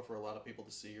opens the door for a lot of people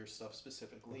to see your stuff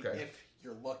specifically, if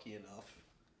you're lucky enough.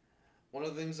 One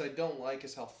of the things I don't like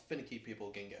is how finicky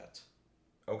people can get.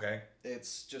 Okay.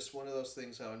 It's just one of those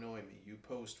things that annoy me. You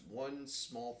post one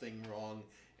small thing wrong,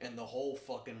 and the whole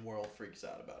fucking world freaks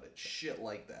out about it. Shit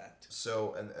like that.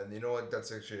 So, and you know what?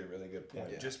 That's actually a really good point.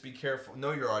 Yeah. Just be careful.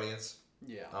 Know your audience.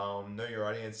 Yeah. Know your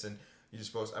audience, and you're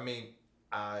supposed. I mean,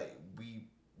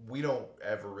 we don't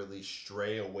ever really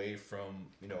stray away from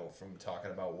from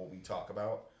talking about what we talk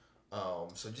about.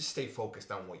 So just stay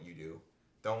focused on what you do.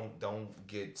 Don't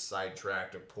get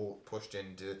sidetracked or pushed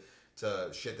into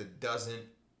shit that doesn't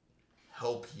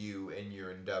help you in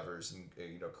your endeavors and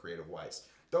creative wise.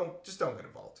 Don't get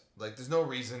involved. Like, there's no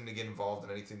reason to get involved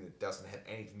in anything that doesn't have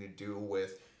anything to do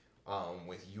with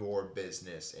your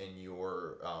business and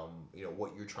your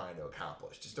what you're trying to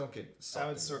accomplish. Just don't get sucked I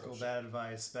would into circle bullshit. that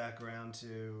advice back around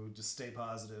to just stay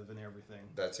positive in everything.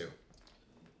 That too.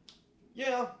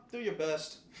 Yeah, do your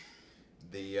best.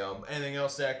 The anything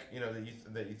else, Zach?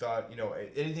 That you thought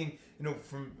anything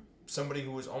from somebody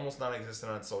who was almost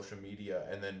non-existent on social media,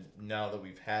 and then now that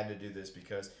we've had to do this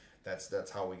because that's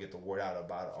how we get the word out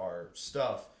about our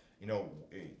stuff.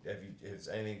 Has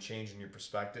anything changed in your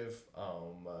perspective?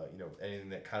 Anything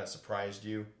that kind of surprised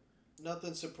you?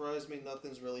 Nothing surprised me.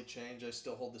 Nothing's really changed. I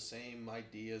still hold the same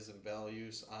ideas and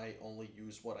values. I only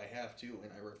use what I have to,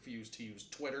 and I refuse to use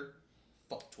Twitter.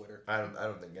 Fuck Twitter. I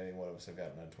don't think any one of us have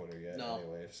gotten on Twitter yet. No.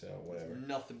 Anyway, so whatever. It's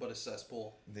nothing but a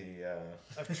cesspool.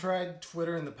 I've tried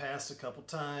Twitter in the past a couple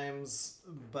times,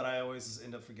 but I always just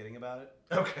end up forgetting about it.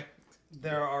 Okay.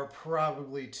 There are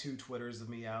probably 2 Twitters of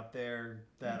me out there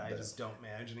that I just don't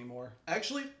manage anymore.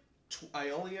 Actually, I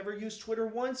only ever used Twitter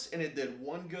once, and it did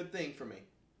one good thing for me.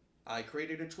 I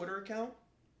created a Twitter account,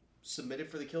 submitted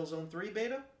for the Killzone 3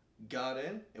 beta, got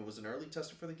in, and was an early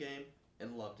tester for the game,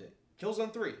 and loved it.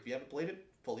 Killzone 3, if you haven't played it,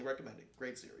 fully recommend it.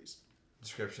 Great series.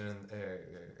 Description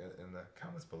in the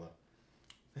comments below.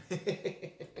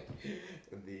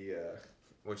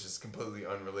 Which is completely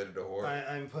unrelated to horror.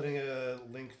 I'm putting a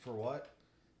link for what?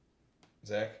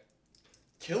 Zach?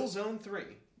 Killzone 3,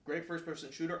 great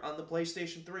first-person shooter on the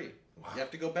PlayStation 3. Wow. You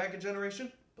have to go back a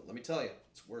generation, but let me tell you,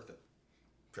 it's worth it.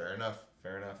 Fair enough.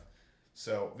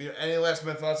 So, any last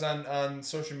minute thoughts on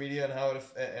social media and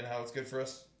how it's good for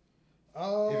us,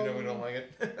 even though we don't like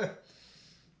it?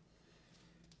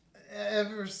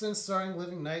 Ever since starting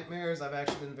Living Nightmares, I've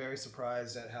actually been very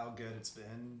surprised at how good it's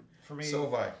been for me. So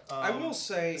have I. I will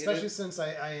say, especially since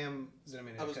I am.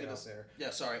 I was gonna say,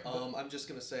 yeah, sorry. I'm just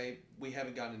gonna say we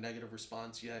haven't gotten a negative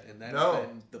response yet, and that No. has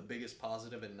been the biggest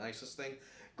positive and nicest thing.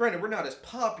 Granted, we're not as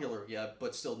popular yet,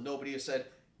 but still, nobody has said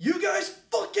you guys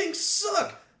fucking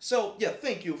suck. So yeah,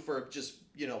 thank you for just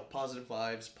positive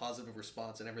vibes, positive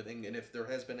response, and everything. And if there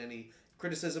has been any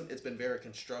criticism, it's been very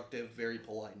constructive, very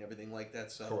polite, and everything like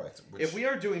that. So Correct. if we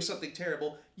are doing something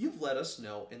terrible, you've let us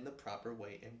know in the proper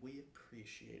way, and we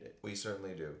appreciate it. We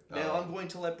certainly do. Now I'm going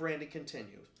to let Brandon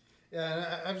continue. Yeah,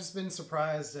 and I've just been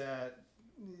surprised at,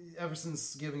 ever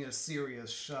since giving it a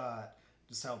serious shot,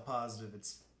 just how positive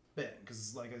it's been.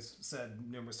 Because, like I said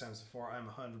numerous times before, I'm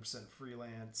 100%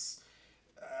 freelance.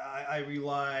 I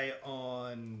rely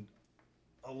on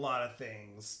a lot of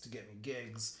things to get me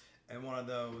gigs, and one of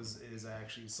those is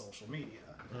actually social media.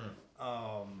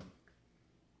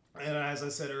 And as I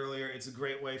said earlier, it's a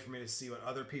great way for me to see what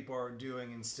other people are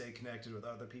doing and stay connected with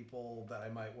other people that I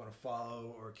might want to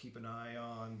follow or keep an eye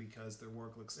on because their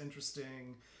work looks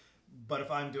interesting. But if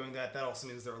I'm doing that, that also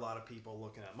means there are a lot of people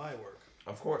looking at my work.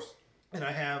 Of course. And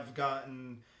I have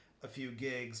gotten a few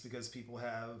gigs because people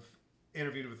have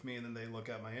interviewed with me and then they look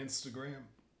at my Instagram.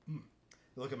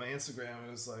 They look at my Instagram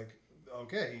and it's like,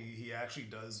 okay, he actually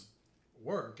does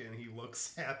work and he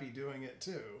looks happy doing it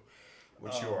too.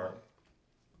 Which you are.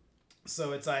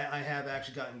 So I have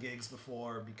actually gotten gigs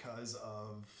before because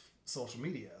of social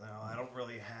media. Now, I don't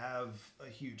really have a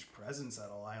huge presence at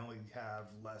all. I only have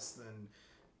less than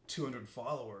 200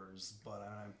 followers, but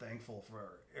I'm thankful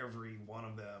for every one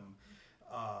of them.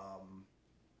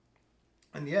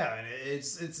 And yeah, and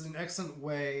it's an excellent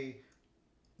way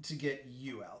to get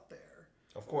you out there.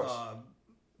 Of course.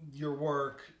 Your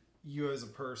work, you as a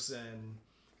person.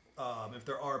 If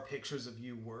there are pictures of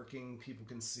you working, people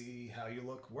can see how you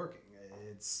look working.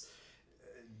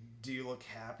 Do you look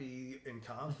happy and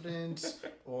confident,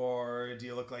 or do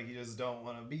you look like you just don't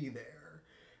want to be there?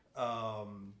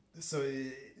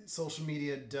 Social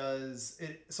media does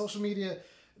it. Social media,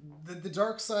 the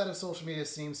dark side of social media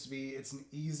seems to be it's an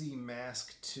easy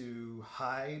mask to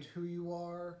hide who you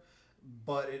are,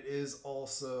 but it is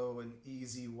also an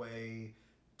easy way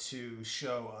to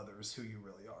show others who you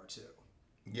really are too.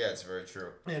 Yeah, it's very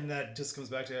true. And that just comes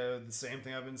back to the same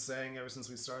thing I've been saying ever since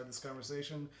we started this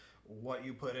conversation. What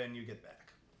you put in, you get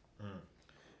back.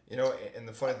 You know, and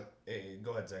the funny...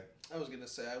 go ahead, Zach. I was going to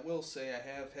say, I will say I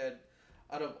have had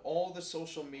out of all the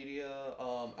social media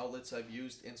outlets I've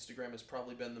used, Instagram has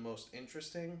probably been the most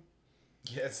interesting.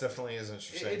 Yeah, it definitely is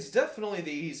interesting. It's definitely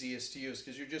the easiest to use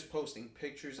because you're just posting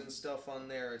pictures and stuff on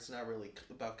there. It's not really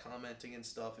about commenting and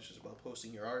stuff. It's just about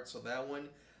posting your art. So that one,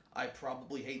 I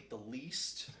probably hate the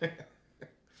least.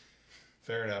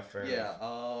 Fair enough. Yeah.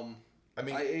 I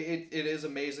mean, it is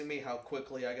amazing me how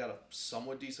quickly I got a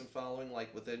somewhat decent following.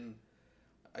 Like within,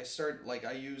 I started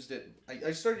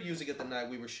using it the night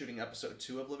we were shooting episode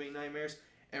 2 of Living Nightmares,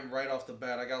 and right off the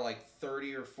bat I got like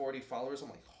 30 or 40 followers. I'm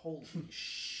like, holy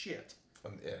shit.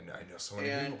 And I know so many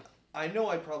And people. I know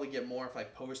I'd probably get more if I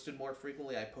posted more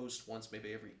frequently. I post once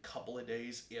maybe every couple of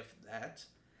days, if that.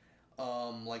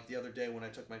 Like the other day when I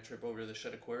took my trip over to the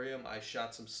Shed Aquarium, I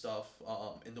shot some stuff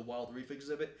in the Wild Reef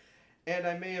exhibit. And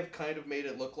I may have kind of made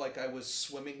it look like I was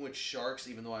swimming with sharks,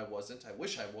 even though I wasn't. I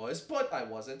wish I was, but I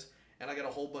wasn't. And I got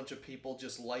a whole bunch of people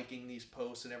just liking these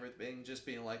posts and everything, just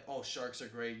being like, oh, sharks are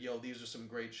great. Yo, these are some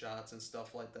great shots and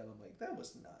stuff like that. I'm like, that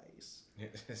was nice.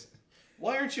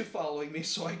 Why aren't you following me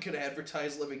so I could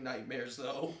advertise Living Nightmares,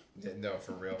 though? Yeah, no,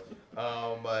 for real.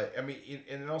 I mean,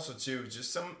 and also too,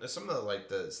 just some of the like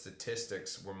the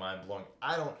statistics were mind blowing.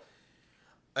 I don't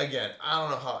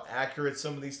know how accurate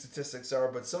some of these statistics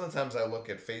are, but sometimes I look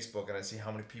at Facebook and I see how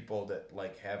many people that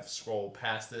like have scrolled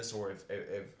past this or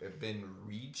have been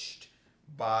reached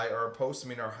by our post. I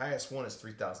mean, our highest one is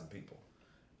 3,000 people.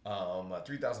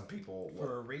 3,000 people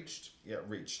For reached? Yeah,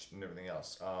 reached and everything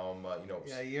else.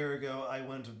 Yeah, a year ago, I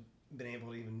wouldn't have been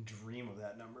able to even dream of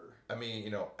that number. I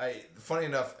mean, funny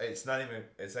enough, it's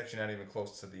actually not even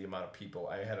close to the amount of people.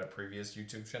 I had a previous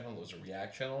YouTube channel, it was a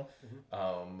React channel.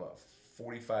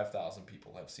 45,000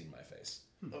 people have seen my face.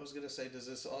 I was gonna say, does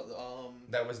this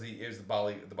That was the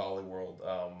Bali World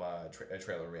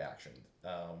trailer reaction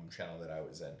channel that I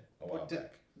was in a while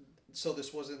back. So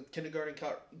this wasn't Kindergarten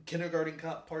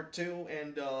Cop Part 2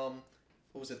 and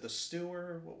what was it, The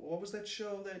Stewer? What was that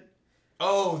show that?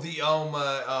 Oh, it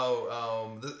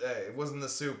wasn't the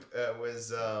soup. It was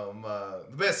the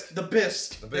bisque. The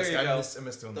Bisque. The There bisque. you I go.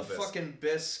 missed doing the bisque. Fucking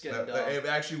Bisque. And, It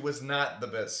actually was not the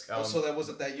bisque. so that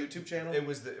wasn't that YouTube channel? It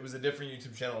was a different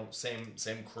YouTube channel, same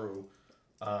crew.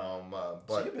 So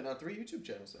But you've been on 3 YouTube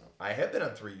channels now. I have been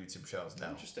on 3 YouTube channels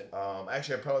now. Interesting.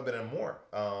 Actually, I've probably been on more.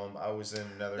 I was in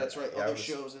another. That's right, other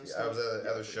shows and I was stuff. at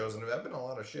other shows, and I've been in a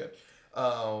lot of shit.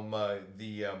 But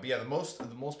yeah, the most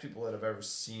people that have ever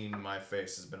seen my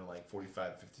face has been like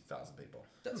 50,000 people.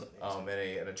 That's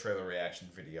amazing. In a trailer reaction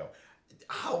video.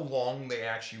 How long they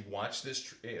actually watch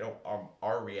this,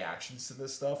 our reactions to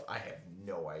this stuff, I have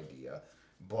no idea.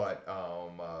 But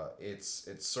it's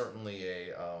certainly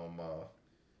a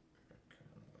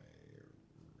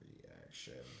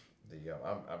reaction.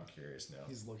 I'm curious now.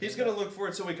 He's gonna look for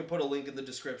it so we can put a link in the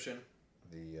description.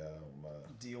 Do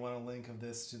you want a link of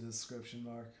this to the description,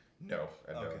 Mark? No,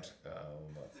 I Okay. don't.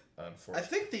 I Unfortunately,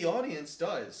 think the audience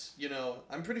does.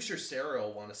 I'm pretty sure Sarah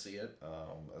will want to see it.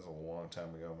 that was a long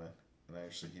time ago, man. And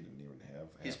actually, he didn't even have.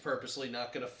 He's purposely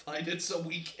not gonna find it so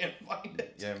we can't find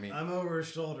it. Yeah, I mean, I'm over his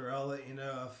shoulder. I'll let you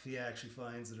know if he actually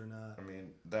finds it or not.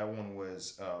 that one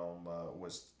was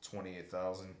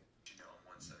 28,000.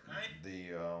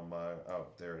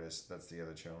 There it is. That's the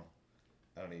other channel.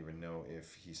 I don't even know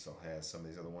if he still has some of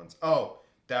these other ones. Oh,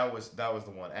 that was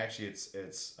the one. Actually, it's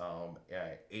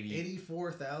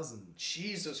 84,000.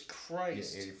 Jesus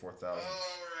Christ. 84,000.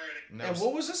 And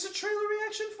what was this a trailer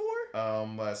reaction for?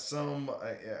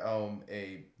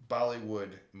 A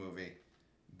Bollywood movie.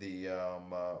 It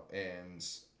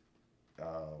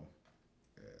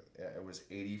was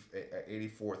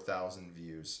 84,000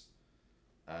 views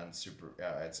on Super.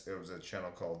 It was a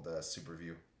channel called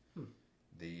Superview.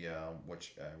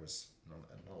 Which I was not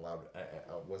allowed.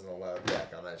 I wasn't allowed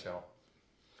back on that channel.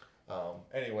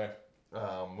 Anyway,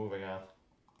 moving on.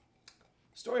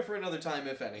 Story for another time,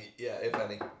 if any. Yeah, if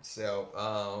any. So,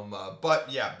 but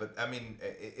I mean,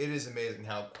 it is amazing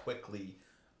how quickly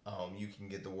you can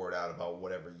get the word out about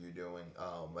whatever you're doing.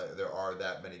 There are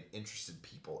that many interested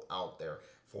people out there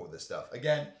for this stuff.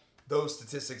 Again, those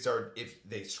statistics are if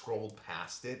they scrolled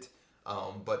past it.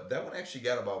 But that one actually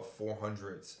got about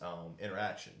 400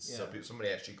 interactions. Yeah. So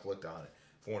somebody actually clicked on it.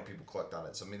 400 people clicked on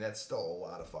it. So I mean, that's still a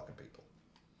lot of fucking people.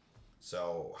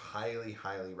 So highly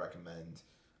recommend.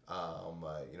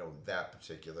 That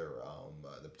particular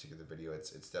the particular video.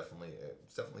 It's definitely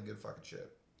good fucking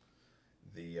shit.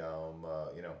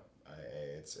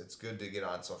 It's good to get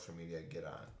on social media. Get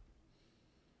on.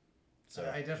 So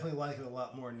I definitely like it a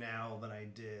lot more now than I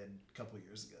did a couple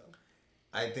years ago.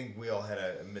 I think we all had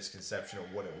a misconception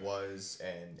of what it was,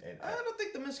 and I don't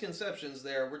think the misconception's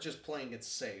there. We're just playing it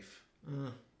safe.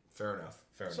 Fair enough.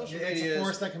 Social It's media a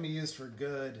force that can be used for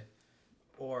good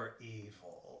or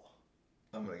evil?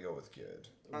 I'm gonna go with good.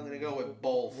 I'm gonna go with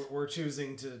both. We're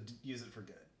choosing to use it for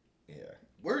good. Yeah.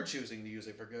 We're choosing to use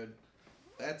it for good.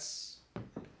 That's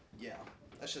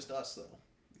just us though.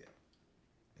 Yeah,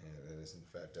 that is in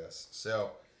fact us.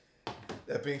 So,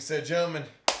 that being said, gentlemen,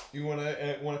 you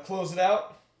wanna close it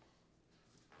out?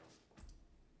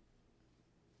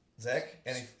 Zach,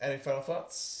 any final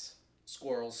thoughts?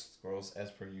 Squirrels. Squirrels,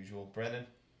 as per usual. Brendan.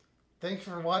 Thank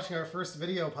you for watching our first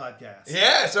video podcast.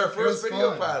 Yeah, it's our first was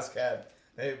video fun. podcast.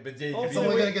 Hey, but It's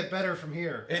only going to get better from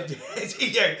here.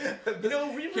 Yeah. You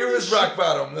know, we Here really was rock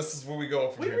bottom. This is where we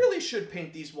go from We here. really should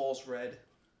paint these walls red.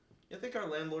 You think our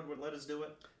landlord would let us do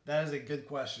it? That is a good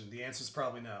question. The answer is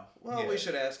probably no. Well, Yeah. we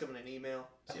should ask him in an email.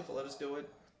 See if he'll let us do it.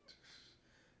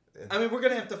 I mean, we're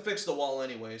gonna have to fix the wall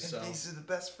anyway, so. And these are the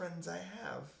best friends I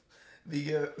have.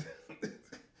 The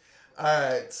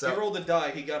Alright, so He rolled a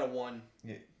die. He got a 1.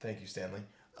 yeah, thank you, Stanley.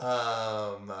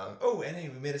 Oh, and hey,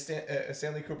 we made a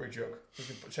Stanley Kubrick joke. We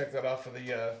can check that off for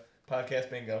the podcast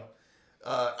bingo.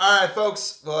 All right,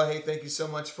 folks. Well, hey, thank you so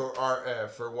much for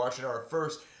watching our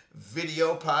first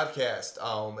video podcast.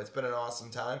 It's been an awesome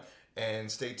time,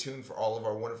 and stay tuned for all of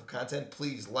our wonderful content.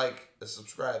 Please like,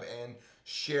 subscribe, and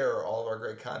share all of our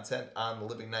great content on the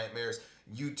Living Nightmares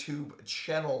YouTube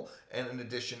channel. And in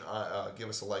addition, give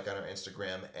us a like on our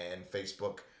Instagram and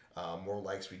Facebook. More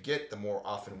likes we get, the more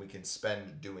often we can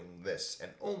spend doing this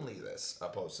and only this,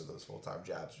 opposed to those full-time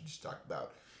jobs we just talked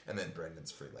about. And then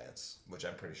Brendan's freelance, which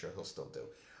I'm pretty sure he'll still do.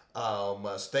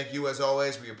 So thank you as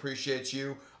always. We appreciate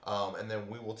you. And then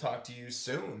we will talk to you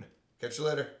soon. Catch you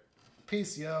later.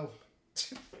 Peace, yo.